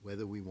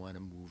whether we want to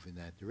move in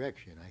that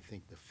direction. I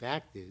think the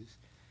fact is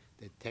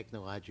that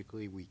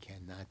technologically we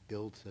cannot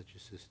build such a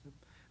system.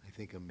 I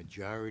think a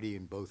majority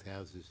in both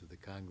houses of the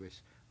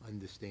Congress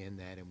understand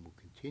that and will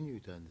continue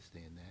to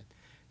understand that,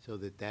 so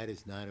that that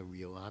is not a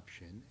real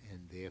option, and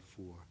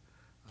therefore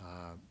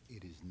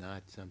it is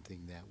not something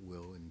that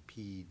will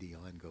impede the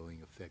ongoing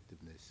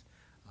effectiveness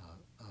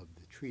of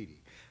the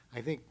treaty.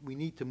 I think we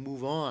need to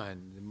move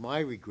on. My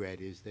regret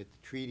is that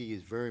the treaty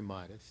is very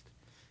modest,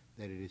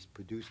 that it has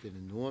produced an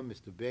enormous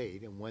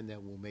debate, and one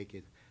that will make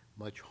it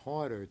much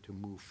harder to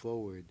move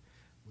forward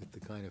with the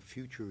kind of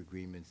future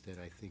agreements that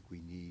I think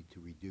we need to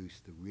reduce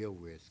the real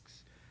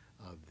risks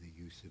of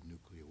the use of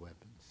nuclear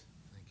weapons.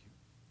 Thank you.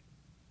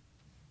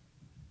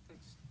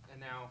 Thanks. And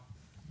now,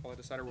 Paula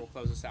DeSutter will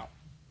close us out.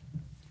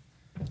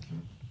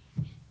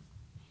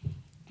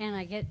 And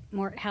I get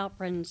Mort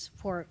Halperin's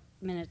 4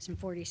 minutes and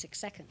 46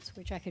 seconds,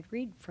 which I could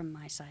read from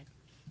my side.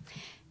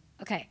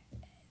 Okay,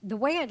 the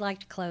way I'd like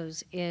to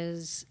close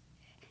is,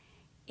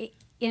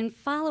 in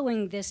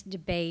following this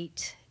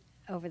debate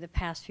over the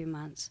past few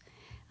months,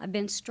 I've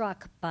been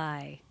struck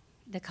by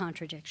the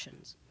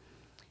contradictions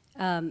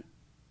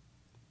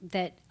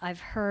that I've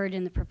heard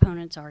in the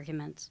proponents'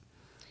 arguments.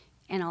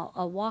 And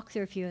I'll walk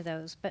through a few of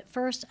those. But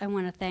first, I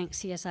want to thank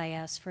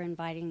CSIS for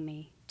inviting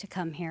me to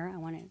come here. I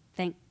want to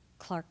thank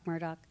Clark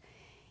Murdoch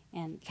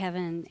and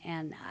Kevin.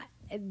 And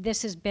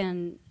this has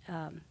been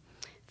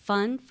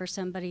fun for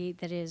somebody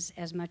that is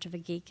as much of a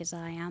geek as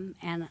I am.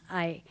 And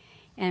I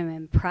am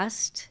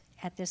impressed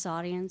at this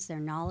audience, their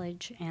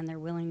knowledge and their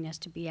willingness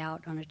to be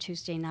out on a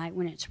Tuesday night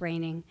when it's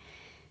raining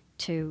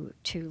to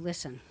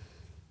listen.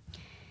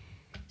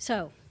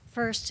 So,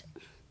 first,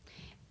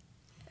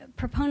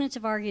 proponents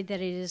have argued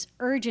that it is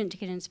urgent to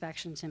get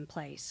inspections in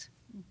place,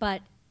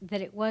 but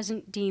that it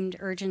wasn't deemed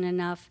urgent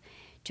enough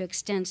to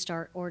extend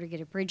START or to get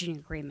a bridging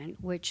agreement,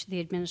 which the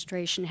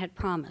administration had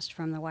promised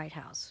from the White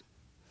House.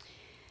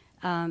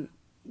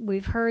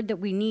 We've heard that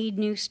we need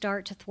New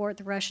START to thwart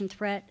the Russian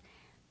threat,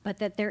 but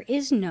that there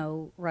is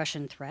no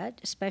Russian threat,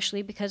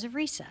 especially because of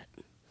reset,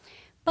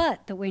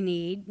 but that we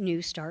need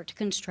New START to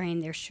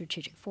constrain their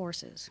strategic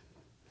forces.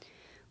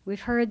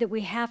 We've heard that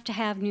we have to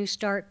have New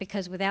START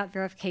because without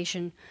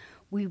verification,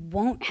 we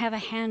won't have a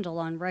handle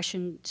on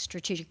Russian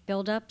strategic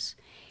buildups,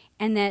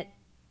 and that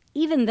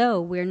even though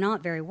we're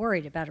not very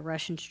worried about a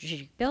Russian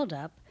strategic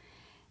buildup,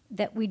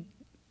 that we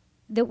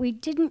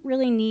didn't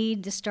really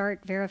need the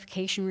START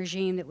verification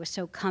regime that was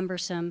so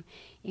cumbersome,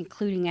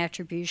 including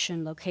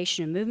attribution,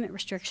 location, and movement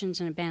restrictions,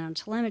 and a ban on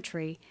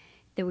telemetry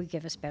that would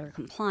give us better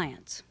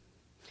compliance.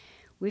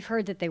 We've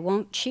heard that they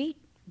won't cheat,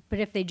 but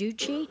if they do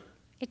cheat,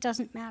 it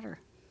doesn't matter.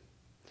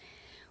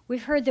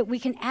 We've heard that we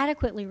can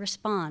adequately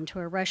respond to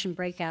a Russian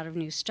breakout of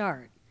New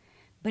START,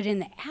 but in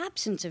the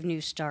absence of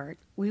New START,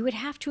 we would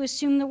have to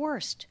assume the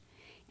worst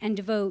and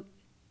devote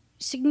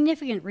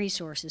significant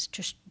resources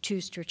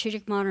to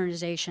strategic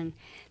modernization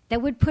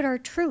that would put our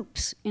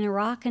troops in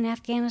Iraq and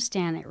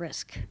Afghanistan at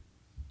risk.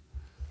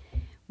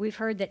 We've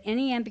heard that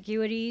any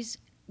ambiguities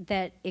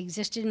that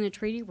existed in the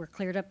treaty were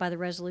cleared up by the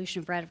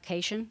resolution of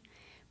ratification,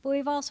 but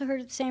we've also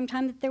heard at the same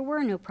time that there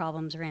were no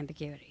problems or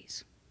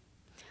ambiguities.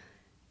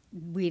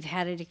 We've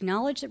had it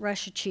acknowledged that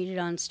Russia cheated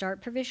on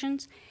START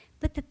provisions,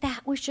 but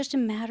that was just a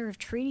matter of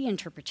treaty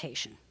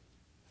interpretation.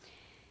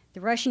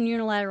 The Russian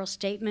unilateral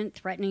statement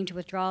threatening to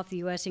withdraw if the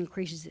U.S.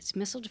 increases its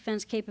missile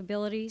defense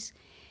capabilities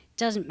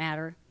doesn't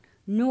matter,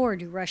 nor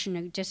do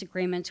Russian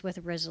disagreements with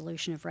a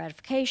resolution of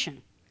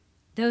ratification.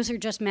 Those are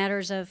just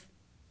matters of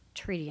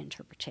treaty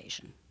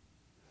interpretation.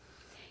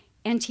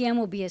 NTM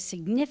will be a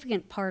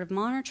significant part of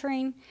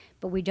monitoring,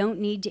 but we don't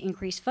need to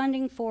increase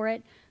funding for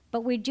it,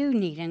 but we do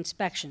need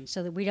inspection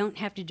so that we don't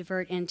have to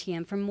divert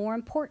NTM from more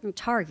important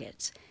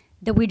targets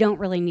that we don't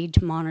really need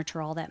to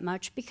monitor all that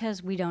much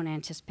because we don't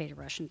anticipate a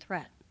Russian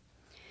threat.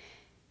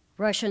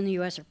 Russia and the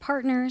U.S. are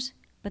partners,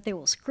 but they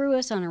will screw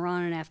us on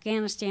Iran and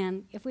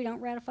Afghanistan if we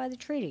don't ratify the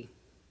treaty.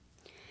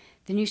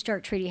 The New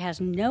START treaty has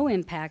no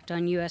impact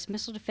on U.S.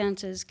 missile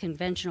defenses,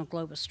 conventional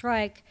global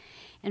strike,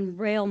 and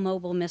rail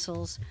mobile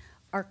missiles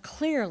are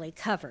clearly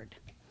covered.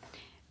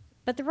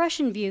 But the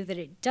Russian view that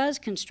it does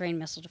constrain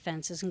missile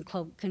defenses and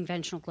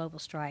conventional global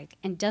strike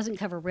and doesn't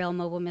cover rail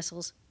mobile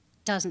missiles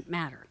doesn't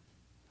matter.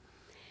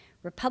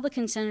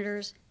 Republican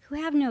senators who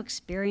have no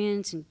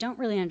experience and don't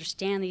really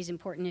understand these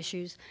important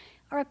issues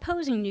are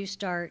opposing New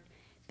START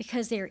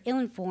because they are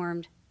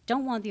ill-informed,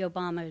 don't want the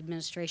Obama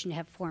administration to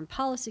have foreign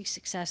policy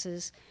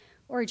successes,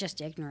 or are just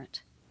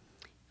ignorant.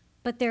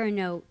 But there are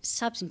no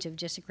substantive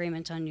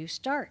disagreements on New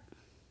START.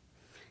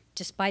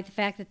 Despite the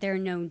fact that there are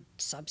no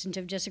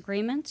substantive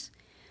disagreements,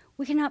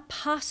 we cannot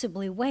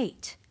possibly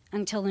wait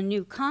until the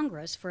new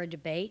Congress for a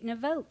debate and a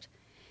vote,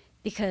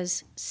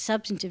 because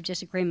substantive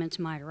disagreements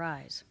might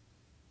arise.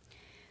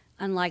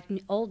 Unlike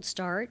old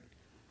START,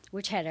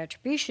 which had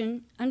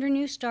attribution, under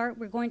New START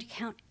we're going to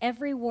count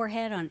every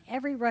warhead on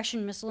every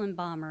Russian missile and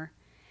bomber,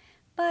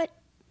 but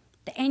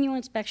the annual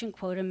inspection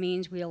quota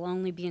means we'll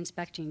only be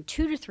inspecting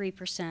 2 to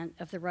 3%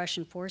 of the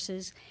Russian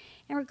forces,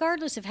 and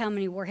regardless of how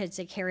many warheads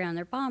they carry on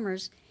their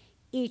bombers,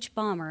 each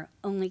bomber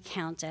only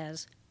counts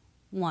as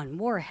one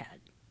warhead.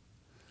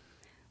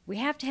 We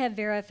have to have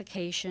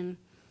verification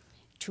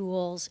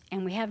tools,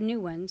 and we have new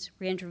ones,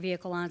 reentry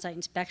vehicle on-site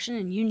inspection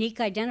and unique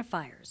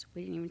identifiers.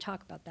 We didn't even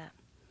talk about that.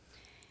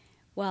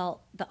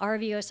 While the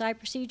RVOSI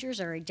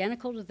procedures are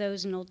identical to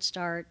those in Old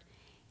START,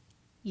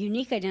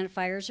 unique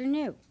identifiers are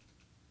new.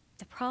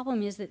 The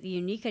problem is that the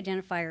unique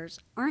identifiers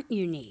aren't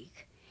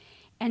unique,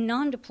 and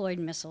non-deployed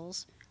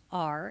missiles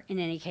are, in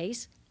any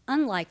case,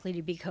 unlikely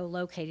to be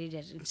co-located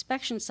at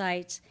inspection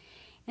sites,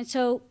 and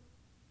so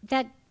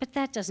but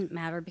that doesn't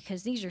matter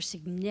because these are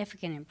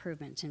significant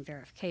improvements in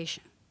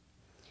verification.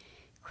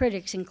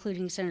 Critics,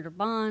 including Senator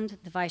Bond,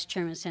 the Vice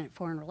Chairman of the Senate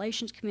Foreign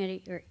Relations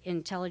Committee, or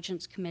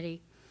Intelligence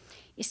Committee,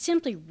 is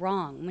simply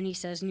wrong when he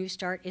says New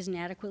START isn't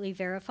adequately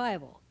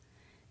verifiable,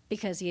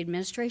 because the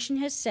administration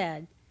has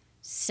said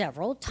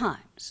several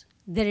times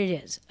that it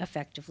is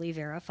effectively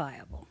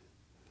verifiable.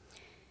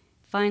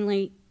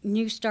 Finally,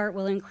 New START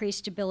will increase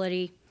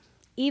stability,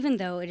 even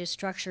though it is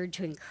structured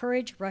to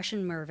encourage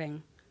Russian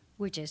MIRVing,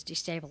 which is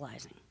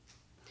destabilizing.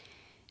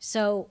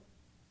 So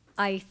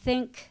I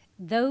think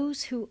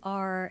those who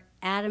are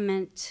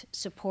adamant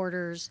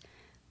supporters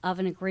of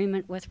an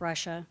agreement with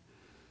Russia,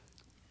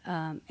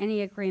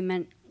 any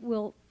agreement,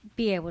 will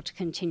be able to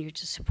continue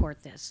to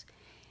support this.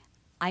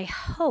 I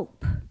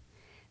hope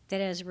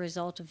that as a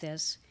result of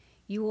this,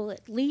 you will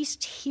at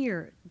least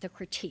hear the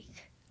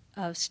critique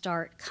of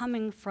START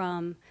coming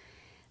from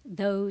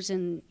those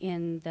in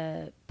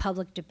the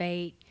public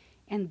debate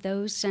and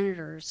those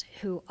senators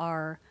who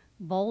are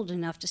bold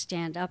enough to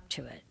stand up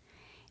to it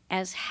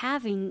as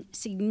having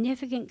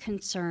significant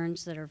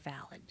concerns that are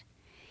valid,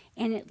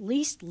 and at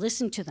least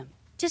listen to them.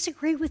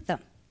 Disagree with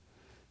them,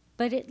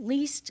 but at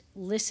least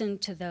listen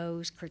to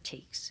those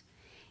critiques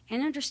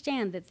and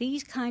understand that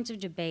these kinds of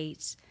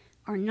debates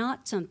are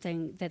not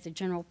something that the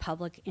general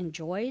public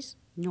enjoys,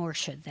 nor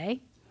should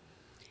they,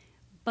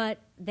 but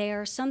they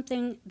are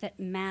something that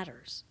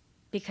matters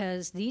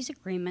because these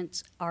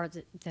agreements are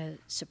the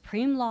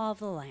supreme law of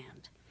the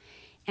land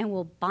and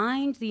will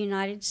bind the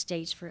United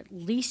States for at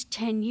least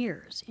 10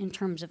 years in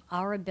terms of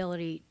our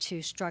ability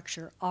to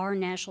structure our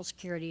national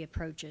security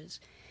approaches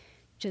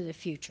to the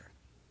future.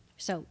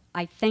 So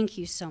I thank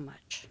you so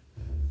much.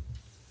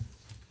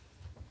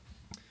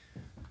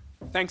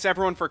 Thanks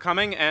everyone for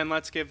coming, and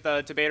let's give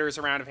the debaters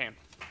a round of hand.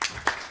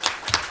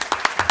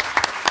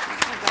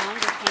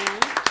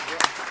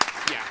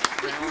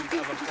 Round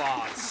of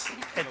applause.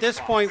 At this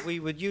point, we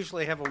would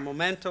usually have a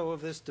memento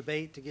of this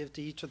debate to give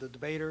to each of the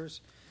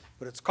debaters,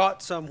 but it's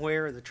caught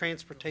somewhere in the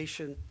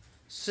transportation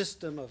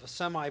system of a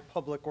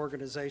semi-public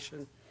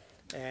organization,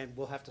 and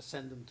we'll have to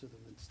send them to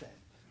them instead.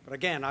 But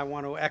again, I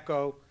want to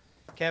echo,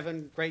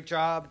 Kevin, great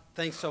job.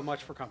 Thanks so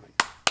much for coming.